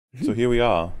So here we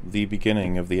are, the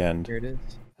beginning of the end. Here it is.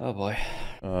 Oh boy.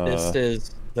 This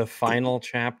is the final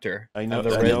chapter I know of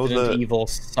the that Resident Evil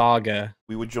saga.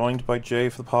 we were joined by Jay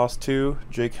for the past two.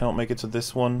 Jay cannot make it to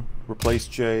this one. Replace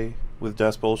Jay with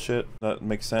DasBoSchitt. That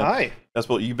makes sense. Hi.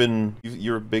 DasBoSchitt,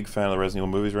 you're a big fan of the Resident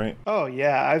Evil movies, right? Oh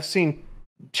yeah, I've seen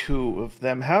 2 of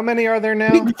them. How many are there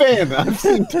now? Big fan. I've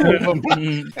seen 2 of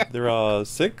them. There are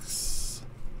 6.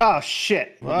 Oh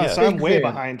shit! Yeah. So I'm Big way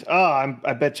fan. behind. Oh,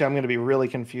 I bet you I'm going to be really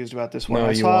confused about this one. No,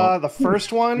 I you saw won't. the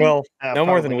first one. Well, no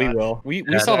more than probably we not. will. We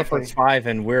Yeah, saw the exactly. first 5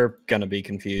 and we're gonna be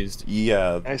confused.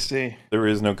 Yeah, I see. there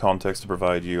is no context to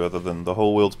provide you other than the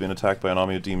whole world's being attacked by an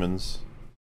army of demons.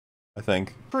 I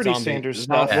think. Pretty Zombie- standard zo-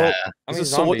 stuff. well, I It's mean,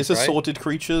 assorted zombies, right?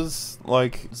 creatures.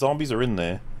 Like, zombies are in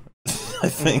there. I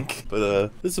think,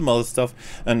 but there's some other stuff,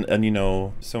 and you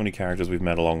know, so many characters we've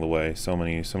met along the way, so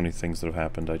many things that have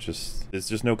happened. There's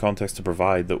just no context to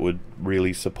provide that would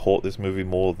really support this movie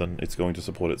more than it's going to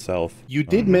support itself. You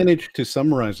did manage to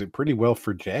summarize it pretty well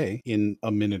for Jay in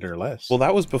a minute or less. Well,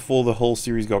 that was before the whole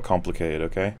series got complicated.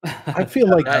 Okay. I feel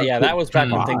like Yeah, that was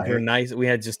back when things try. were nice. We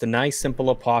had just a nice, simple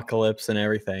apocalypse and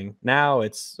everything. Now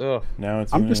it's Now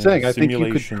it's I'm just saying, I think you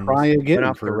could simulations. try again Went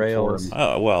off the for rails.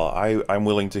 him. Well, I'm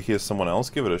willing to hear someone else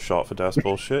give it a shot for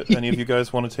DasBoSchitt. Any of you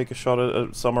guys want to take a shot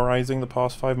at summarizing the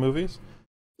past 5 movies?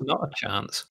 Not a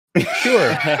chance.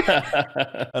 sure.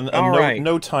 And All right.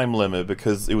 no time limit,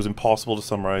 because it was impossible to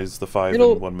summarize the 5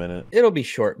 It'll- in 1 minute. It'll be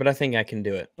short, but I think I can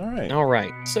do it. All right. All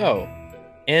right. So,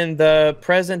 in the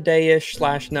present day-ish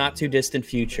 / not too distant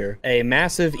future, a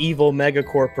massive evil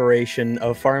megacorporation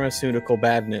of pharmaceutical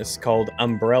badness called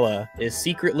Umbrella is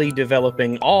secretly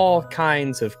developing all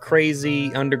kinds of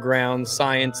crazy underground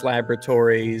science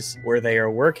laboratories where they are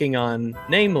working on,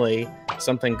 namely,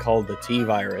 something called the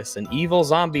T-virus, an evil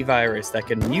zombie virus that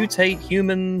can mutate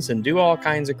humans and do all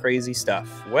kinds of crazy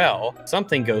stuff. Well,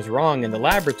 something goes wrong in the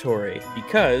laboratory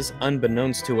because,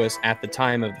 unbeknownst to us at the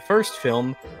time of the first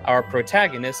film, our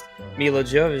protagonist, Milla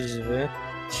Jovovich,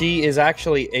 she is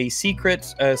actually a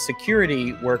secret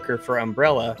security worker for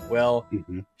Umbrella. Well,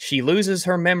 she loses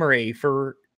her memory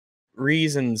for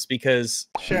reasons because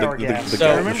Shower The- the- gas. the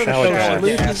So- I remember the shower shower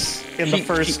gas. gas in the She-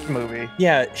 first movie.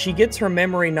 yeah, she gets her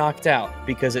memory knocked out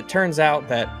because it turns out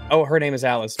that, oh, her name is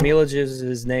Alice.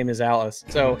 Mila's name is Alice.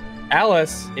 So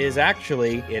Alice is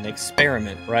actually an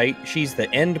experiment, right? She's the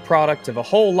end product of a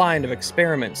whole line of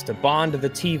experiments to bond the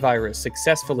T-virus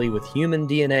successfully with human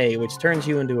DNA, which turns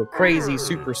you into a crazy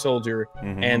super soldier.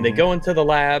 And they go into the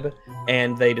lab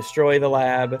and they destroy the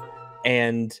lab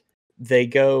and they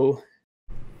go...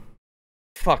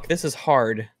 Fuck, this is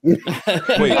hard. Wait,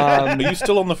 are you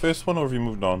still on the first one, or have you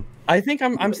moved on? I think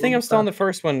I'm still on the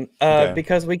first one, Okay.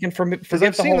 because we can Because forget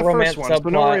I've the seen whole the romance first ones,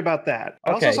 but don't subplot. worry about that.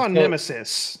 I Okay, also saw so-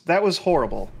 Nemesis. That was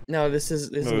horrible. No, this is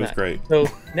No, it was not. great. So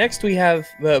next we have,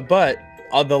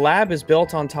 the lab is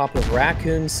built on top of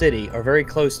Raccoon City, or very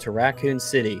close to Raccoon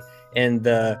City, and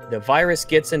the virus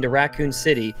gets into Raccoon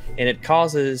City, and it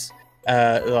causes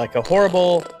like a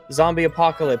horrible zombie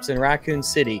apocalypse in Raccoon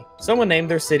City. Someone named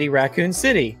their city Raccoon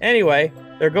City. Anyway,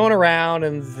 they're going around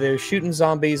and they're shooting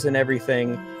zombies and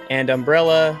everything, and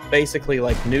Umbrella basically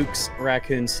like nukes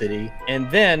Raccoon City, and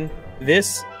then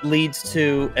this leads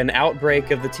to an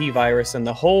outbreak of the T-virus in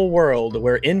the whole world,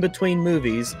 where in between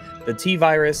movies, the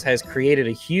T-virus has created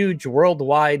a huge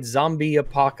worldwide zombie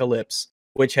apocalypse,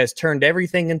 which has turned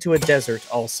everything into a desert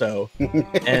also.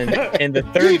 And in the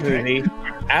third movie,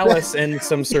 Alice and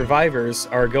some survivors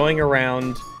are going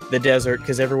around the desert,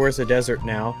 because everywhere's a desert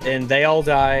now, and they all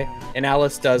die, and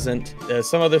Alice doesn't.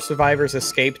 Some other survivors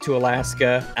escape to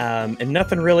Alaska, and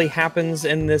nothing really happens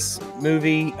in this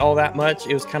movie all that much.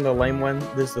 It was kind of a lame one.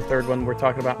 This is the third one we're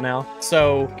talking about now.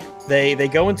 So they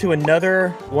go into another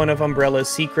one of Umbrella's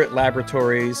secret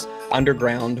laboratories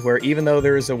underground, where even though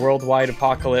there is a worldwide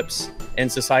apocalypse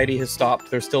and society has stopped,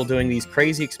 they're still doing these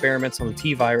crazy experiments on the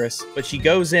T-virus. But she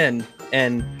goes in,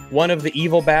 and one of the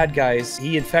evil bad guys,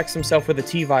 he infects himself with the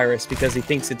T-virus because he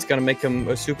thinks it's going to make him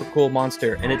a super cool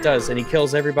monster, and it does, and he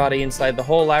kills everybody inside the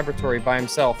whole laboratory by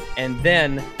himself. And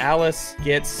then Alice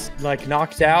gets like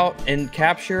knocked out and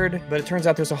captured, but it turns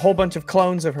out there's a whole bunch of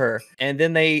clones of her, and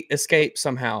then they escape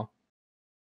somehow.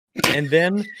 And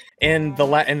then in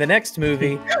the next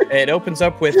movie, it opens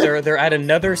up with they're at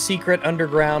another secret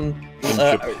underground In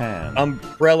Japan.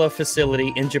 Umbrella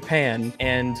facility in Japan,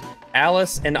 and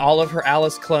Alice and all of her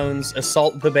Alice clones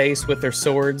assault the base with their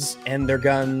swords and their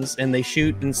guns, and they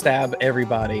shoot and stab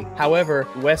everybody. However,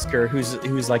 Wesker,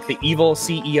 who's like the evil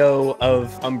CEO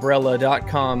of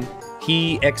Umbrella.com,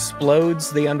 he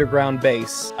explodes the underground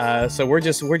base. So we're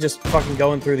just fucking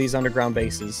going through these underground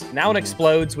bases. Now it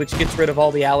explodes, which gets rid of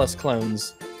all the Alice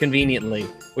clones, conveniently,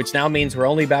 which now means we're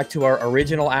only back to our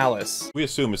original Alice. We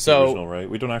assume it's the original, right?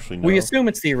 We don't actually know. We assume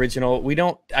it's the original. We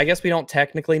don't. I guess we don't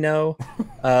technically know.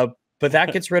 But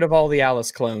that gets rid of all the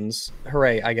Alice clones.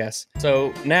 Hooray, I guess.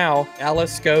 So now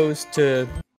Alice goes to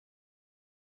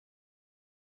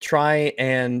try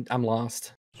and... I'm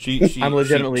lost. I'm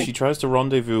legitimately... She tries to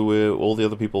rendezvous where all the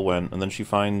other people went, and then she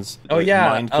finds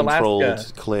mind-controlled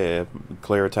Alaska. Claire.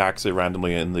 Claire attacks her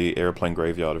randomly in the airplane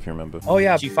graveyard, if you remember. Oh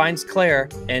yeah, she finds Claire,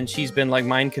 and she's been like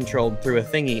mind-controlled through a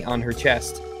thingy on her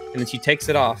chest. And then she takes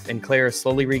it off, and Claire is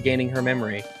slowly regaining her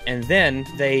memory. And then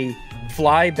they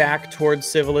fly back towards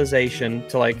civilization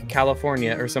to like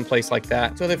California or someplace like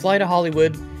that. So they fly to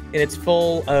Hollywood, and it's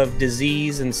full of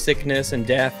disease and sickness and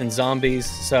death and zombies.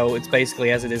 So it's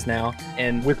basically as it is now.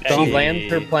 And she lands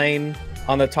her plane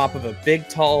on the top of a big,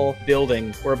 tall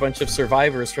building where a bunch of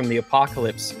survivors from the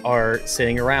apocalypse are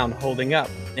sitting around holding up.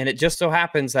 And it just so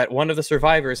happens that one of the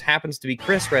survivors happens to be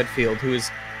Chris Redfield, who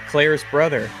is Claire's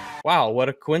brother. Wow, what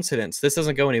a coincidence. This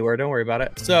doesn't go anywhere, don't worry about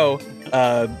it. So,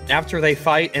 after they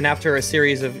fight and after a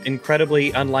series of incredibly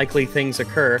unlikely things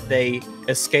occur, they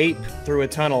escape through a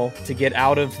tunnel to get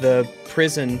out of the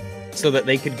prison so that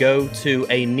they could go to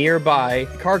a nearby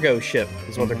cargo ship,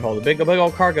 is what they're called, a big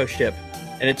old cargo ship.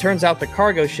 And it turns out the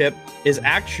cargo ship is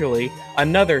actually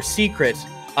another secret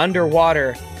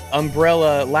underwater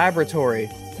umbrella laboratory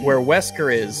where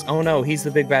Wesker is. Oh no, he's the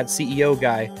big bad CEO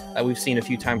guy that we've seen a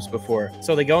few times before.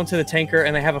 So they go into the tanker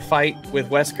and they have a fight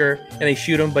with Wesker and they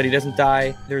shoot him, but he doesn't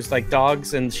die. There's like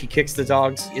dogs and she kicks the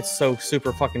dogs. It's so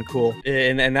super fucking cool.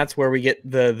 And that's where we get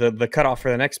the cutoff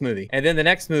for the next movie. And then the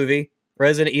next movie,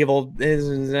 Resident Evil,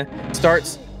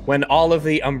 starts when all of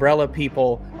the Umbrella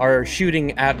people are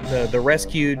shooting at the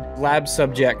rescued lab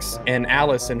subjects and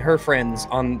Alice and her friends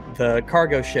on the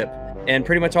cargo ship. And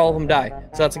pretty much all of them die.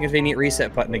 So that's a convenient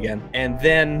reset button again. And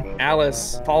then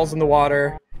Alice falls in the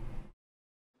water.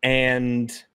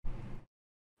 And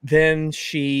then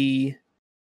she...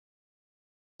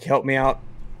 Help me out.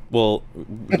 Well,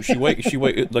 she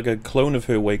like a clone of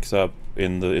her wakes up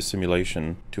in the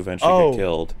simulation to eventually get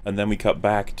killed. And then we cut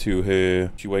back to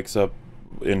her. She wakes up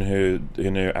in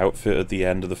her outfit at the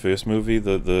end of the first movie,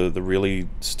 the really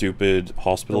stupid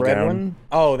hospital gown. One?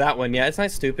 Oh, that one. Yeah, it's not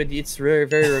stupid. It's very,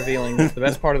 very revealing. It's the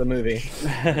best part of the movie.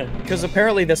 Because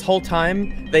apparently this whole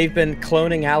time they've been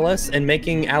cloning Alice and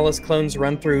making Alice clones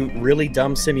run through really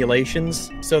dumb simulations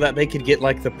so that they could get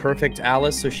like the perfect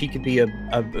Alice so she could be a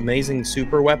amazing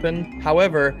super weapon.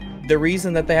 However, the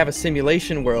reason that they have a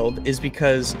simulation world is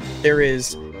because there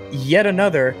is yet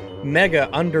another mega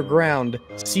underground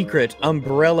secret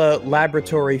umbrella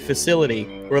laboratory facility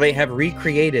where they have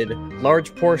recreated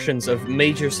large portions of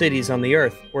major cities on the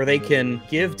earth where they can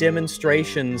give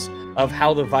demonstrations of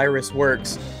how the virus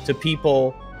works to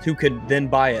people who could then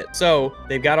buy it. So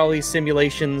they've got all these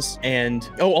simulations and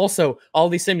also all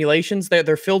these simulations,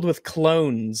 they're filled with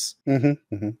clones.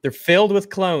 They're filled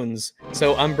with clones.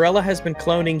 So Umbrella has been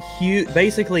cloning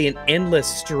basically an endless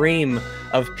stream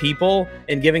of people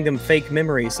and giving them fake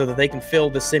memories so that they can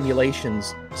fill the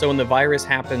simulations. So when the virus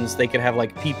happens, they could have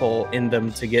like people in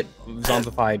them to get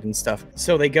zombified and stuff.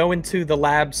 So they go into the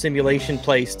lab simulation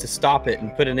place to stop it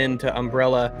and put an end to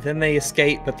Umbrella. Then they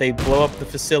escape, but they blow up the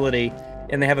facility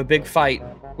and they have a big fight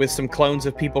with some clones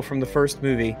of people from the first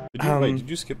movie. Did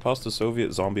you skip past the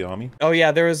Soviet zombie army? Oh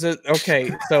yeah, there was okay,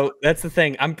 so that's the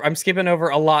thing. I'm skipping over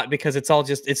a lot because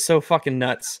it's so fucking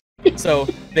nuts. So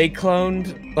they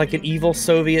cloned like an evil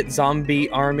Soviet zombie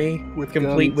army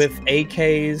complete with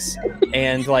AKs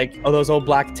and like those old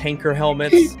black tanker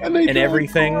helmets and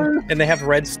everything. And they have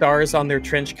red stars on their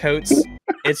trench coats.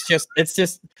 It's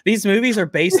just these movies are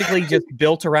basically just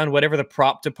built around whatever the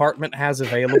prop department has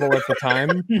available at the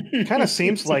time. Kind of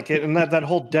seems like it, and that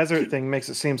whole desert thing makes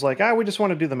it seems like we just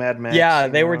want to do the Mad Max. Yeah,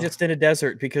 they were just in a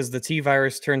desert because the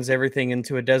T-virus turns everything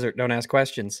into a desert. Don't ask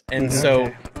questions. And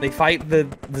so they fight the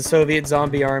Soviet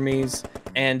zombie armies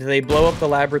and they blow up the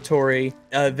laboratory.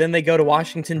 Then they go to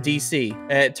Washington D.C.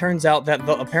 It turns out that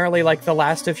apparently like the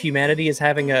last of humanity is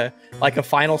having a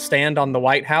final stand on the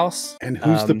White House. And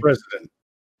who's the president?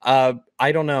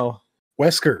 I don't know.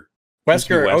 Wesker.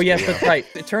 Wesker. Oh, yes, that's right.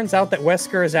 It turns out that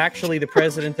Wesker is actually the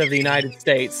president of the United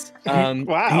States.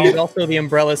 Wow. He is also the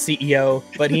Umbrella CEO,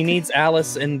 but he needs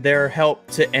Alice and their help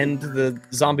to end the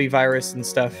zombie virus and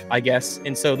stuff, I guess.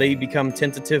 And so they become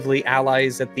tentatively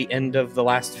allies at the end of the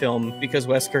last film because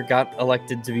Wesker got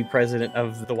elected to be president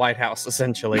of the White House,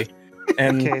 essentially.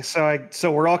 And okay,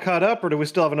 so we're all caught up, or do we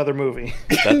still have another movie?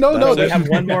 No, we have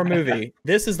one more movie.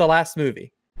 This is the last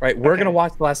movie. Right, we're gonna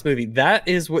watch the last movie. That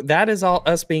is all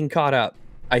us being caught up.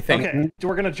 I think. Okay, so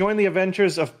we're gonna join the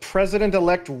adventures of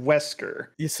President-elect Wesker.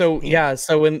 So yeah,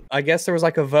 so when I guess there was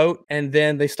like a vote, and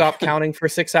then they stopped counting for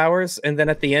 6 hours, and then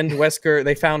at the end, Wesker,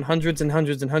 they found hundreds and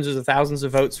hundreds and hundreds of thousands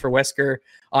of votes for Wesker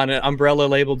on an umbrella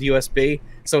labeled USB.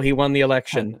 So he won the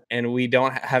election, and we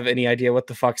don't have any idea what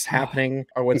the fuck's happening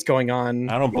or what's going on.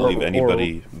 I don't believe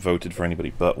anybody voted for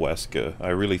anybody but Wesker. I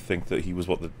really think that he was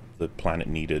what the planet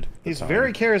needed. He's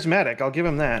very charismatic. I'll give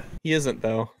him that. He isn't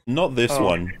though. Not this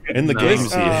one. In the No.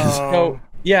 games, he is. So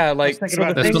yeah, like thinking so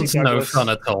about the This thing- one's no fun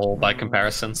at all by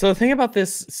comparison. So the thing about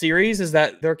this series is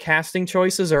that their casting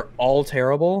choices are all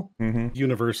terrible.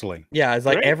 Universally. Yeah, it's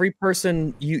like Right. every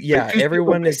person just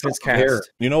everyone people is based off of hair.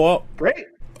 miscast. You know what? Great.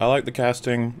 I like the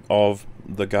casting of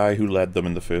the guy who led them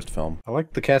in the first film. I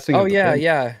like the casting. Oh of the yeah, pimp.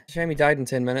 yeah. Shame he died in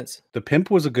 10 minutes. The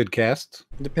pimp was a good cast.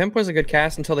 The pimp was a good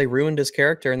cast until they ruined his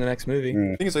character in the next movie.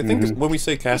 Mm. The thing is, I think when we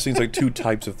say casting, it's like two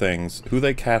types of things. Who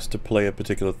they cast to play a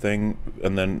particular thing,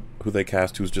 and then who they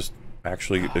cast who's just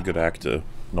actually a good actor,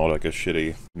 not like a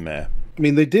shitty meh. I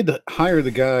mean, they did hire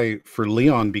the guy for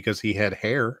Leon because he had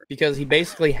hair. Because he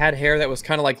basically had hair that was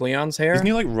kind of like Leon's hair. Isn't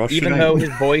he like Russian? Even though his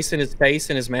voice and his face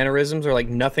and his mannerisms are like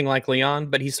nothing like Leon,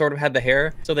 but he sort of had the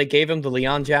hair. So they gave him the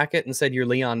Leon jacket and said, "You're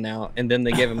Leon now." And then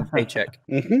they gave him a paycheck.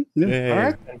 Yeah. All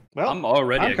right. Then. Well, I'm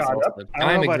already I'm caught up. exhausted. I don't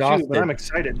I'm know about you, but exhausted. I'm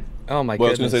excited. Oh my Well,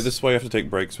 I was goodness. going to say, this is why you have to take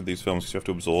breaks with these films, because you have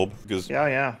to absorb. Because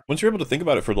Yeah. once you're able to think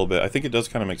about it for a little bit, I think it does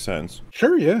kind of make sense.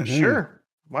 Sure, yeah. Sure.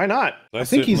 Why not? I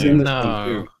think he's in this one No.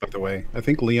 too, by the way. I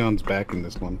think Leon's back in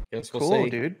this one. Guess we'll Cool, see.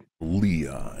 dude.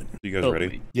 Leon. You guys Oh,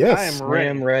 ready? Yes. I am I ready.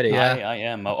 am ready. Yeah, I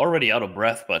am already out of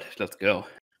breath, but let's go.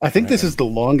 I think this is the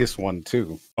longest one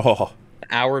too. Oh,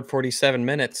 Hour and 47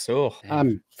 minutes. Oh.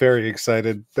 I'm very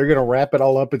excited. They're gonna wrap it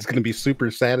all up. It's gonna be super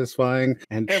satisfying,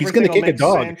 and she's Everything gonna will kick a make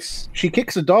dog. sense. She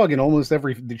kicks a dog in almost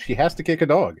every. She has to kick a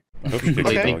dog. I hope she kicks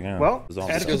a Okay. dog, yeah. Well,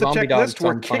 Zombie add it dog. to the Zombie dog, checklist. so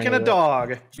We're I'm fine kicking a with it.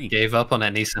 dog. Gave up on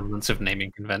any semblance of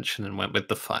naming convention and went with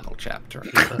the final chapter.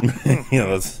 Yeah,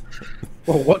 that's...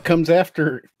 Well, what comes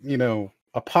after?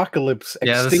 Apocalypse,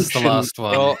 Yeah, this is extinction. the last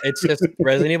one. Well, it's just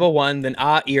Resident Evil 1, then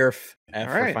Irf. F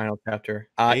All for right. final chapter.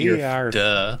 Irf.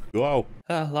 Duh. Wow.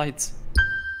 Lights.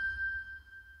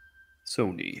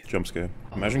 Sony. Jump scare.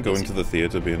 Imagine going to the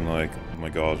theater being like, oh my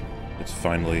god, it's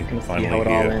finally See how it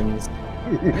all here. ends.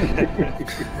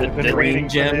 I've been waiting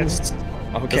Screen for this. gems.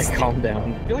 Okay, calm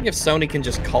down. I feel like if Sony can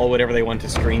just call whatever they want to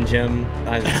screen gem,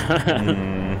 I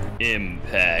just,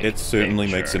 Impact. It certainly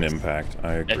makes an Pictures. impact.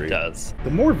 I agree. It does.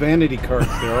 The more vanity cards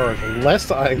there are, the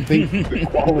less I think the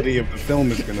quality of the film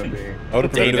is going to be. I would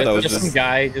have preferred if that was just some just...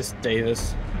 guy, just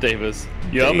Davis. Davis.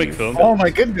 Yeah, I'll make film. Oh my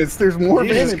goodness, there's more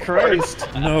Jesus vanity cards.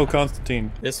 Christ. No,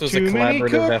 Constantine. This was Too a many collaborative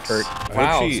cooks. effort. hope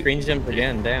Wow, she- screen gems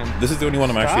again, damn. This is the only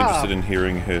one I'm actually Stop. interested in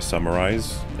hearing her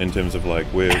summarize in terms of like,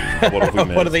 what have we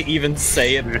missed? What do they even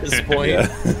say at this point?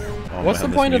 Yeah. Oh, What's man, the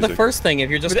this point of the music. first thing if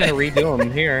you're just gonna redo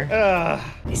them here?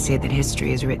 They say that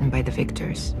history is written by the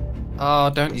victors. Oh,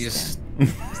 don't use.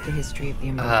 It's the history of the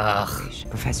American Revolution.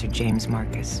 Professor James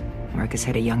Marcus. Marcus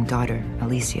had a young daughter,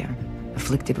 Alicia,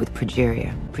 afflicted with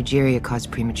progeria. Progeria caused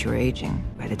premature aging.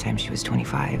 By the time she was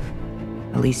 25,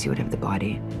 Alicia would have the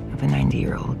body of a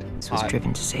 90-year-old. So was Hot.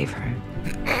 driven to save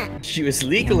her. She was The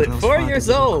legal young at girl's 4 father years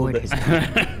would old. record his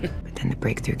daughter. But then the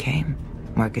breakthrough came.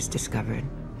 Marcus discovered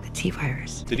the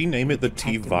T-virus. Did he name it the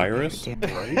T-virus?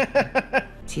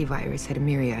 T-virus had a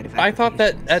myriad of I thought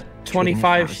that applications, at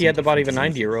 25 she had the body of a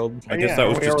treating 90-year-old. I guess Yeah, that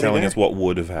was are we just already telling there? us what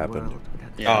would have happened. Oh,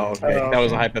 okay. Oh, That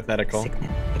was a okay. hypothetical.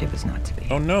 Sickening, but it was not to be.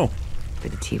 Oh no. For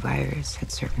the T-virus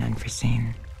had certain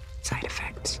unforeseen side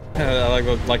effects. I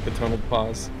like the tonal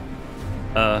pause.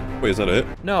 Wait, is that it?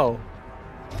 No.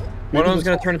 One of them's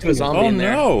gonna turn into a zombie Oh in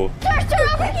there. no!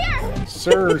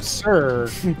 Sir, sir.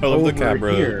 I love the over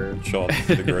camera here. shot.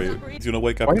 They're great. He's gonna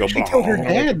wake up Why and go, did she kill her "Bah."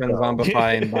 dad? Then though?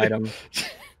 zombify and bite him.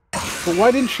 But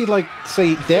why didn't she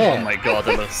say dad? Oh my god,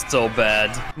 that looks so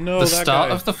bad. No, The that start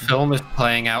guy. of the film is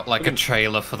playing out like a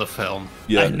trailer for the film.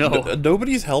 Yeah, I know.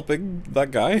 Nobody's helping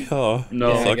that guy. Oh,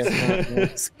 No. that Yeah, I sucks. guess not,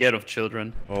 yeah. Scared of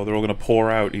children. Oh, they're all gonna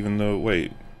pour out, even though.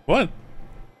 Wait, what?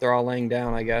 They're all laying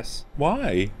down, I guess.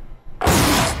 Why?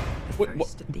 What?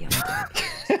 First of the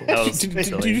undead. That was Did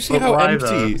silly. you see But how why,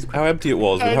 empty? though? How empty it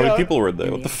was? I With how many know. people were in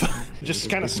there? What the fuck? Just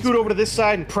kind of scoot over to this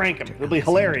side and prank him. It'll be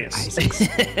hilarious.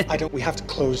 We have to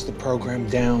close the program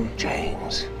down.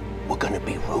 James, we're gonna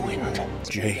be ruined.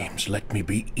 James, let me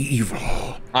be evil.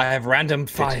 I have random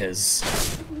fires.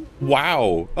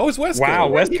 Wow. Oh, it's Wesker. Wow,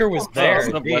 Wesker was there.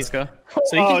 What's up, Jeez. Wesker?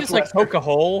 So he Oh, can it's just like Wesker. poke a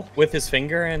hole with his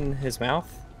finger in his mouth,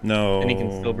 No. and he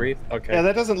can still breathe. Okay. Yeah,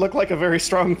 that doesn't look like a very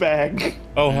strong bag.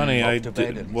 Oh, honey, I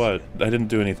Motivated. did what? I didn't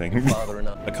do anything. Father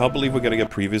enough. I can't believe we're getting a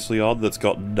previously odd that's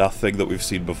got nothing that we've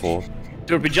seen before.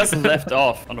 Dude, we just left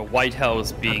off on a White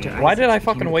House being... Why did I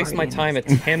fucking waste my time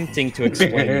attempting to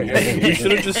explain it? You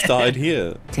should have just started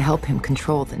here. To help him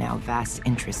control the now vast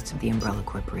interests of the Umbrella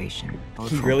Corporation.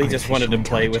 He really just wanted to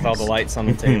play with all the lights on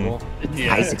the table.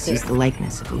 Yeah. Isaacs used the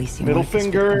likeness of Alicia Middle Marcus for the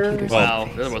finger. computer's Wow,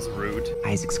 interface. that was rude.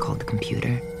 Isaacs called the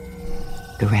computer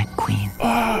the Red Queen.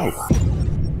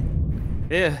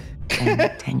 Yeah.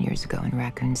 And 10 years ago in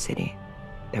Raccoon City,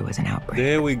 there was an outbreak.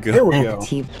 There we There go. we At go. the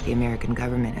TV, the American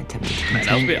government attempted to Man,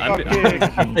 I'll contain be,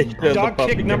 it. I'm be, Dog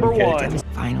kick number one.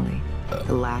 Finally,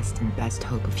 the last and best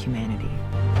hope of humanity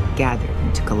gathered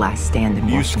and took a last stand in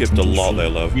You Washington, skipped a lot DC. there,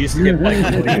 love. You skipped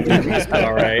like 40 movies, but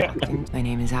alright. My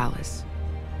name is Alice.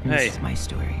 And Hey. This is my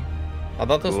story. I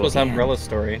thought this was Umbrella's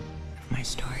story. My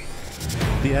story.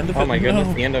 The end of it? Oh my goodness,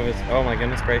 No. the end of it. Oh my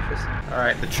goodness gracious.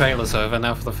 Alright, the trailer's over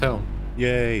now for the film.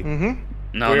 Yay.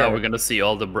 Mm-hmm. now we're gonna see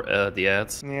all the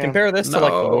ads. Yeah. Compare this to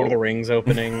like the No. Lord of the Rings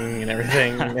opening and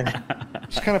everything.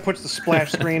 Just kind of puts the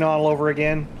splash screen all over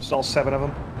again. Just all 7 of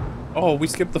them. Oh, we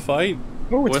skipped the fight?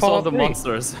 Oh, it's Where's all Fallout the 3.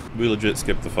 monsters? We legit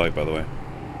skipped the fight, by the way.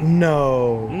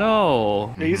 No.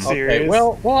 No. Are you serious? Okay,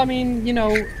 well, I mean, you know,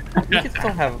 we could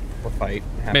still have a fight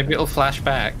happen. Maybe it'll flash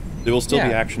back. There will still be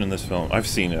Yeah. action in this film. I've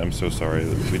seen it. I'm so sorry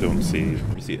that we don't see.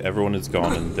 You see, everyone is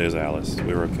gone and there's Alice.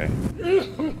 We're okay.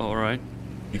 All right.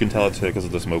 You can tell it's her because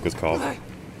of the smoker's cough.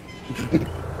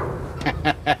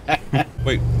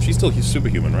 Wait, she's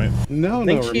superhuman, right? No, I no,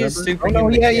 think remember? she's Oh,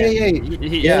 superhuman. no, yeah. Yeah,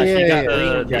 She she got got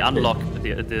the re-injected. unlock.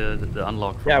 The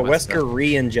unlock. From Yeah, Wesker. Wesker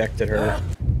re-injected her.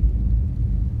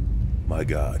 My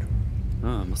god.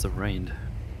 Oh, it must have rained.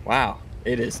 Wow,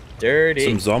 it is dirty.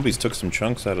 Some zombies took some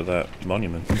chunks out of that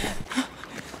monument.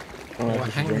 Oh,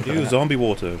 hang on. Ew, zombie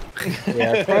water.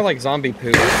 yeah, it's probably like zombie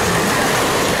poop.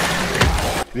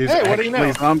 It's Hey, what do you actually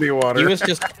know? zombie water.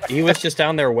 He was just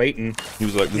down there waiting. He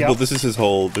was like, Yep. well, this is his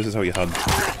whole, this is how you hunt.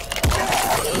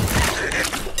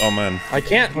 Oh man. I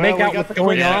can't Well, make we out got what's the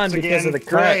going crits on because of the again.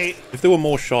 cut. Great. If there were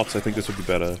more shots, I think this would be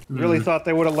better. Really thought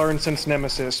they would have learned since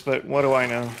Nemesis, but what do I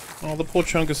know? Oh, the poor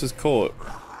Chunkus is caught.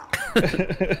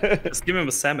 Just give him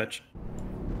a sandwich.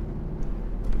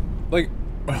 Like,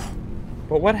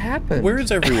 But what happened? where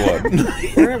is everyone?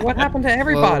 What happened to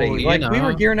everybody? Well, you like we know.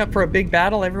 were gearing up for a big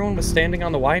battle. Everyone was standing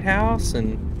on the White House,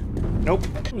 and Nope.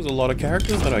 There's a lot of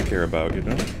characters that I care about, you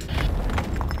know?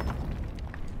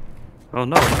 Oh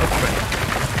no. Okay.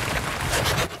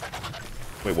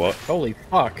 Wait, what? holy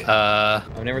fuck!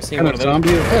 I've never seen kind one of of those.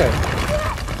 zombie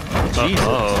effect.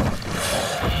 Jesus.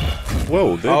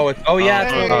 Whoa, they, Oh yeah,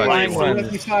 it's Hey, one of the flying it's ones. the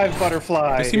 55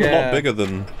 butterfly. they seem a lot yeah. bigger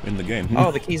than in the game.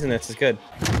 Oh, the keys in this is good.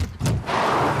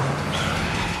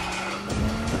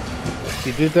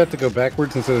 You did that to go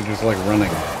backwards instead of just like running.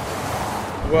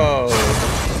 Whoa!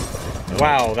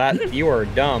 Wow, that you are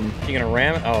dumb. You gonna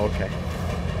ram it? Oh, okay.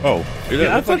 Oh,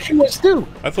 Yeah, I thought she was too.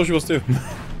 I thought she was too.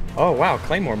 Oh wow,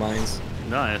 Claymore mines.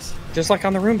 Nice. Just like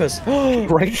on the Roombas.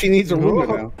 Right, she needs a Roomba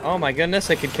now. Oh my goodness,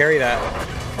 it could carry that.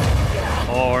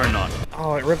 Or not.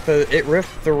 Oh, it ripped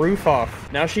the roof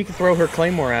off. Now she can throw her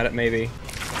Claymore at it, maybe.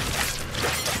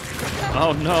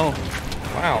 Oh no.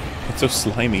 Wow. It's so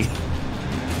slimy.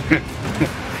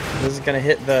 This is gonna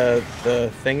hit the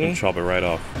thingy. Chop it right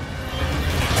off.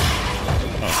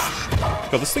 Oh.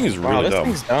 God, this thing is Wow, really this dumb.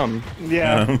 thing's dumb.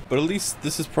 Yeah. But at least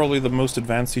this is probably the most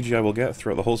advanced CGI we'll get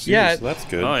throughout the whole series. Yeah, so that's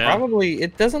good. Oh yeah. Probably,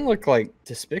 it doesn't look like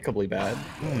despicably bad.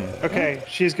 Okay,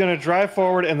 she's gonna drive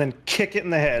forward and then kick it in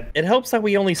the head. It helps that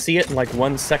we only see it in like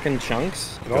 1 second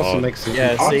chunks. It also God. makes it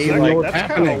Yeah, impossible see, to know like, what's That's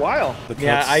kind of happening. a while. The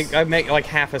Yeah, cuts- I make like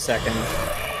half a second.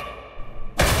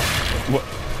 What?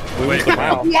 Wait,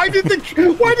 Wow. Why did it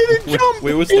jump?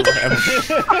 where was the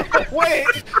ram? Wait,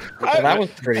 Well, that was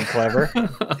pretty clever.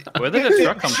 Where did the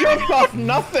truck come from? jumped off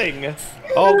nothing.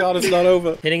 Oh god, it's not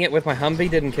over. Hitting it with my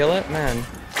Humvee didn't kill it? Man.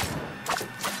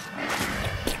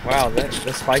 Wow,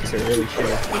 the spikes are really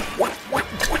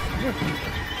shitty.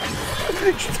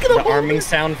 The arming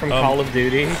sound from Call of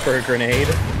Duty for a grenade.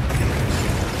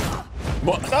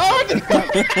 What?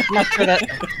 I'm not sure that...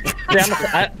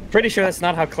 I'm pretty sure that's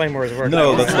not how Claymores work.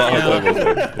 No, that's not how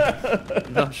it works.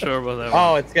 Not sure about that.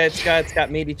 Oh, it's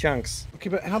got meaty chunks. Okay,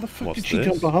 but how the fuck What's did she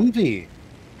this? jump a Humvee?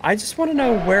 I just want to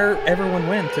know where everyone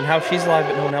went and how she's alive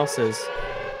but no one else is.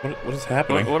 What is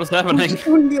happening? What is happening? Who's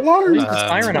doing the alarm? The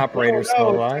siren operator's still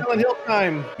alive. Silent Hill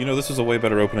time. You know, this is a way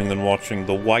better opening than watching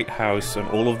the White House and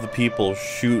all of the people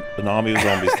shoot an army of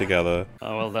zombies together.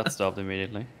 Oh well, that stopped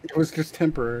immediately. It was just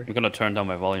temporary. I'm gonna turn down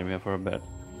my volume here for a bit.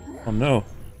 Oh no.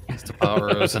 Mr.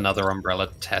 Power is another umbrella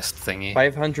test thingy.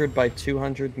 500 by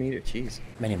 200 meter. Jeez.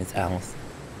 My name is Alice.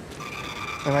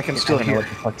 And I can I still don't know hear. what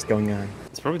the fuck's going on.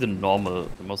 It's probably the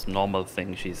most normal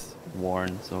thing she's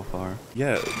worn so far.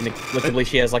 Yeah. Inexplicably,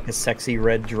 she has like a sexy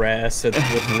red dress with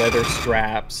leather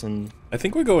straps and. I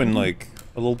think we're going like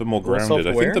a little bit more grounded.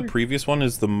 I think the self-aware? previous one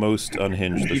is the most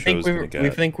unhinged the You think show's gonna get. we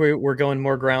think we're going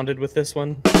more grounded with this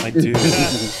one? I do.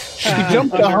 She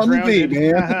jumped a Humvee,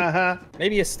 man.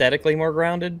 Maybe aesthetically more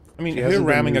grounded. I mean, She her hasn't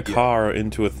been ramming a moved yet. car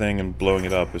into a thing and blowing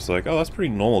it up is like, oh, that's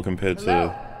pretty normal compared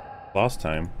to last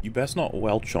time. You best not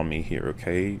welch on me here,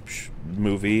 okay?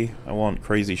 Movie, I want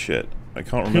crazy shit. I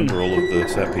can't remember all of the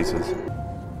set pieces.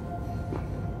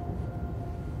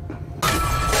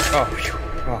 Oh, phew.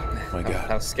 Oh, My God.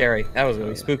 that was scary. That was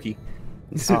really spooky.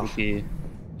 Spooky.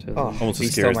 Oh, Almost be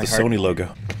as still scary as my the heart. Sony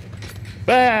logo.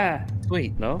 Ah!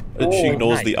 Sweet. No? And she Oh,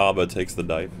 ignores nice. the armor, takes the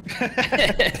knife.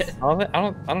 I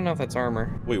don't know if that's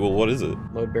armor. Wait, well, what is it?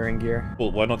 Load-bearing gear.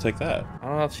 Well, why not take that? I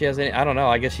don't know if she has any. I don't know.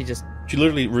 I guess she just She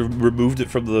literally removed it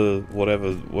from the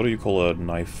whatever. What do you call a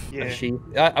knife? Yeah. a sheath.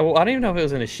 I don't even know if it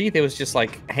was in a sheath. It was just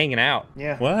like hanging out.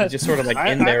 Yeah. What? It's just sort of like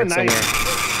I in have there a knife.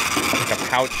 somewhere, like a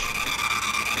pouch.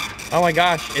 Oh my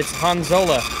gosh! It's Han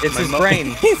Zola. It's his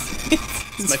brain.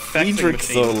 It's my faxing Friedrich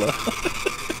machine. Zola.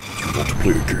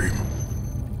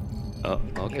 Oh,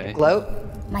 okay. Gloat?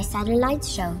 My satellites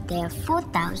show there are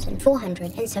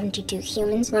 4,472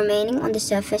 humans remaining on the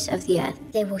surface of the Earth.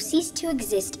 They will cease to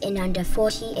exist in under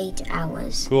 48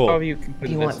 hours. Cool. Oh, you can put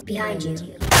this. Behind you.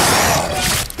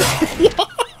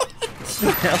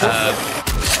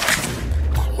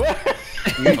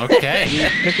 Okay. You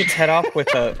took its head off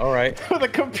with a. All right. The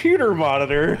computer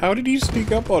monitor. How did he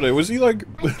sneak up on it? Was he like,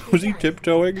 was he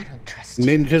tiptoeing?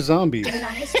 Ninja zombies. In our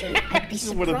history, I'd be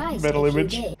What a surprised metal if you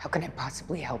image. did. How can I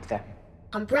possibly help them?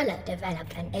 Umbrella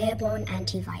developed an airborne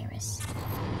antivirus.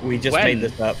 We just When? made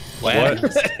this up. When? It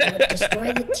would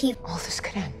destroy the T. All this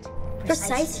could end.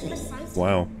 Precisely.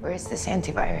 Wow. Where is this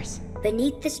antivirus?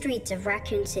 Beneath the streets of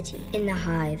Raccoon City, in the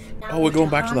Hive. Oh, we're going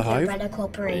back to the Hive? Umbrella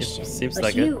Corporation. Seems but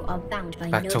like it. you are bound by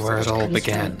Back no to where it such all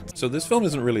began. constraint. So this film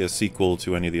isn't really a sequel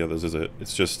to any of the others, is it?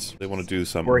 It's just they want to do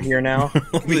something. We're here now.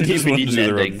 They just We want to need do an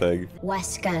their own ending. thing.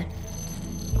 Wesker.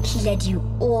 He led you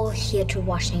all here to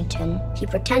Washington. He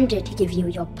pretended to give you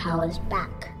your powers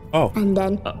back. Oh, And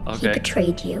then he okay.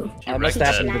 betrayed you. I must Right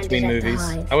happen there. between Landed at the movies.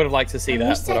 Hive. I would have liked to see And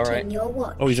that, but all resetting right. your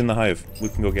watch. oh, he's in the Hive. We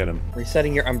can go get him.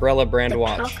 Resetting your Umbrella brand The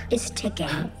watch. clock is ticking.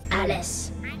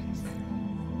 Alice.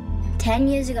 10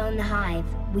 years ago in the Hive,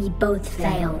 we both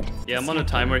failed. Yeah, I'm on a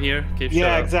timer here. Keep Yeah,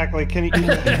 shut up. exactly. Can you? I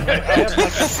have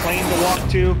like a plane to walk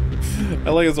to.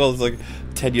 I like as well. It's like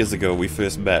 10 years ago we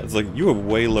first met. It's like you were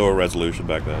way lower resolution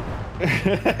back then.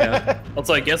 Yeah.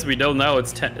 Also, I guess we don't know.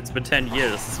 It's been 10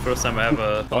 years. It's the first time I have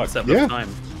a concept yeah. of time.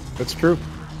 That's true.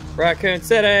 Raccoon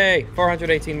City,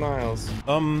 418 miles.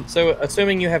 So,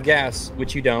 assuming you have gas,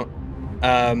 which you don't,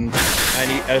 and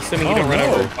assuming you Oh, don't run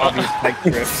no. over obvious bike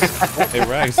trips. Hey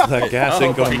Rags, that gas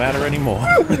ain't gonna matter anymore.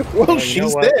 Well, you know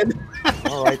she's what? dead.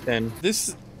 All right then.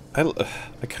 This, I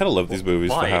kind of love these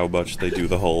movies for Why? how much they do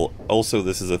the whole. Also,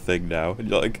 this is a thing now. And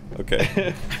you're like,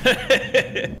 okay,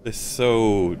 they're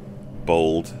so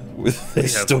bold with their We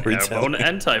have our own storytelling.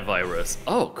 antivirus.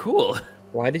 Oh, cool.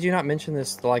 Why did you not mention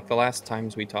this like the last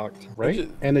times we talked? Right?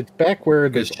 And it's back where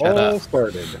this shut all up.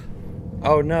 started.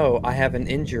 Oh no, I have an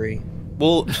injury.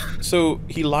 Well, so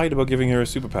he lied about giving her a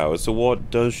superpower. So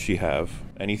what does she have?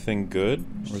 Anything good?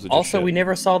 Or is it just Also, shit? we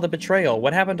never saw the betrayal.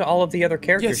 What happened to all of the other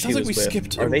characters Yeah, it sounds she like was we with?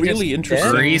 skipped Are a they really just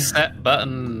interesting- dead? Reset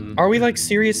button. Are we like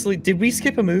seriously? Did we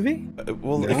skip a movie?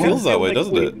 Well, it I feels feel that way, like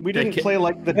doesn't it? We didn't play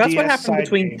like the That's what DS happened side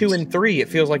between 2 games. and 3. It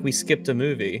feels like we skipped a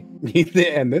movie.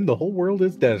 And then the whole world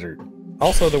is desert.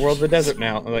 Also, the world's a desert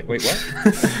now. I'm like, wait,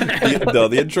 what? No,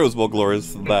 the intro is more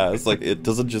glorious than that. It's like it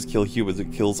doesn't just kill humans;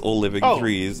 it kills all living Oh.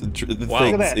 trees, and Wow. things, Look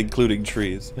at that. including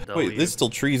trees. W. Wait, there's still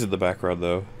trees in the background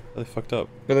though. They fucked up.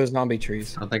 For those zombie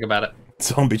trees. Don't think about it.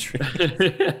 Zombie tree.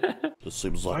 This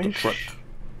seems like a trick.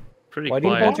 Pretty Why do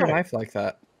you quiet. hold your knife like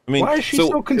that? I mean, Why is she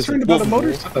so concerned well, about a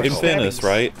motorcycle? In fairness,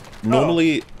 right?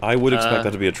 Normally, I would expect Uh.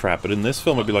 that to be a trap, but in this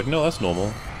film, I'd be like, no, that's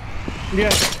normal.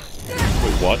 Yeah.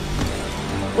 Wait, what?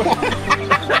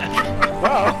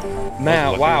 Wow. Man,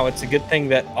 Lucky. wow, it's a good thing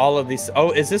that all of these.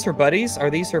 Oh, is this her buddies? Are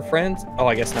these her friends? Oh,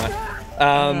 I guess not.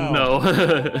 No.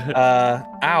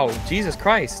 Ow, Jesus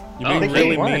Christ. You Oh, being really?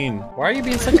 really What? mean. Why are you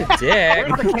being such a dick?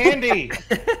 Where's the candy?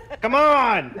 Come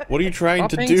on. What are you trying Stop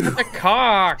to being do? such a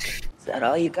cock. Is that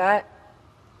all you got?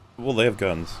 Well, they have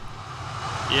guns.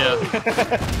 Yeah.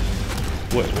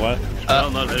 What? What? No,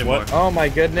 not anymore. What? Oh my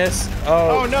goodness.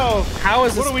 Oh Oh, no. how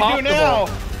is this What do we possible? do now?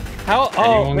 How?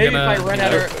 Oh, Anyone maybe gonna- if I run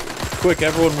at her. Quick,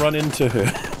 everyone run into her.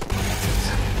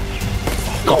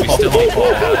 Oh, we still need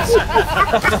balls.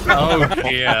 Oh,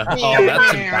 yeah. Oh,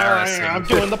 that's embarrassing. I'm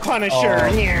doing the Punisher. Oh,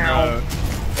 no.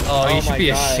 Oh, you Oh should my be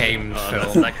God. ashamed,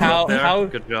 That's Phil. like How- there. how-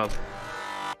 Good job.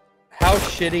 How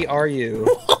shitty are you?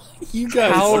 You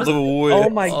guys How- are the worst. Oh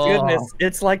my goodness,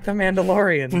 it's like the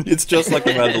Mandalorian. It's just like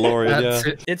the Mandalorian, That's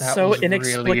yeah. it. It's That so was really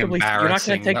inexplicably. You're not going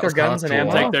embarrassing. to take That their was guns and hard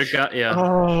to ammo. watch. Take their gun. Yeah.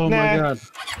 Oh my Nah. god.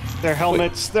 Their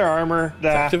helmets, their armor,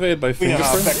 Activated by we know how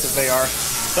fingerprints? effective they are.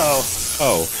 So,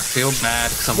 Oh. I feel bad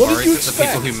because I'm What did worried you that the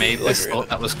people who expect? made this thought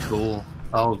that was cool.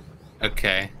 Oh,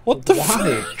 okay. What the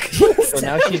Why? So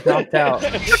now she's knocked out.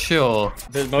 Sure.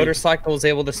 The motorcycle was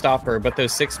able to stop her, but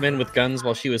those 6 men with guns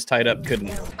while she was tied up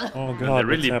couldn't. Oh And god, they what's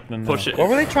really happening push now? it. What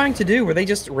were they trying to do? Were they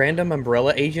just random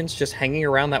Umbrella agents just hanging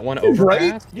around that one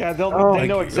overpass? yeah, they like,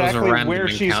 know it was a exactly Random where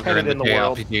she's encounter headed in the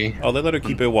world. JRPG. Oh, they let her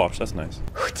keep a watch. That's nice.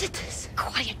 Who did this?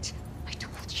 Quiet. I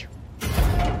told you.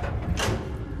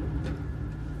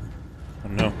 Oh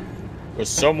no. Was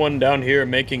someone down here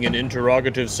making an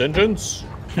interrogative sentence?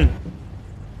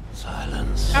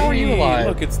 Silence. How are you Hey, alive?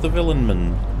 Look, it's the villain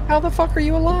man. How the fuck are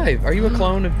you alive? Are you a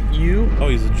clone of you? Oh,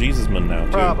 he's a Jesus man now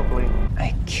too. Probably.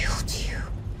 I killed you.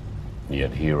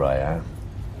 Yet here I am.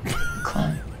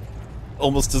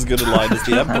 Almost as good a line as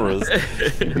the Emperor's.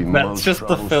 That's just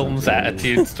the film's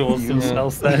attitudes towards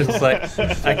themselves. There, it's like,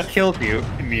 I killed you,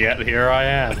 and yet here I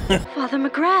am. Father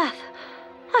McGrath,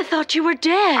 I thought you were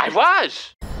dead.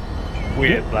 was.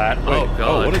 Weird that. Oh Oh,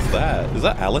 god. what is that? Is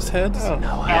that Alice heads? Oh,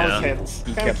 Alice heads.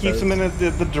 Kind of keeps them in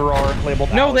the drawer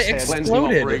labeled No, Alice they heads.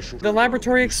 exploded. The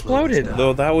laboratory exploded.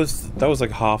 Though that was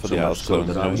like half of the Alice clones.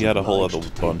 You know? He had a whole other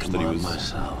bunch that he was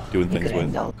myself. doing things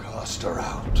with. Cast her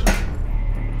out.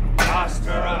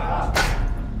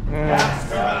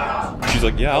 She's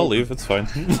like, yeah, I'll leave. It's fine.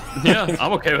 Yeah,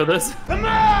 I'm okay with this. Come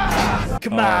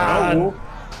on!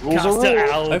 Rules are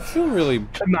rules. I feel really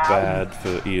bad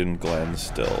for Ian Glenn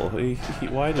still.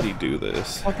 Why did he do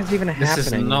this? What is even This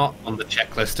happening? is not on the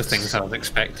checklist of things I was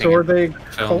expecting. So are they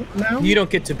Film. cult now? You don't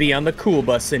get to be on the cool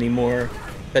bus anymore.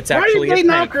 That's Why actually did they a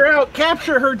knock thing. her out,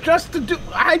 capture her just to do?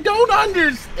 I don't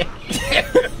understand.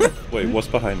 Wait, what's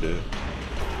behind it?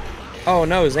 Oh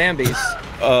no, zombies.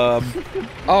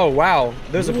 Oh wow,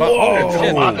 there's a bunch. Oh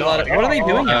shit! What are they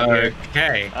doing out here?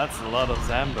 Okay. That's a lot of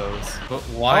Zambos. But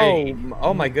why?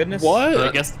 Oh my goodness.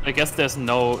 What? I guess there's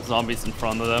no zombies in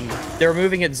front of them. They're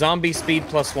moving at zombie speed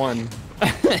 +1.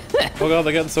 Oh god,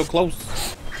 they're getting so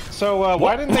close. So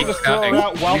why didn't they just throw her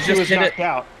out while You she just was hit knocked it.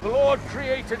 out? The Lord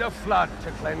created a flood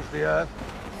to cleanse the earth.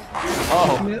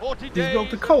 He's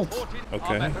built a cult.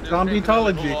 Okay.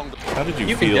 Zombitology. How did you,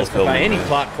 You can feel justify filming any that?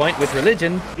 plot point with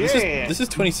religion. Yeah. This is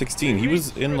 2016. He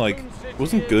was in like,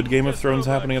 wasn't good Game of Thrones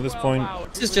happening at this point?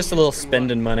 This is just a little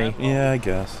spending money. Yeah, I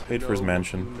guess. Paid for his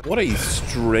mansion. What a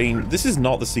strange. This is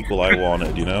not the sequel I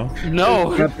wanted, you know? No,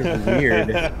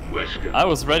 Weird. I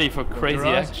was ready for crazy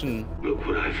action. Look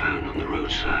what I found on the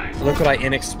roadside. Look what I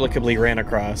inexplicably ran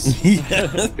across. Yeah.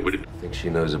 Think she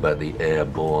knows about the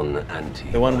airborne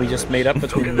anti. The one we just made up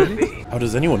between the movies. How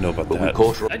does anyone know about But we that?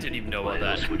 caught her. I didn't even know about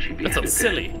Else would she that. be That sounds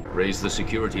silly. Raise the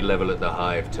security level at the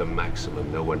hive to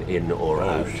maximum. No one in or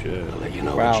out. shit. I'll let you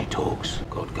know Wow. when she talks.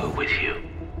 God go with you.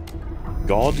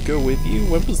 God go with you?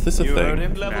 When was this a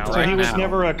thing? So he was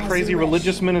never a crazy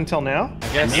religious man until now?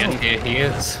 And yet here he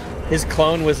is. His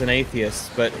clone was an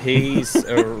atheist, but he's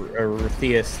a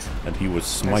theist. And he was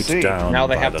see. smite down. Now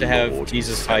they by have the to have Lord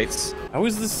Jesus himself. fights. How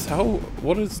is this?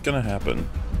 What is gonna happen?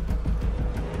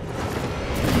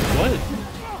 What?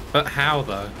 But how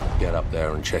though? Get up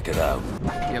there and check it out.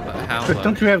 Yeah, but how But though?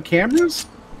 don't you have cameras?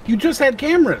 You just had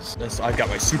cameras. I've got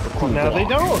my super cool Now they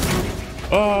block. don't.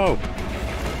 Oh!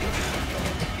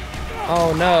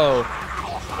 Oh no.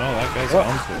 Oh, that guy's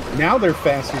onto it. Now they're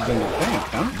faster than you think,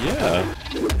 huh? Yeah.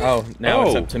 Oh, now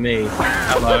it's Oh. up to me.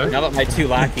 Hello. Now that my 2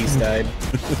 lackeys died.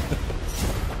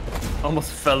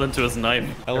 Almost fell into his knife.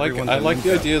 I like Everyone's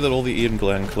the in idea that all the Ian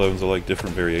Glenn clones are like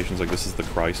different variations. Like this is the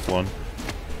Christ one.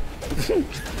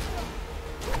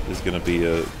 There's gonna be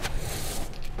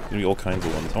all kinds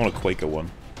of ones. I want a Quaker one.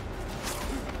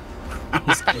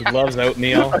 He loves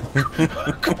oatmeal.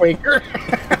 Quaker.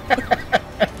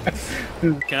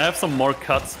 Can I have some more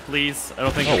cuts, please? I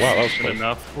don't think Oh, wow, that was good close.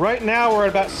 enough. Right now we're at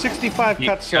about 65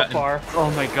 cuts so far. Oh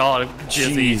my god, I'm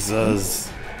dizzy.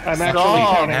 Jesus. I'm actually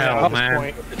Stop. counting now Hell, at this man.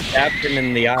 point. Stabbed him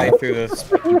in the eye through this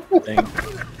thing.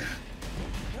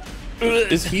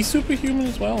 Is he superhuman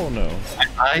as well or no?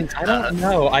 I don't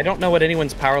know. I don't know what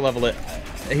anyone's power level is.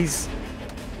 He's...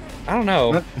 I don't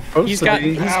know. Not supposed He's to got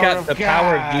be. the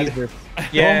power of God. Jesus.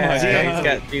 Yeah, my yeah, God. he's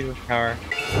got Jesus power.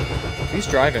 He's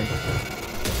driving.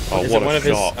 Oh, Is what it one a of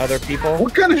his shot. other people?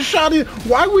 What kind of shot is?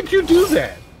 Why would you do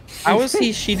that? How is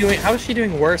she doing? How is she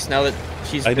doing worse now that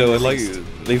she's? I know, been and like released?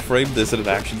 they framed this in an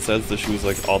action sense that she was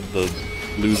like on the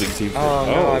losing team. Oh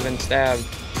no, I've been stabbed.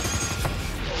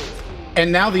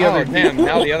 And now the other. Damn!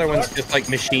 Now the other one's just like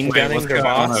machine gunning their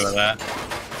boss. Over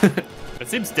that? It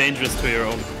seems dangerous to your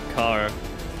own car.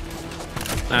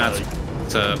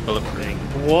 It's a bullet thing.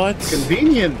 What?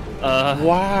 Convenient.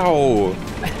 Wow.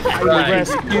 This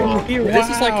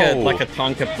is like a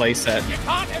Tonka playset.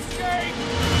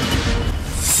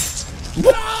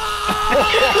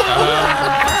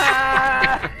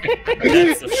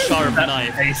 That's a sharp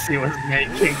knife. AC was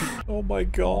making. Oh my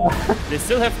god. They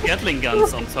still have Gatling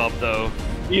guns on top, though.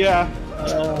 Yeah.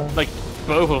 Like,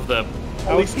 both of them.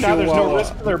 At least now there's no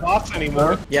risk to their boss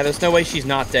anymore. Yeah, there's no way she's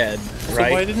not dead, So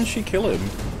right? why didn't she kill him?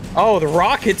 Oh, the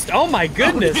rockets! Oh my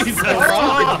goodness! Jesus. The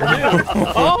rockets!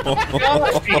 Oh my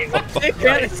god!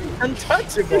 It's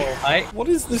untouchable. What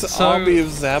is this So- army of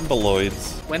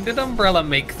zambaloids? When did Umbrella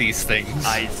make these things?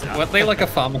 Were they like a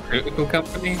pharmaceutical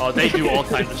company? Oh, they do all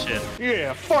kinds of shit.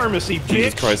 Yeah, pharmacy, bitch.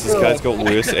 Jesus Christ, this guy's got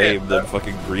worse aim than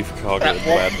fucking Grief Cargo and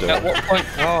At Lando. what point?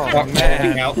 Oh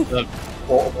man! Out the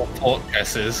portable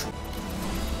fortresses.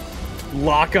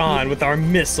 Lock on with our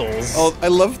missiles. Oh, I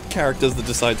love characters that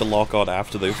decide to lock on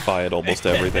after they've fired almost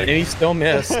And everything. he still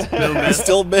missed. He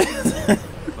still missed.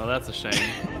 Well, that's a shame.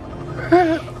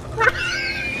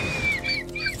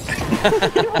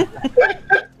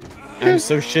 I'm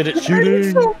so shit at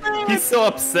shooting. He's so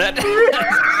upset.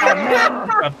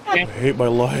 I hate my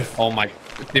life. Oh my!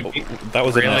 That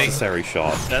was a Really? necessary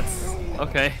shot. That's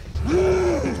okay.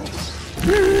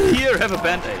 Here, have a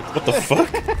band-aid. What the fuck?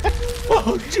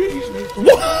 Oh, Jesus.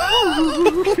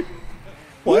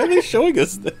 Why are they showing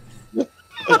us this?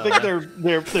 I think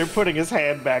they're putting his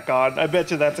hand back on. I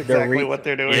bet you that's exactly what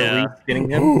they're doing. Yeah. Getting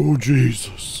him. Oh,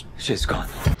 Jesus. She's gone.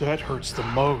 That hurts the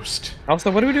most. Also,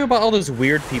 what do we do about all those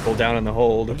weird people down in the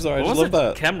hold? I'm sorry, I What just was love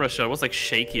that that. camera shot? It was like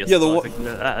shaky as Yeah, fuck.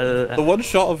 the one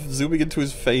shot of zooming into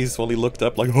his face while he looked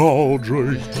up like, oh,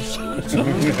 Jesus.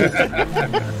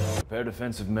 Prepare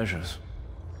defensive measures.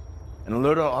 And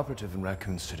alert our operative in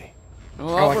Raccoon City.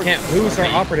 Oh, I can't. Who's our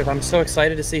operative? I'm so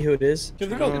excited to see who it is. Yeah,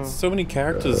 they've got so many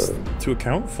characters to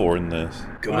account for in this.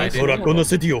 Wait,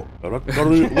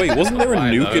 wasn't there a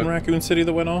I nuke in know. Raccoon City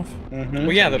that went off?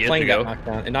 Well, yeah, the Years plane ago. got knocked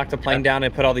down. It knocked the plane down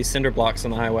and put all these cinder blocks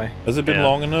on the highway. Has it been Yeah.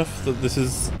 long enough that this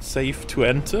is safe to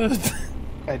enter?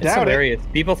 I It's doubt it. hilarious.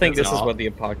 People think It's this is not. what the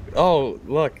apocalypse. Oh,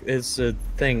 look, it's a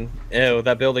thing. Ew,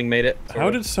 that building made it. How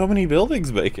did so many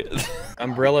buildings make it?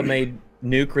 Umbrella made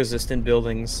nuke-resistant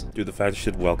buildings? Dude, the fact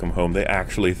shit welcome home, they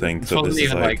actually think that this Totally,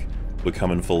 is like we're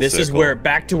coming full This circle. is where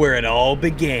back to where it all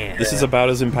began. This is about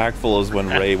as impactful as when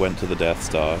Rey went to the Death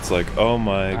Star. It's like, oh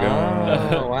my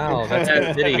god. Oh wow, that's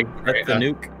the city. That's the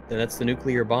nuke. That's the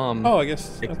nuclear bomb. Oh, I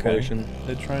guess. Explosion. Okay.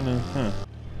 They're trying to.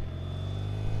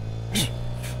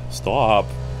 Stop.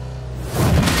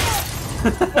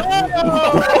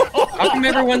 How come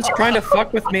everyone's trying to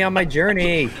fuck with me on my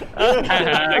journey?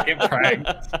 Get pranked.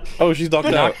 Oh, she's knocked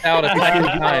out. Knocked out a second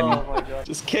time. Oh my god.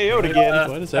 Just KO'd again.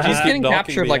 Why does everyone She's keep getting knocking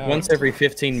captured me like out? once every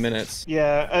 15 minutes.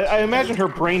 Yeah, I imagine her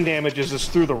brain damage is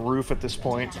just through the roof at this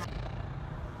point.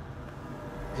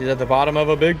 She's at the bottom of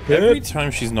a big Every pit. time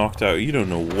she's knocked out, you don't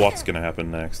know what's gonna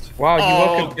happen next. Wow, you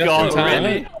Oh, woke up just God, in time.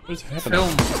 really? What is happening?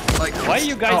 Film. Like, Why are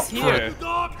you guys here?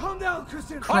 Calm down,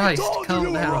 Christian. Christ,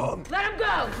 calm down. Let him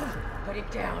go! Put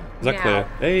it down. Is that clear?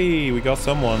 Hey, we got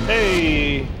someone.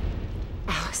 Hey.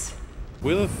 Alice.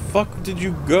 Where the fuck did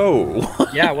you go?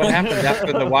 Yeah, what happened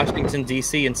after the Washington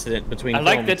D.C. incident between I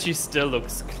like films? that she still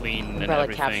looks clean and Umbrella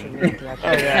everything. captured me at the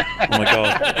Oh yeah. Oh my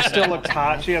god. She still looks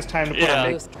hot. She has time to put Yeah.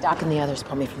 on makeup. Doc and the others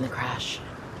pulled me from the crash.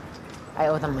 I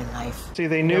owe them my life. See,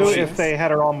 they knew if they had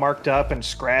her all marked up and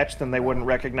scratched, then they wouldn't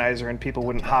recognize her and people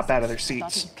wouldn't hop out of their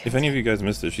seats. If any of you guys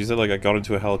missed it, she said like I got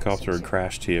into a helicopter and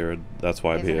crashed here, and that's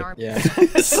why I'm here. Yeah,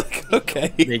 It's like,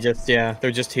 okay. they just, yeah,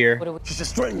 they're just here. She's a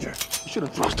stranger. You should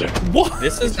have trusted her. What?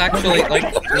 This is actually,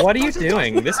 like, what are you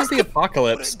doing? This is the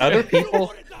apocalypse. Other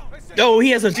people... Oh, he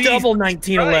has a double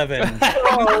 1911.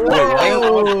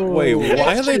 Wait,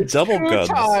 why are they double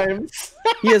guns?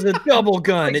 He has a double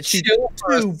gun. It shoots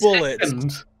 2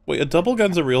 bullets. Wait, a double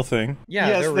gun's a real thing? Yeah,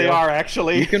 Yes, they're they real. are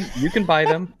actually. You can buy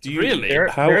them. Do you, Really?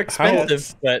 They're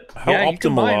expensive, but How yeah, you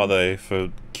can buy optimal are them. they for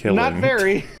killing? Not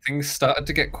very. Things started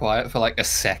to get quiet for like a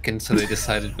second, so they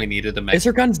decided we needed to make. Is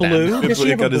her gun blue? Does she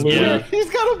have a gun is blue? blue. He's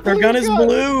got a blue Her gun is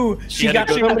blue. She had got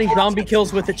a so good- many zombie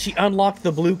kills with it. She unlocked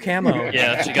the blue camo.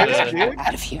 Yeah, she got a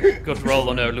Out of here. good roll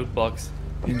on her loot box.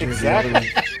 Exactly.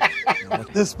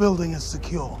 This building is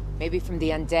secure. Maybe from the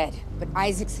undead, but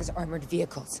Isaacs has armored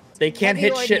vehicles. They can't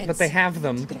Heavy hit shit, but ordnance. they have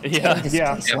them. Yeah.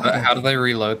 Yeah. Yeah, but how do they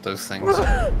reload those things?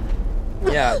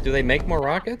 Yeah. Do they make more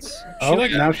rockets? Oh,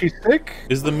 like- now she's sick?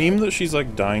 Is the meme that she's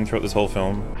like dying throughout this whole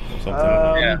film or something?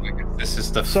 Yeah, like, this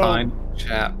is the so- fine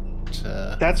chap.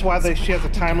 That's why she has a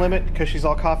time limit, because she's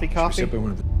all coffee.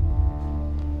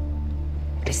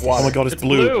 Oh my god, it's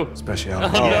blue.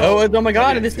 Oh my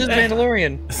god, this is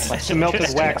Mandalorian. Like some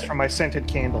melted wax from my scented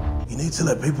candle. You need to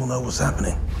let people know what's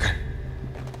happening.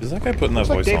 Is that guy putting that It's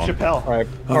like voice Dave on? Chappelle. All right,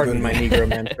 pardon my Negro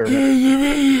man servant.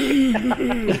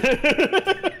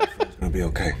 It's gonna be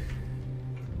okay.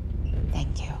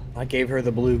 Thank you. I gave her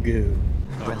the blue goo.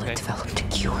 Milla developed a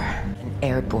cure. An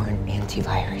airborne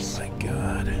antivirus. My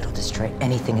god. It'll destroy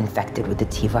anything infected with the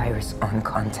T-virus on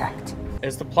contact.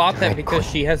 Is the plot that because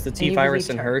she has the T virus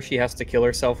in her, she has to kill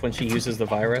herself when she uses the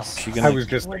virus? She I gonna was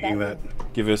just thinking that.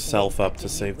 give herself up to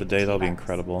save the day? That'll be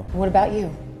incredible. What about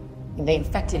you? They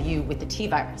infected you with the T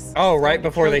virus. Oh, right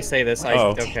before they say this,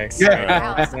 okay.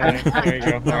 Yeah. There you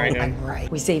go. All right. I'm right.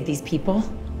 We save these people,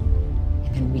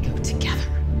 and then we go together.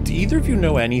 Do either of you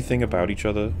know anything about each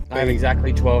other? I have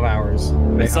exactly 12 hours.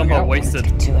 They somehow wasted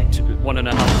To it.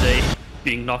 1.5 days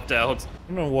being knocked out.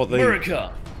 I don't know what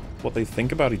they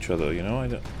think about each other, you know? I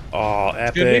don't... Oh,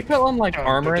 Should we epic. put on like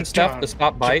armor and stuff to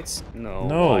stop bites? No.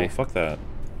 No, why? fuck that.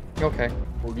 Okay.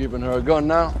 We're giving her a gun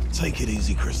now. Take it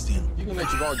easy, Christian. You can let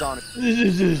your guard down.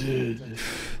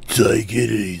 Take it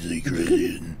easy,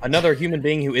 Christian. Another human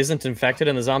being who isn't infected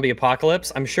in the zombie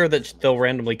apocalypse. I'm sure that they'll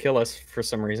randomly kill us for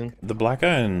some reason. The black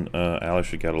guy and Alice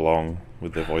should get along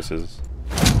with their voices.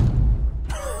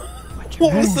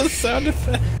 What was the sound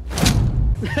effect?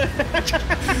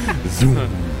 Zoom.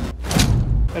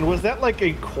 And was that like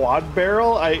a quad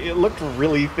barrel? It looked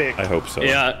really thick. I hope so.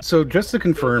 Yeah. So just to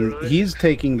confirm, he's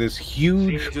taking this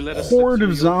huge horde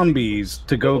of zombies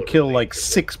to go kill like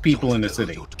 6 people in a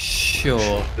city.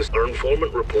 Sure. Our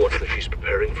informant reports that she's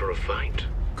preparing for a fight.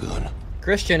 Good.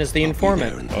 Christian is the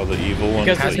informant. Oh, the evil one.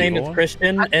 Because the his name evil is one?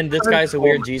 Christian, and this guy's a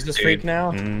weird Jesus freak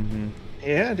now. Mm-hmm.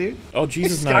 Yeah, dude. Oh,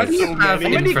 Jesus, nice. How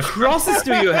many crosses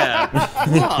do you have?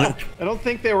 I don't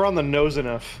think they were on the nose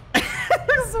enough.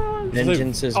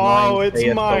 Vengeance is mine. Oh, it's saith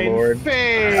the mine Lord.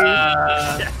 face.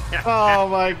 Oh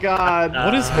my god.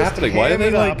 What is happening? Why are they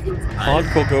like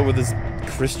hardcore go with this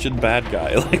Christian bad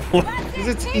guy? Like what?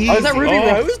 It's easy. Oh, is that Ruby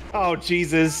Rose? Oh,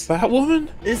 Jesus. Batwoman?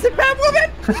 Is it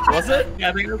Batwoman? Was it? Yeah,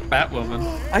 I think it was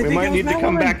Batwoman. We might need to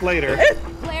come back later.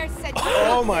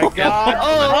 Oh my god.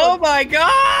 Oh my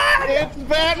god! It's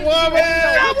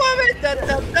Batwoman!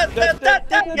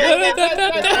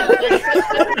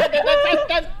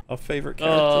 Our favorite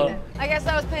character. I guess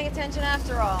I was paying attention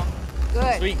after all.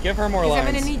 Good. Sweet, give her more Because I'm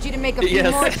lines. gonna need you to make a few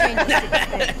more changes to this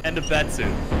thing. And a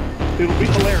batsuit. It'll be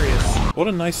hilarious. What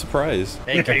a nice surprise.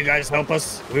 Hey, can you guys help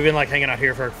us? We've been like hanging out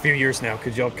here for a few years now.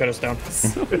 Could y'all cut us down?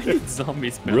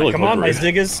 Zombies. Really Come on, my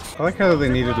cooperative. ziggas. I like how they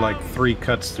needed like 3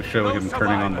 cuts to show him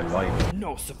turning on the light.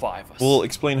 No survivors. Well,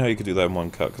 explain how you could do that in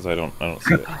one cut, because I don't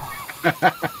see it.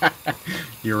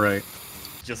 You're right.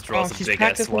 Just Oh, draws a she's big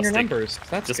ass practicing your swastika. numbers.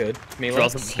 That's Just good. Milla.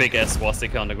 Draws a big ass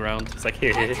swastika on the ground. It's like,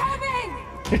 hey.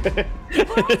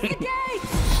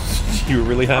 You were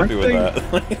really happy with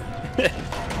that.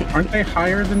 Aren't they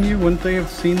higher than you? Wouldn't they have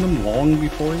seen them long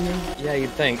before you? Yeah, you'd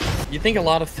think. You'd think a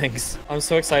lot of things. I'm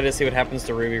so excited to see what happens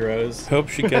to Ruby Rose. I hope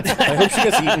she gets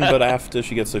eaten, but after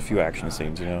she gets a few action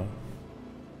scenes, you know.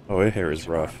 Oh, her hair is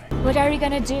rough. What are we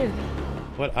gonna do?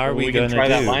 What are we we gonna gonna try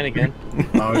do? that line again?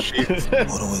 Oh, shit. What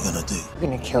are we gonna do? We're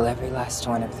gonna kill every last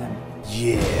one of them.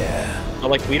 Yeah. But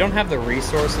like, we don't have the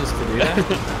resources to do that.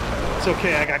 It's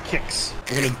okay, I got kicks.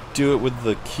 We're gonna do it with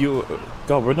the cure.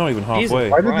 God, we're not even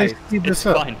halfway. Why did they Christ. speed this It's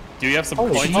up? fine. Do you have some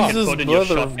Holy coins you can Jesus, put in your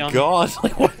mother of shotgun? God!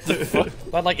 Like what the fuck?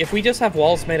 But like, if we just have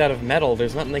walls made out of metal,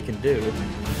 there's nothing they can do.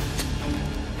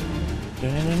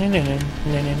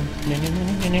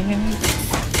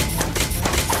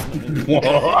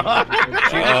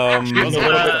 Um, There's a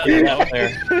little bit out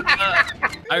there.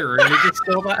 I really just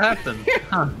saw that happen.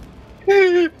 Huh.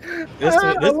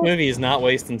 This movie is not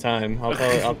wasting time. I'll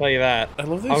tell you that. I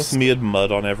love they've smeared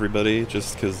mud on everybody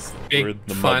just because Big we're in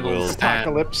the mud final world. stand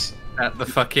Apocalypse. at the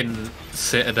fucking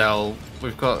Citadel.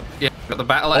 We've got the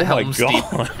battle at Oh my Helm's Deep.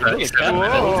 God. 37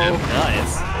 minutes in.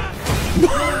 Nice.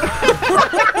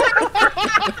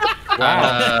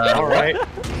 Wow. All right.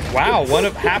 Wow.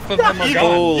 Half of them are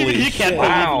gone. Holy He can't shit.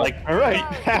 Wow. like, All right,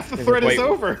 half the thread is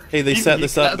over. Hey, they set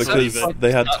this up That's because what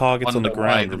they had targets on the Wonder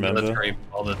why ground, the remember? military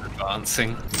bothered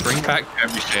advancing. Bring back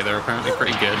Jovovich, they're apparently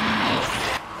pretty good.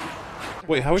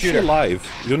 Wait, how is she alive?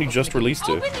 You only just released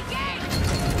her.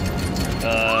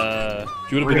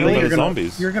 She would have been Really? one of the You're gonna-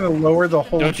 zombies. You're gonna lower the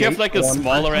whole don't you have gate like a one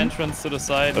smaller person? entrance to the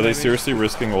side? Are they maybe? seriously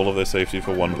risking all of their safety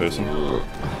for one person?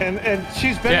 And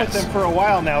she's been Yes. with them for a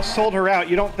while now. Sold her out.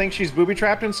 You don't think she's booby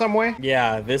trapped in some way?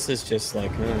 Yeah, this is just like.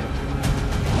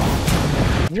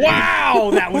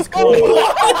 Wow, that was close.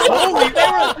 Holy, they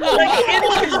were like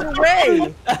inches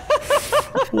away.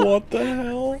 What the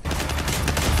hell?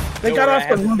 They got off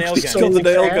the roof. He's got the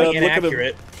nail gun. Look at him.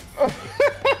 Inaccurate.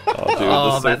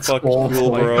 Oh, dude, this is so fucking cool,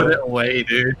 bro. Put it away,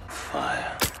 dude.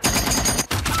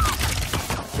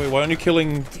 Wait, why aren't you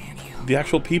killing the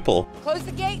actual people? Close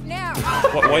the gate now.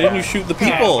 Why didn't you shoot the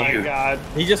people? Oh my god.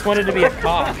 He just wanted to be a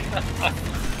cop.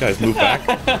 Guys, move back.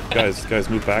 guys,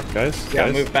 move back, guys. Yeah,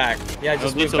 guys. move back. Yeah,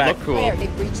 just move back. There, they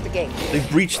breached the gate. They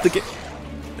breached the gate.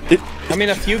 I mean,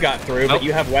 a few got through, but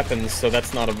you have weapons, so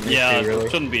that's not an issue, really.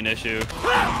 Shouldn't be an issue.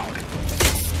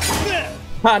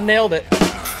 Ha, nailed it.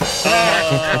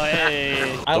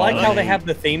 Hey. I like how they have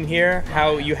the theme here,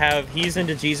 how you have he's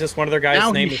into Jesus, one of their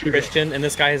guys' name is Christian, and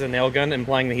this guy has a nail gun,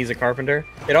 implying that he's a carpenter.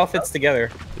 It all fits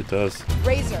together. It does.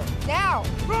 Razor, now!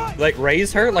 Like,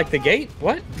 raise her? Like the gate?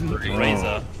 What?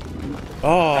 Razor.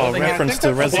 Oh, reference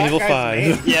to Resident Evil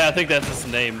 5. Yeah, I think that's his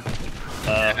name.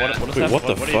 Wait, what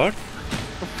the fuck? What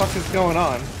the fuck is going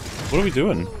on? What are we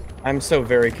doing? I'm so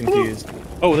very confused.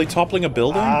 Oh, are they toppling a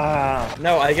building?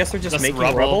 No, I guess they're just making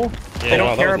rubble. Yeah. They don't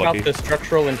Wow, care that was about lucky. the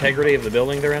structural integrity of the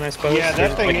building they're in, I suppose. Yeah, They're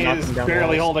that just, thing knocking is down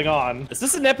barely walls. holding on. Is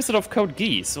this an episode of Code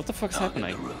Geass? What the fuck's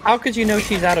happening? How could you know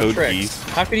she's out of Code tricks? Geass.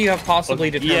 How could you have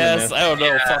possibly determined Yes, this? I don't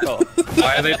know. Fuck off.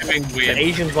 Why are they doing The weird?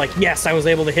 Asian's like, yes, I was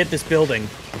able to hit this building.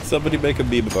 Somebody make a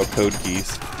meme about Code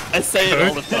Geass. I say it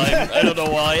all the time. I don't know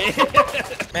why.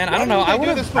 Man, I don't know. I would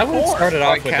have started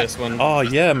off with this one. Oh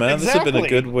yeah, man, this would have been a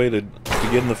Exactly. good way to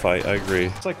begin the fight. I agree.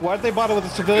 It's like, why'd they bother with a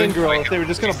civilian girl if they were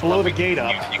just gonna blow the gate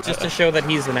up? Just to show that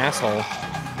he's an asshole.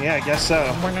 Yeah, I guess so.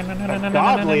 A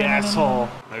godly asshole.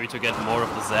 Maybe to get more of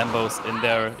the Zambos in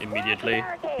there immediately.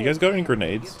 You guys got any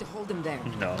grenades? To hold them there.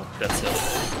 No, that's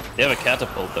it. They have a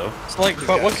catapult though. It's like,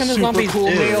 but what can the Super zombies cool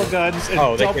do? nail guns and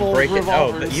Oh, they can double break it. Oh,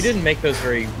 revolvers. you didn't make those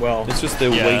very well. It's just their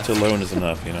weight alone is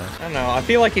enough, you know? I don't know. I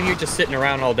feel like if you're just sitting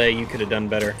around all day, you could have done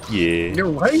better. Yeah. You're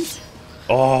right.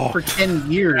 Oh, For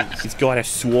 10 years. he's got a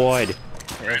sword.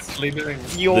 We're actually doing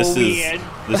You're This weird. is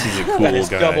a That cool is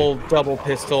guy. double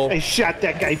pistol. I shot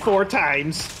that guy 4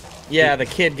 times. Yeah, the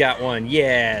kid got one.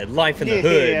 Yeah, life in the Yeah.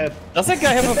 hood. Does that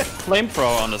guy have a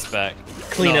flamethrower on his back?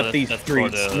 Clean No, up these that's for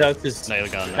streets. the No, this is nail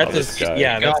gun. that's this his, guy.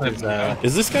 yeah, that's Got his, him.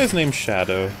 Is this guy's name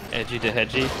Shadow? Edgy to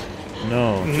hedgy.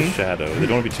 No, just Shadow. They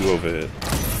don't want to be too overhit.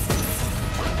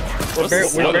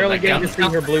 We're barely getting to see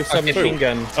her blue submachine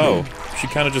gun. Oh, she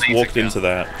kind of just walked into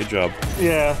that. Good job.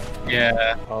 Yeah.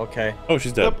 Yeah. Okay. Oh,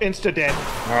 she's dead. Up, insta dead.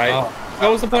 All right. Oh.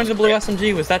 What was the point of the blue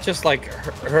SMG? Was that just like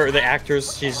her the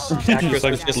actress? The actress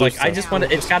like was just blue like, I stuff. just want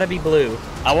it. It's got to be blue.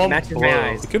 I want Matches blue. my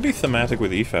eyes. It could be thematic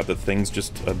with EFAP that things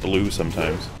just are blue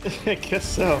sometimes. I guess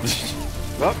so.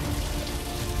 Well,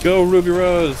 Go, Ruby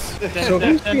Rose! So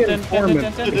who's the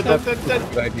informant? That's a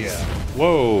good idea.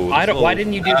 Whoa. I don't. Why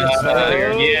didn't you do this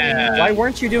earlier? Yeah. Why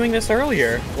weren't you doing this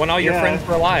earlier when all your Yeah. friends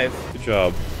were alive? Good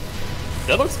job.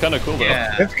 That looks kind of cool though.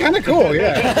 Yeah. It's kind of cool,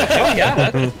 yeah. Oh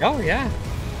yeah. Oh yeah.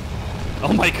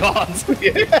 Oh my god.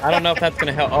 I don't know if that's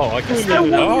gonna help. Oh, I can see.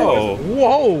 Oh.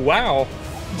 Whoa! Wow.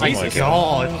 Oh my Jesus.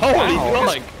 god. Holy Wow.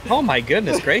 fuck. Oh my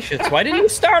goodness gracious! Why didn't you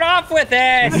start off with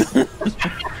it?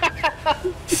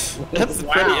 That's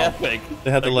pretty epic.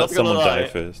 They had to Like, let not gonna someone die lie.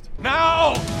 first. No!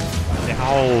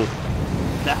 Ow.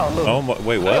 Now. Oh my,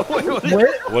 wait, what?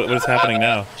 What is happening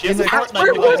now? She has a Fortnite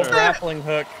Where's glider. the grappling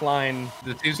hook line?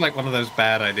 It seems like one of those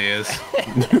bad ideas.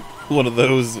 One of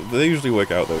those. They usually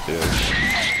work out though, too.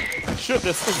 Shoot,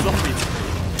 there's some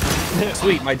zombies.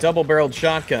 Sweet, my double-barreled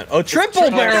shotgun. Oh,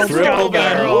 triple-barreled Triple shotgun!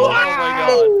 barrel. Oh Wow!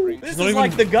 my god. This not is even-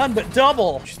 like the gun, but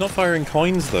double. She's not firing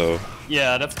coins though.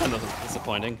 Yeah, that's kind of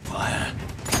disappointing.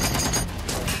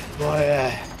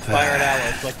 Fire at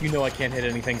Alice. Like, you know I can't hit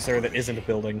anything, sir, that isn't a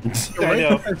building. I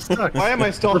know. That sucks. Why am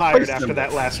I still Replace hired them. after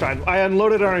that last round? I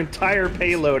unloaded our entire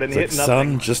payload and It's like, hit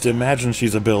nothing. son, just imagine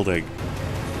she's a building.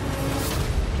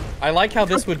 I like how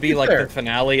this would be like there? the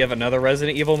finale of another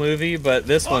Resident Evil movie, but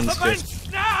this one's just...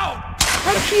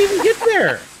 How did she even get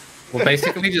there? Well,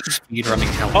 basically just speed running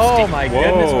hell. Oh my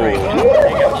goodness Whoa. gracious.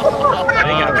 They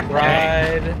got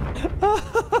fried.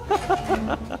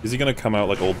 Is he gonna come out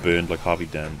like all burned like Harvey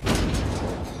Dent?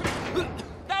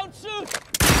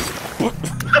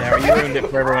 Yeah, you ruined it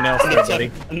for everyone else there,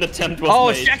 buddy. And the tent was Oh,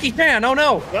 made. it's Jackie Chan! Oh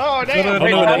no! Oh, damn! Oh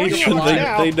no, how in are they Asian,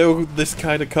 alive they know this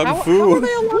kind of kung How fu. are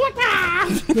they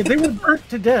alive? Yeah, they were burnt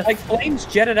to death. Like, flames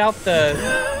jetted out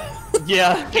the...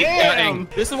 Yeah. Damn!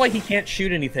 This is why he can't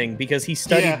shoot anything, because he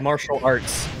studied Yeah. martial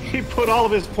arts. He put all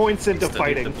of his points into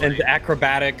fighting. And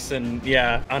acrobatics and,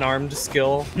 yeah, unarmed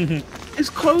skill. His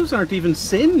clothes aren't even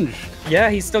singed. Yeah,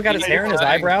 he's still got his hair and his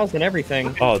eyebrows and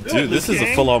everything. Oh, dude, this is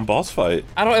a full-on boss fight.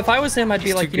 I don't. If I was him, I'd be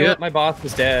He's like, too you know good. what, my boss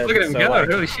was dead. Look at him so, go! like,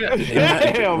 Holy shit!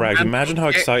 Damn! Rags, imagine how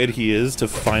excited he is to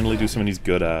finally do something he's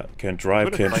good at. Can't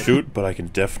drive, can't shoot, but I can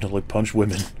definitely punch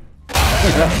women.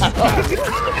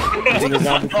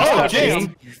 Oh, James.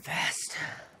 You're fast,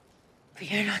 but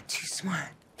you're not too smart.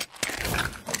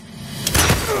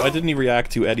 Why didn't he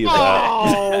react to any of that?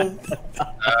 Oh,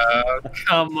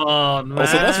 Come on, man.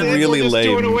 Also, that's really just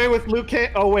doing lame. away with Liu Kang.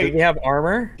 Oh Do wait, we have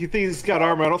armor? you think he's got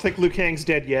armor? I don't think Liu Kang's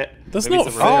dead yet. That's Maybe not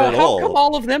it's a fair at How come all.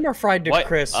 all of them are fried to What?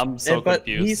 crisp? I'm so but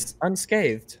confused. he's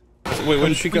unscathed. Wait, where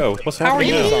did she go? What's How are happening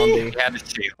you a now? zombie? He had a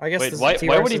shield. I guess Wait, this why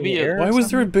T-Rex would he in be the a- air or Why was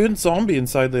there a something? burnt zombie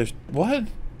inside there? What?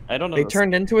 I don't know. They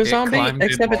turned into a zombie, climbed in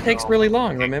except it on takes them. really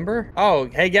long, remember? Oh,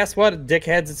 hey, guess what,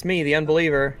 dickheads? It's me, the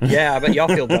unbeliever. Yeah, I bet y'all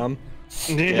feel dumb.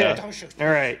 Yeah. All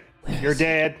right, you're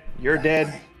dead. You're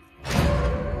dead.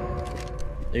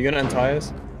 You gonna untie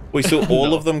us? Wait, so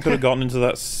all of them could have gotten into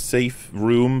that safe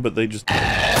room, but they just... I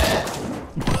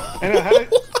know, how did...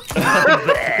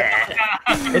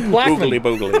 It's Blackman. Boogly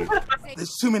boogly.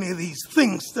 There's too many of these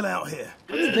things still out here.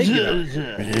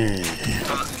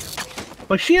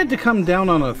 But she had to come down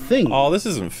on a thing. Oh, this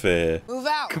isn't fair. Move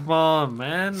out. Come on,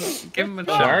 man. Give him a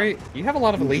shot. Sorry, you have a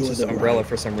lot of allegiance to Umbrella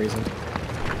for some reason.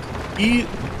 He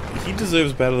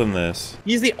deserves better than this.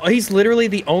 He's literally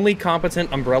the only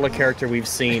competent Umbrella character we've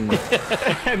seen.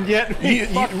 And yet he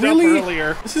fucked really? up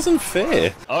earlier. This isn't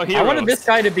fair. Oh, I wanted this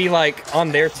guy to be like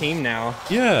on their team now.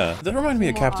 Yeah, that reminded me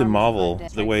of Captain Marvel.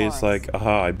 The way it's like,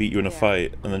 aha, I beat you in a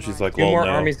fight, and then she's like, Two well, more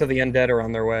no. armies of the undead are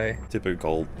on their way.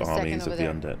 Typical armies of over the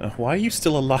there. undead. Why are you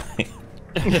still alive?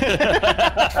 I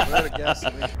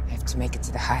have to make it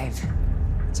to the hive.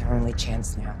 It's our only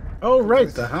chance now. Oh, right,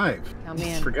 the hive. Come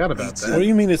in. Forgot about What that. do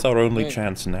you mean it's our only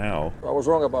chance now? I was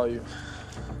wrong about you.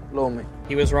 Blow me.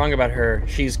 He was wrong about her.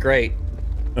 She's great.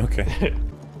 Okay.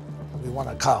 We want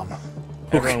to come.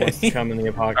 Everyone wants to come in the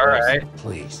apocalypse. Alright.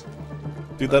 Please.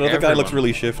 Dude, that other guy looks Everyone.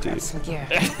 really shifty. Yeah.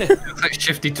 It's like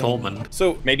Shifty Tolman.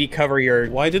 So, Maybe cover your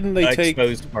why didn't they take...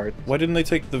 exposed part. Why didn't they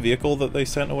take the vehicle that they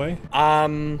sent away?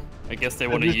 I guess they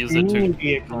want to use it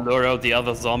to lure out the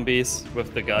other zombies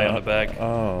with the guy on the back.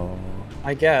 Oh.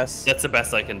 I guess. That's the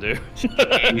best I can do.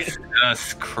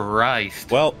 Jesus Christ.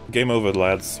 Well, game over,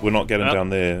 lads. We're not getting Yep. down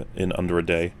there in under a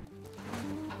day.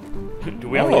 Do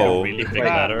we have a really big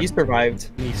ladder? He survived.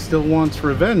 He still wants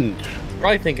revenge.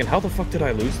 Probably thinking, how the fuck did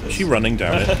I lose this? Is she running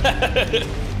down it?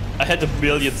 I had a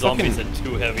million zombies and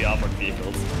 2 heavy armored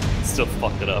vehicles. Still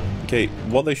fucked it up. Okay,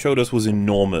 what they showed us was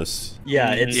enormous.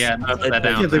 Yeah, it's Yeah, no, they're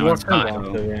down Yeah, they to walked time.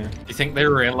 down to, yeah. Do you think they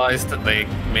realized that they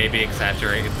maybe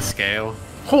exaggerated the scale?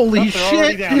 Holy They're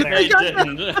already shit! down there. They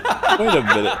didn't. Wait a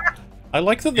minute. I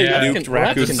like that they Yeah. nuked Well, that's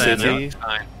Raccoon consistent. City.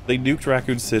 Time. They nuked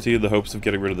Raccoon City in the hopes of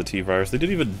getting rid of the T-virus. They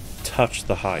didn't even touch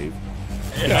the hive.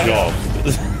 Good job.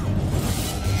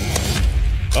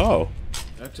 Oh.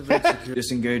 Activate secure.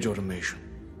 Disengage automation.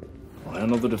 I'll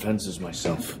handle the defenses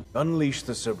myself. Unleash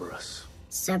the Cerberus.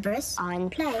 Cerberus on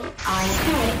play. On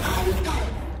play. On play.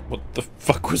 What the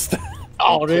fuck was that?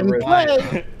 Oh, didn't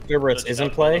play. Cerberus is in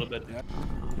play.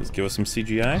 Let's give us some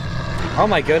CGI. Oh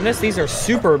my goodness, these are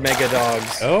super mega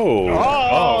dogs. Oh.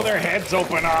 Oh, their heads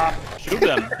open up. Shoot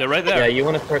them. They're right there. Yeah, you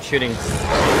want to start shooting.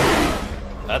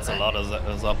 That's a lot of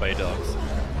zombie dogs.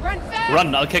 Run fast.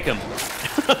 Run, I'll kick him.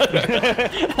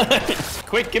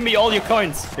 Quick, give me all your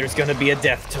coins. There's gonna be a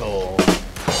death toll.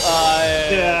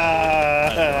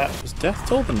 Was Death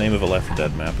Toll the name of a Left 4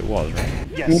 Dead map? It was, right?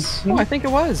 Yes. Oh, I think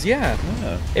it was, yeah.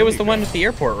 Yeah. It was the one at the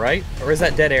airport, right? Or is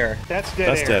that Dead Air? That's dead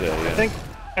That's air. Dead Air, yeah.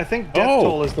 I think Death Oh.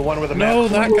 Toll is the one with the No,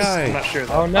 map. that guy. I'm not sure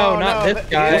though. Oh no, not this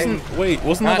guy. Wasn't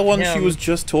that Not the one him. she was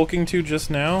just talking to just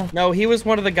now? No, he was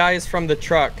one of the guys from the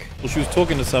truck. Well, she was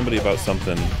talking to somebody about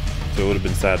something, so it would have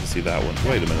been sad to see that one.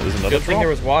 Wait a minute, there's another Good thing drop? there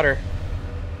was water.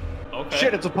 Okay.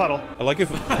 Shit, it's a puddle. I like if...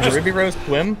 Did Ruby Rose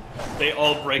swim? They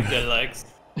all break their legs.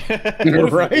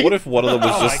 What if one of them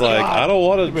was Oh just my like, God. I don't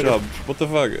want to jump. What the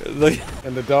fuck? Like,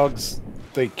 And the dogs,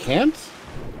 they can't?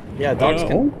 Yeah, dogs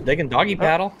Oh. can doggy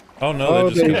paddle. oh no, Oh, they're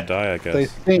just they- gonna die, I guess. They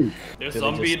think. They're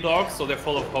zombie dogs, so they're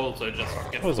full of holes, so they just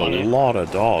get That was a flooded. lot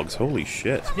of dogs. Holy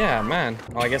shit. Yeah, man.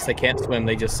 Oh, I guess they can't swim.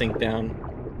 They just sink down.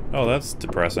 Oh, that's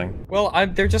depressing. Well,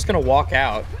 they're just gonna walk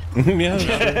out.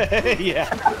 Yeah. Yeah.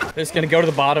 They're just gonna go to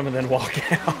the bottom and then walk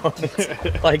out,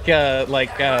 like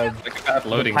Like a bad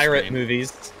loading pirate screen.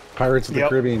 movies. Pirates of the Yep.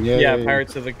 Caribbean, Yeah,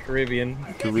 Pirates of the Caribbean.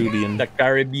 Caribbean. The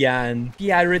Caribbean.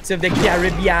 Pirates of the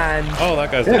Caribbean. Oh,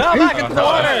 that guy's Oh, back into the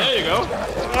water! There you go.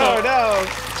 Oh no.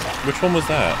 Which one was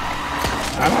that?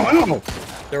 I don't know.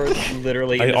 There was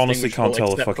literally. I honestly can't tell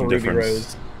the except for fucking Ruby difference.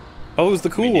 Rose. Oh, it was the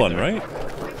cool one, right?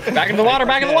 Back into the water!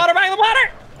 Back in the water! Back in the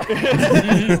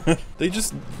water! They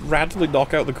just randomly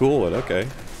knock out the cool one, okay.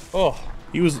 Oh,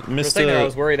 He was for a second I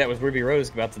was Mr. worried that was Ruby Rose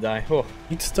about to die. Oh,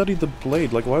 He'd studied the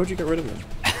blade, like why would you get rid of him?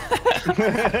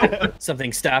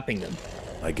 something stopping them.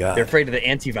 My God. They're afraid of the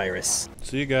antivirus.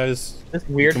 See you guys. This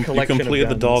weird collection You completed of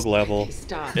the dog level.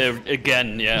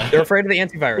 Again, yeah. They're afraid of the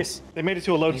antivirus. They made it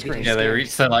to a load screen. Yeah, they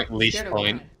reached their like leash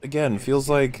point. Again, feels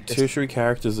like tertiary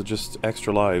characters are just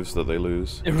extra lives that they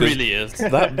lose. It really is.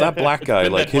 That black guy,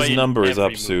 been like that way his in number is up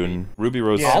every soon. Ruby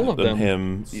Rose All of and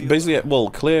them. him. Basically, well,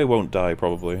 Claire won't die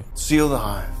probably. Seal the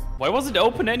hive. Why was it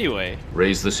open anyway?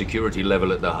 Raise the security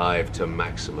level at the hive to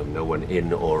maximum. No one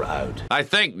in or out. I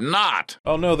think not.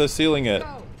 Oh no, they're sealing it.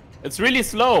 It's really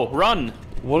slow. Run.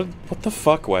 What the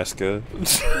fuck, Wesker?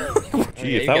 Gee, if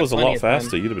you that got was a plenty lot of time.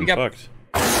 faster, you'd have You been got- fucked.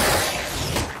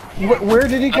 Where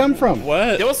did he come from?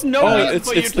 What? There was no Oh, reason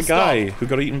for you it's to the guy stop. who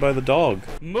got eaten by the dog.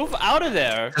 Move out of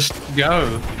there. Just go.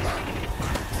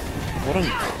 What an...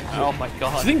 Oh my Do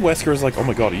God. you think Wesker is like, oh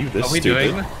my god, are you this Are we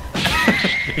stupid? doing?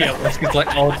 Yeah, Wesker's like,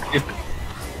 oh,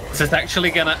 is this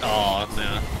actually gonna? Oh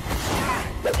no.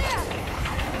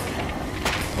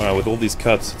 Wow, with all these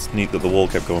cuts, it's neat that the wall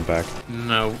kept going back.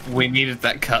 No, we needed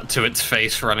that cut to its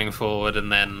face running forward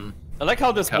and then. I like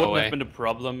how this Cut wouldn't away. have been a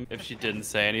problem if she didn't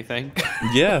say anything.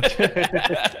 Yeah.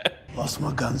 Lost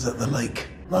my guns at the lake.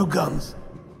 No guns.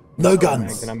 No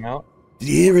guns. And I'm out. Did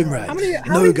you hear him, Raz?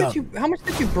 How much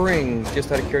did you bring?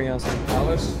 Just out of curiosity,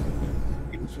 Alice.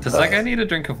 Does that guy need a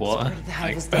drink of water?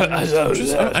 I'm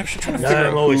actually trying to figure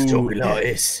out always who... talking like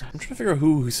this. I'm trying to figure out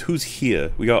who's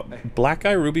here. We got Black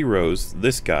Guy, Ruby Rose,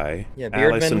 this guy, Yeah,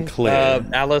 Alice Beardman, and Claire.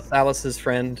 Alice's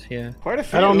friend. Yeah. Quite a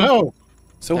few. I don't know.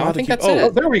 So No, hard I think to keep... that's it. Oh,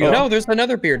 there we go. No, there's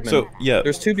another Beardman. So, yeah.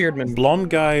 There's two Beardmen. Blonde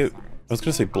guy... I was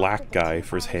gonna say black guy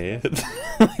for his hair. But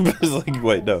it's like,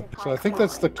 wait, no. So I think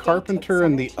that's the carpenter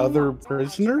and the other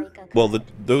prisoner. Well,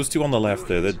 those two on the left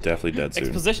there, they're definitely dead soon.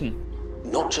 Exposition.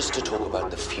 Not just to talk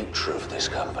about the future of this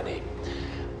company.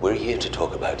 We're here to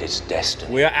talk about its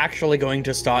destiny. We are actually going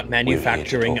to start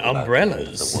manufacturing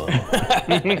umbrellas.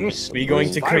 We're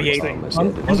going to create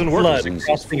flood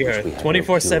across the earth,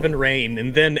 24/7 rain,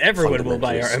 and then everyone will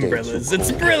buy our umbrellas.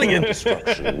 It's brilliant. This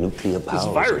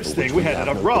virus thing, we had it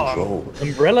up wrong.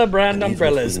 Umbrella brand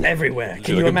umbrellas everywhere.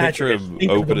 Can you I imagine? picture it? him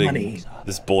Think of the money. opening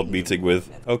this board meeting with,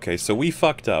 okay, so we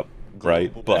fucked up,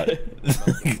 right? But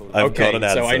I've got an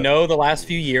answer. So I know the last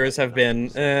few years have been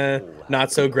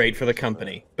not so great for the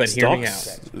company, but hear me out.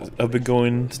 Stocks have been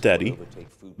going steady,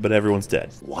 but everyone's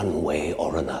dead. One way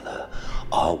or another,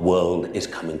 our world is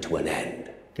coming to an end.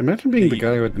 Imagine being the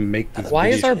guy who had to make this. Why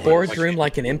is our video. boardroom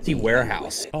like an empty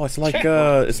warehouse? Oh, it's like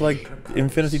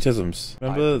Infinity Tisms.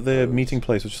 Remember their meeting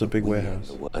place, which is a big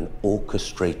warehouse. An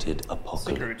orchestrated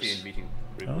apocalypse.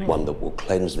 One that will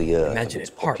cleanse the earth. Imagine of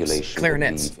its it, harps, population,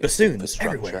 clarinets, leave bassoons,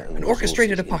 infrastructure everywhere. and An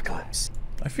orchestrated resources apocalypse.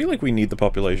 I feel like we need the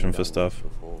population for stuff.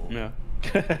 Yeah.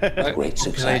 Great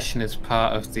success. Population is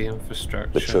part of the The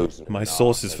infrastructure. chosen My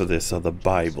sources for this are the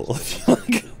Bible.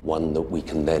 one that we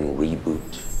can then reboot.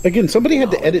 Again, somebody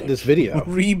had to edit this video.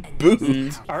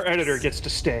 Reboot. Our editor gets to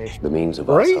stay. The means of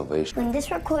our Right? salvation. When this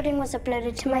recording was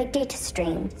uploaded to my data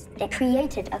stream, it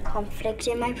created a conflict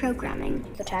in my programming.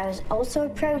 But I was also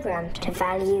programmed to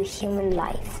value human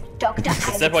life. Dr.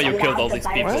 Is that why you killed all these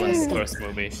people in the first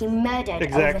movie? He murdered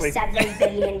Exactly. over 7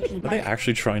 billion Are people. they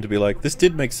actually trying to be like, this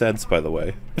did make sense, by the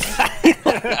way?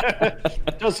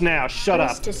 It does now. Shut I up.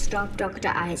 was to stop Dr.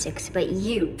 Isaacs, but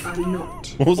you are not.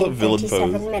 What was that In villain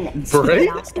 37 pose? minutes, Right?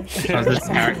 the last of the Oh, this human character's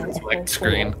settlements like will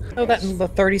screen. fall. Oh, that in the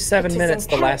 37 It is minutes,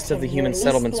 the last of the human imperative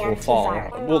settlements you will release the fall.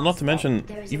 antivirus. Well, not to mention,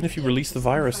 even if you release the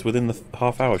virus within the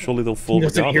half hour, surely they'll fall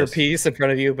There's an regardless. earpiece in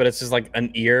front of you, but it's just like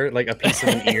an ear, like a piece of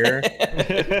an ear.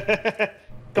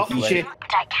 Gotcha.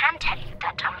 But I can tell you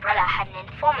that Umbrella had an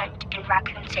informant in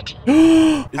Raccoon City.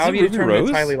 Is How it have you Ruby determined Rose?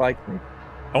 it's highly likely?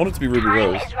 I want it to be Ruby Time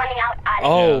Rose. is running out, Ali.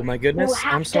 Oh my goodness, We'll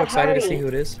have I'm so to excited to hurry. see who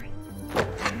it is.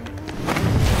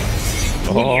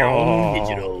 Oh.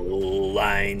 Digital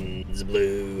lines,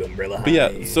 blue umbrella. But yeah,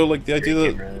 high, so like the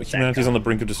idea camera, that humanity's on the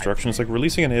brink of destruction, it's like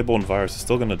releasing an airborne virus is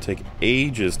still going to take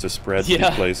ages to spread to Yeah.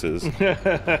 these places.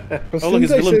 But Oh, look, didn't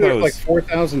it's they villain say there's pose. like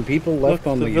 4,000 people left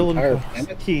Look, on the the villain entire pose.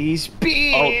 planet? He's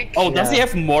big. Oh, does he Yeah.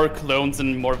 have more clones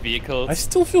and more vehicles? I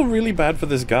still feel really bad for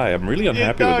this guy. I'm really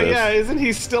unhappy with this. Yeah, isn't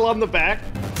he still on the back?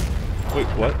 Wait,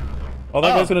 what? Oh,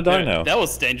 that guy's gonna die yeah, now. That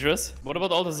was dangerous. What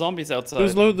about all the zombies outside?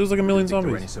 There's like a million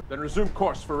zombies. Then resume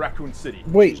course for Raccoon City.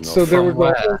 Wait, so there was From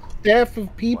a whole staff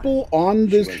of people on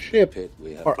this ship,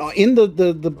 or in the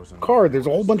car. There's a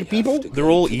whole bunch of people. They're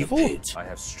all evil? I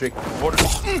have strict orders.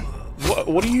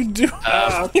 What are you doing?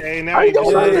 Okay, now I you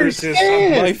don't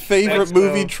understand. My favorite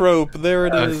movie trope. There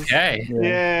it is. Okay.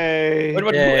 Yay. But who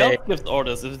else gives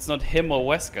orders if it's not him or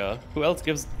Wesker? Who else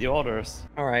gives the orders?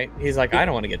 All right. He's like, I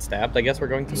don't want to get stabbed. I guess we're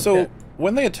going to the So pit.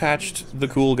 when they attached the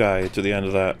cool guy to the end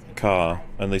of that car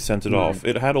and they sent it off,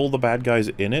 it had all the bad guys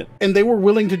in it. And they were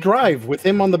willing to drive with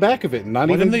him on the back of it. Not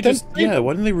Why even didn't they just? Yeah.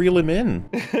 Why didn't they reel him in?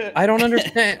 I don't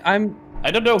understand. I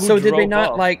don't know who So did they drove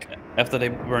not off like? after they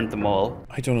burned them all?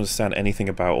 I don't understand anything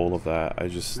about all of that. I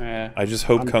just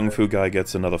hope Kung Fu Guy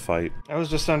gets another fight. I was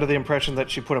just under the impression that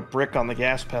she put a brick on the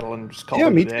gas pedal and just called it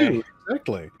me a day. too.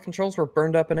 Exactly. Controls were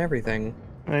burned up and everything.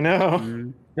 I know.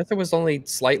 I guess it was only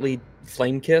slightly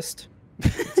flame kissed.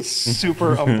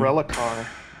 Super umbrella car.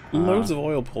 Loads of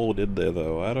oil poured in there,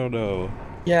 though. I don't know.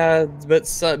 Yeah,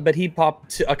 but he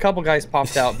popped. A couple guys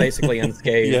popped out basically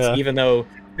unscathed, even though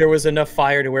there was enough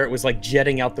fire to where it was like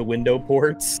jetting out the window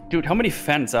ports. Dude, how many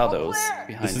fans are those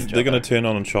behind each They're other? gonna turn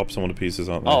on and chop someone to pieces,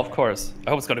 aren't they? Oh, of course.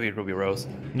 I hope it's gonna be Ruby Rose.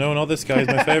 No, not this guy's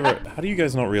my favorite. How do you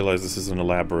guys not realize this is an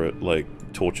elaborate, like,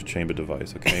 torture chamber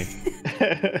device, okay?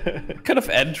 What kind of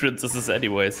entrance is this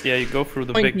anyways? Yeah, you go through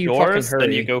the Like big you doors, fucking then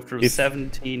hurry. you go through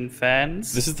 17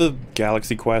 fans. This is the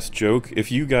Galaxy Quest joke.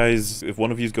 If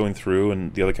one of you's going through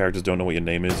and the other characters don't know what your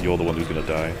name is, you're the one who's gonna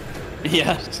die.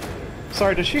 Yeah.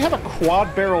 Sorry, does she have a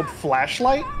quad-barreled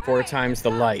flashlight? 4 times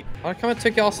the light. How come it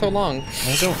took y'all so long?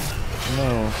 I don't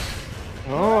know.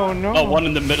 Oh, no. Oh, one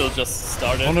in the middle just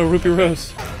started. Oh no, Ruby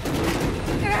Rose.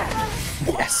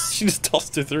 Yes! She just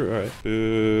tossed it through, alright.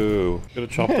 Boo. Could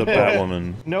have chopped up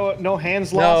Batwoman. No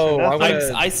hands lost or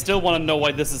nothing. I still want to know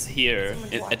why this is here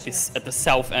at the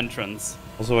south entrance.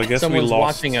 Also, I guess Someone's we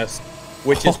lost. watching us,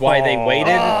 which is why they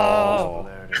waited. Oh.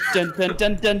 Dun, dun,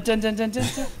 dun, dun, dun, dun, dun, dun, dun.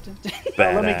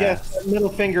 Let me guess, that middle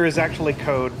finger is actually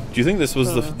code. Do you think this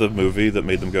was the movie that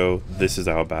made them go, this is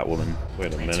our Batwoman?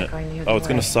 Wait a minute. Oh, it's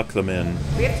gonna suck them in.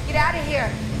 We have to get out of here.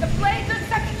 The blades are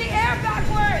sucking the air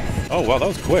backwards. Oh wow, that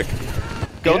was quick.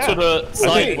 Go to the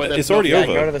side where it's already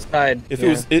over. Go to the side. If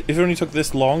it only took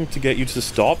this long to get you to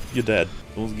stop, you're dead.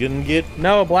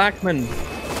 No, Blackman.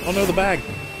 Oh no, the bag.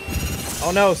 Oh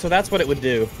no, so that's what it would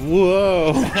do.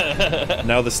 Whoa.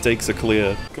 Now the stakes are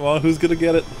clear. Come on, who's gonna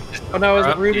get it? Oh no, is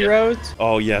it Ruby Rose?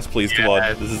 Oh yes, please, come on.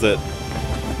 This is it.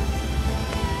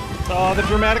 Oh, the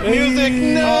dramatic music!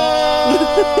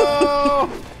 No!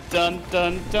 Dun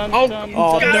dun dun Oh, dun.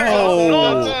 Oh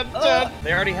no!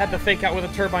 They already had the fake out with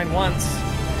a turbine once,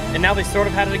 and now they sort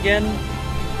of had it again.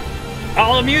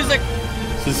 Oh, the music!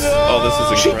 This is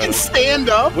incredible. She can stand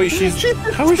up. Wait, how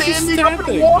is she standing up and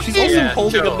standing? walking. She's also Yeah,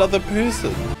 holding sure. another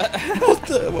person. What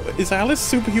the? Is Alice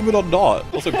superhuman or not?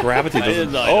 Also, gravity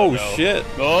doesn't. I Oh don't know. shit!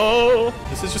 Oh!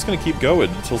 This is just gonna keep going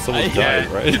until someone Yeah. dies,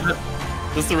 right?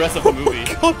 This is the rest of the movie.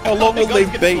 God, how long will they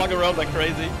Guys get bait? slung around like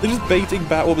crazy. They're just baiting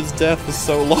Batwoman's death for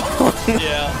so long.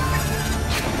 Yeah.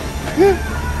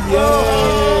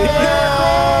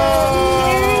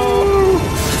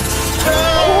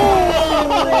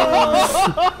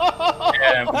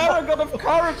 Paragon of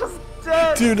Courage is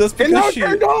dead! Dude, that's because she.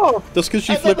 That's because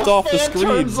she flipped off the fan screen.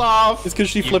 turns off. It's because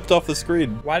she flipped off the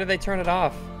screen. Why did they turn it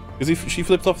off? Because she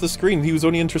flipped off the screen. He was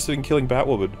only interested in killing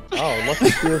Batwoman. Oh, look,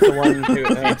 she was the one who.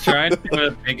 You try and do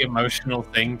a big emotional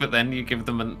thing, but then you give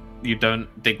them you don't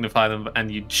dignify them,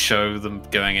 and you show them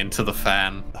going into the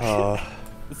fan.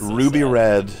 Ruby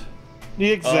Red.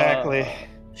 Exactly.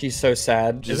 She's so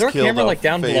sad. Just Is there a killed camera our like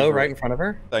down below, favorite. right in front of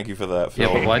her? Thank you for that, Yeah,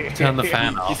 Phil. but why'd you turn the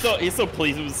fan off? He's so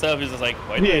pleased with himself. He's just like,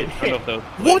 why did I turn off those?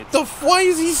 What the? Why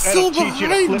is he still That'll teach you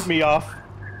to behind? flip me off.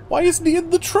 Why isn't he in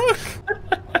the truck?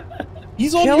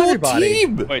 He's on Kill your everybody.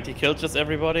 team. Wait, he killed just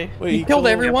everybody? Wait, He killed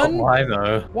everyone? Why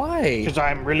though? Why? Because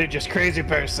I'm really just crazy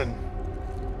person.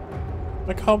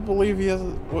 I can't believe he has.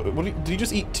 Did he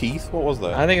just eat teeth? What was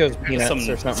that? I think it was peanuts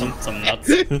or something. Some nuts.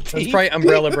 It's probably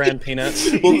Umbrella brand peanuts.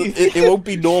 Well, it won't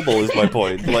be normal, is my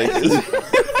point. Like,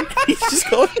 he's just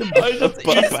got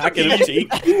a back in his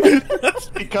cheek.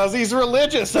 Because he's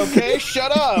religious, okay?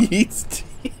 Shut up! He eats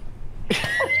teeth.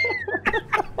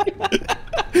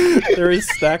 There is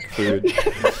snack food.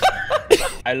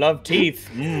 I love teeth.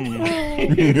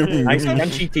 Nice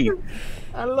crunchy teeth.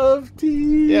 I love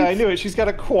teeth. Yeah, I knew it. She's got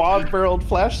a quad-barreled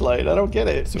flashlight. I don't get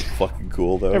it. So fucking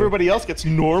cool, though. Everybody else gets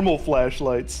normal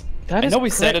flashlights. I know we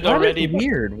said it already. but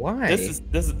Weird. Why? This is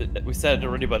we said it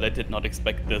already, but I did not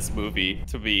expect this movie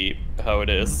to be how it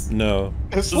is. No.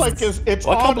 It's like it's I can't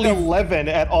on believe- 11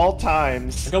 at all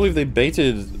times. I can't believe they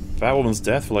baited Batwoman's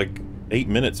death for like 8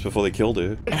 minutes before they killed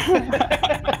her.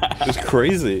 It was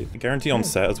crazy. I guarantee on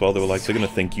set as well, they were like, they're gonna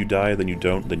think you die, then you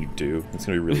don't, then you do. It's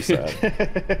gonna be really sad.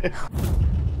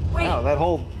 Wow, that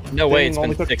whole No way, thing it's only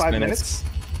been took 6 5 minutes.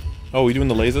 Oh, are we doing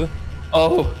the laser?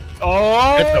 Oh,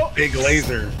 Oh! That's a big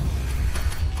laser.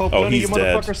 Hope Oh, none of you he's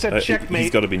dead. motherfuckers said checkmate.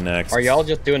 He's got to be next. Are y'all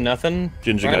just doing nothing?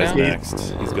 Ginger right guy's now?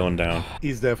 next. He's going down.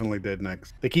 He's definitely dead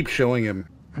next. They keep showing him.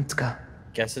 Let's go.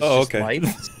 Guess it's just okay.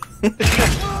 lights.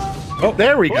 Oh,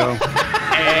 there we go.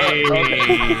 Hey.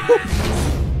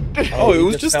 Oh, it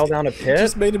was just fell down a pit.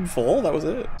 Just made him fall. That was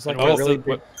it. It's like Where's a really the-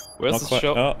 big... Where's Not the quite-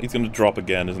 shot? Oh, he's gonna drop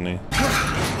again, isn't he?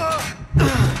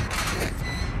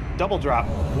 Double drop.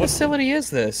 What facility is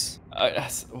this?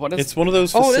 What is? It's one of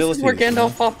those Oh, facilities. this is where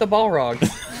Gandalf fought the Balrog.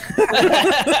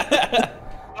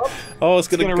 Oh, it's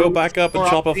gonna gonna go release back up and more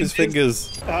chop off his options.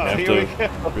 fingers. Oh, you here have we to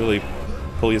go. really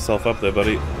pull yourself up there,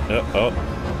 buddy. Oh.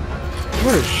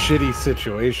 What a shitty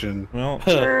situation. Well.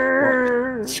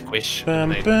 Squish. Bum,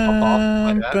 They pop off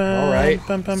like that. bum, All right.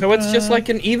 bum, bum, So it's just bum. like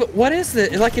an evil... What is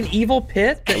this? Like an evil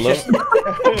pit? That I love, just... dude,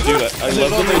 I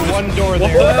love that they just, One door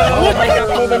there. Oh my god,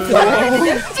 hold on to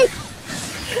the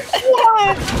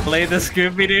Play the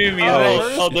Scooby-Doo music.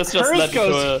 Oh, this just Hers led to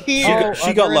goes a... here.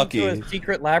 she got lucky. A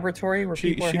secret laboratory where She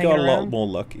people are got hanging a lot around? more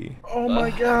lucky. Oh my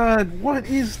god, what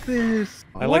is this?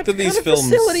 I like that these What kind films.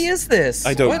 of facility is this?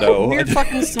 I don't what know. What weird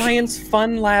fucking science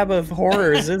fun lab of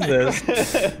horrors is this?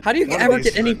 How do you ever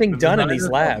get anything done in these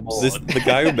labs? The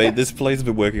guy who made this place has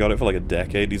been working on it for like a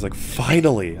decade. He's like,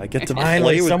 finally, I get to Finally,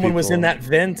 play with someone was people." in that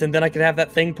vent, and then I could have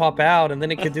that thing pop out, and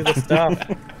then it could do the stuff.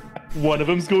 One of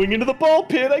them's going into the ball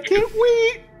pit. I can't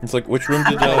wait. It's like, which room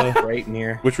did Right in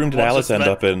here. which room did What's Alice this end that-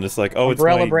 up in? It's like, oh,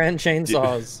 Umbrella it's my... brand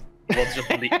chainsaws.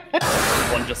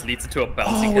 One just leads to a bouncy Oh,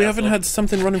 castle. we haven't had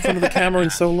something run in front of the camera in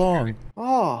so long.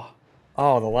 Oh.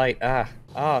 Oh, the light. Ah.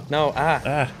 Oh, no. Ah.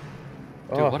 Ah,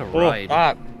 Dude, what a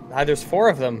ride. There's 4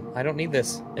 of them. I don't need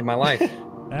this in my life.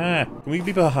 ah. Can we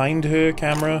be behind her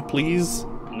camera, please?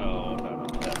 No,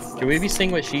 that's... Can we be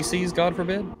seeing what she sees, God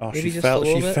forbid? Oh, Maybe she just a fell.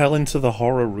 little She bit? fell into the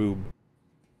horror room.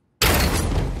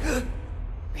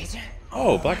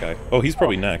 Oh, black guy. Oh, he's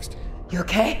probably next. You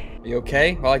okay? You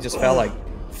okay? Well, I just fell like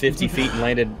 50 feet and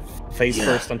landed face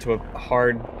first onto a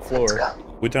hard floor.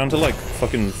 We're down to like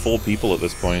fucking 4 people at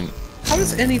this point.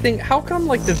 How come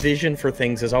like the vision for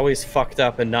things is always fucked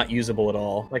up and not usable at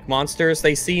all? Like monsters,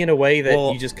 they see in a way that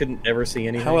Well, you just couldn't ever see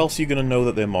anything. How else are you gonna know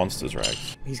that they're monsters,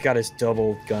 Rags? He's got his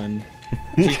double gun.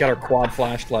 She's got her quad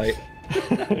flashlight.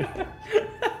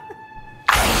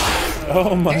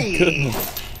 Oh my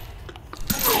goodness.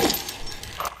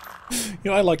 You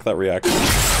know, I like that reaction.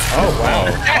 Oh,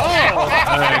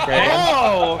 wow. Okay.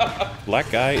 Oh. Black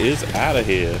guy is out of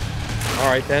here.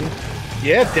 Alright then.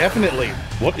 Yeah, definitely.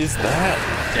 What is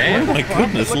that? Damn. Oh my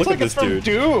goodness, Looks look like at this it's from dude.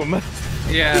 Doom.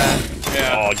 Yeah.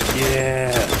 Oh,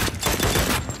 yeah.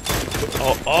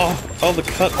 Oh, the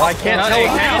cut. I can't tell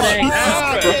what's happening.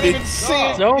 I can't even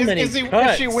see. So many Is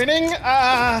cuts. she winning?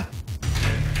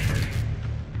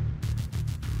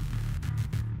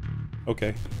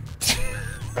 Okay.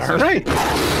 All right.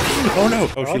 Oh no.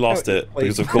 Oh, she Okay. lost it.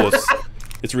 Because of course,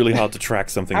 it's really hard to track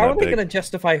something How are that they big. going to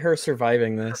justify her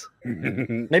surviving this?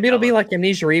 Maybe it'll be like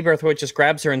Amnesia Rebirth, where it just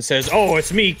grabs her and says, "Oh,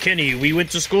 it's me, Kenny. We went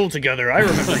to school together. I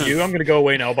remember you. I'm going to go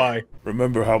away now. Bye."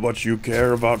 Remember how much you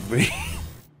care about me.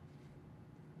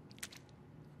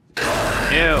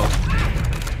 Ew.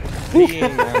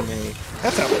 Being on me.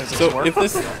 That's how physics So work. if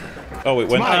this... Oh, it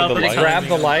went out of the Did it light. grab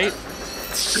the light?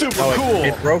 Super Oh, cool.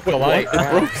 it broke the light. It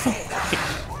Wow. broke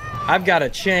the I've got a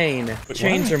chain.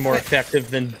 Chains are more effective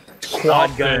than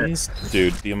quad guns.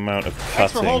 Dude, the amount of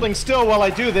Thanks for cutting. holding still while I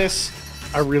do this.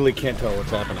 I really can't tell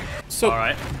what's happening. So,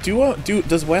 Alright.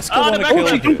 does Wesker Oh, want the to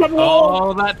back kill leg.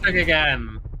 Oh, that took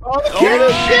again. Oh,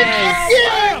 the shit!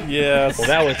 Yeah! Yes. Well,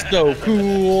 that was so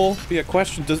cool. But yeah,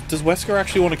 question, does Wesker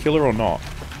actually want to kill her or not?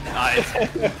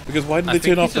 Because why did I they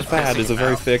think turn off he's the just fan is a pissing very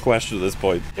him out. fair question at this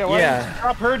point. Yeah, why Yeah. don't you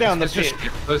drop her down the It's pit?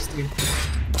 just posting.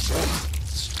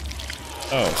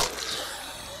 Oh.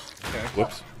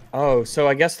 Whoops. Oh, so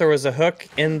I guess there was a hook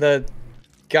in the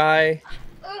guy,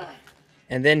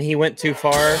 and then he went too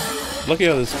far. Lucky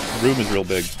how this room is real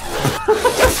big.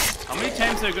 How many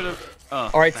times are you gonna... Oh,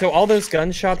 All right, so all those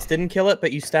gunshots didn't kill it,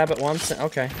 but you stab it once.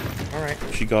 Okay, all right.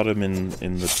 She got him in the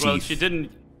teeth. well, she didn't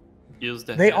use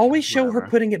the... They head, always show her whatever.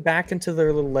 putting it back into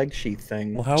their little leg sheath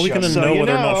thing. Well, how are we Just gonna so know you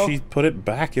whether or know. not she put it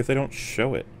back if they don't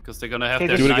show it? Because they're gonna have Hey,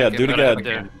 their... do it again, do it they're gonna have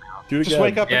again. their- Do it Just again.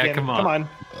 wake up Yeah, again. come on.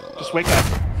 Just wake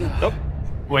up. Nope.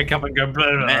 Wake up and go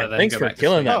blah, blah, Man, then thanks go for back to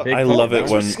killing sleep. that big I hole. love it Thanks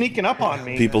for when sneaking up on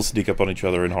me. people sneak up on each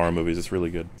other in horror movies. It's really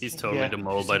good. He's totally Yeah. the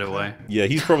mole, by the way. Yeah,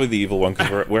 he's probably the evil one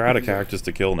because we're out of characters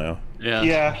to kill now. Yeah.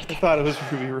 Yeah, I thought it was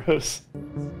Ruby Rose.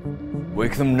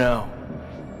 Wake them now.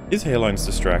 His hairline's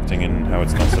distracting in how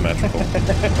it's not symmetrical.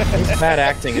 His bad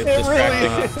acting is It really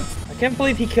distracting. is. I can't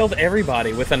believe he killed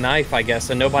everybody with a knife, I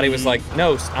guess, and nobody was like,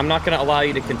 no, I'm not going to allow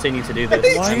you to continue to do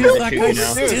this. Why I'm is gonna that shoot guy you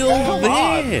now. still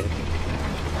there?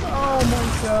 Oh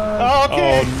my god.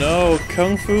 Okay. Oh no,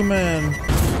 Kung Fu Man.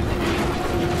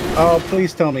 Oh,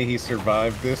 please tell me he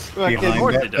survived this Look,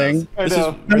 behind that thing. I This is-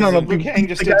 know. No. Liu Kang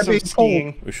just did some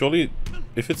skiing. Well, surely,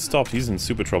 if it stopped, he's in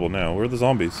super trouble now. Where are the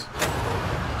zombies?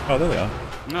 Oh, there they are.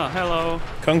 Oh, hello.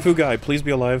 Kung Fu guy, please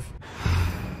be alive.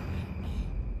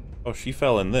 Oh, she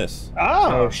fell in this.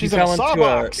 Oh, she she's in a fell into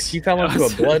sawbox. she fell into a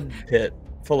blood pit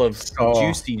full of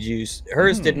juicy juice.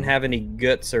 Hers didn't have any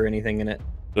guts or anything in it.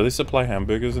 Do they supply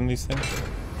hamburgers in these things?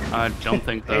 I don't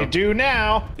think so. They do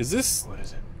now. Is this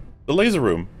the laser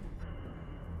room?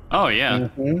 Oh, yeah.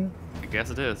 Mm-hmm. I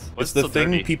guess it is. It's What's the so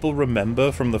thing dirty? people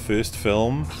remember from the first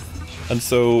film, and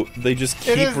so they just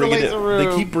It keep is the bringing it. laser room.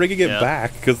 They keep bringing it Yeah.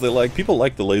 back because they're like, people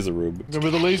like the laser room, Remember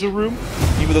the laser room?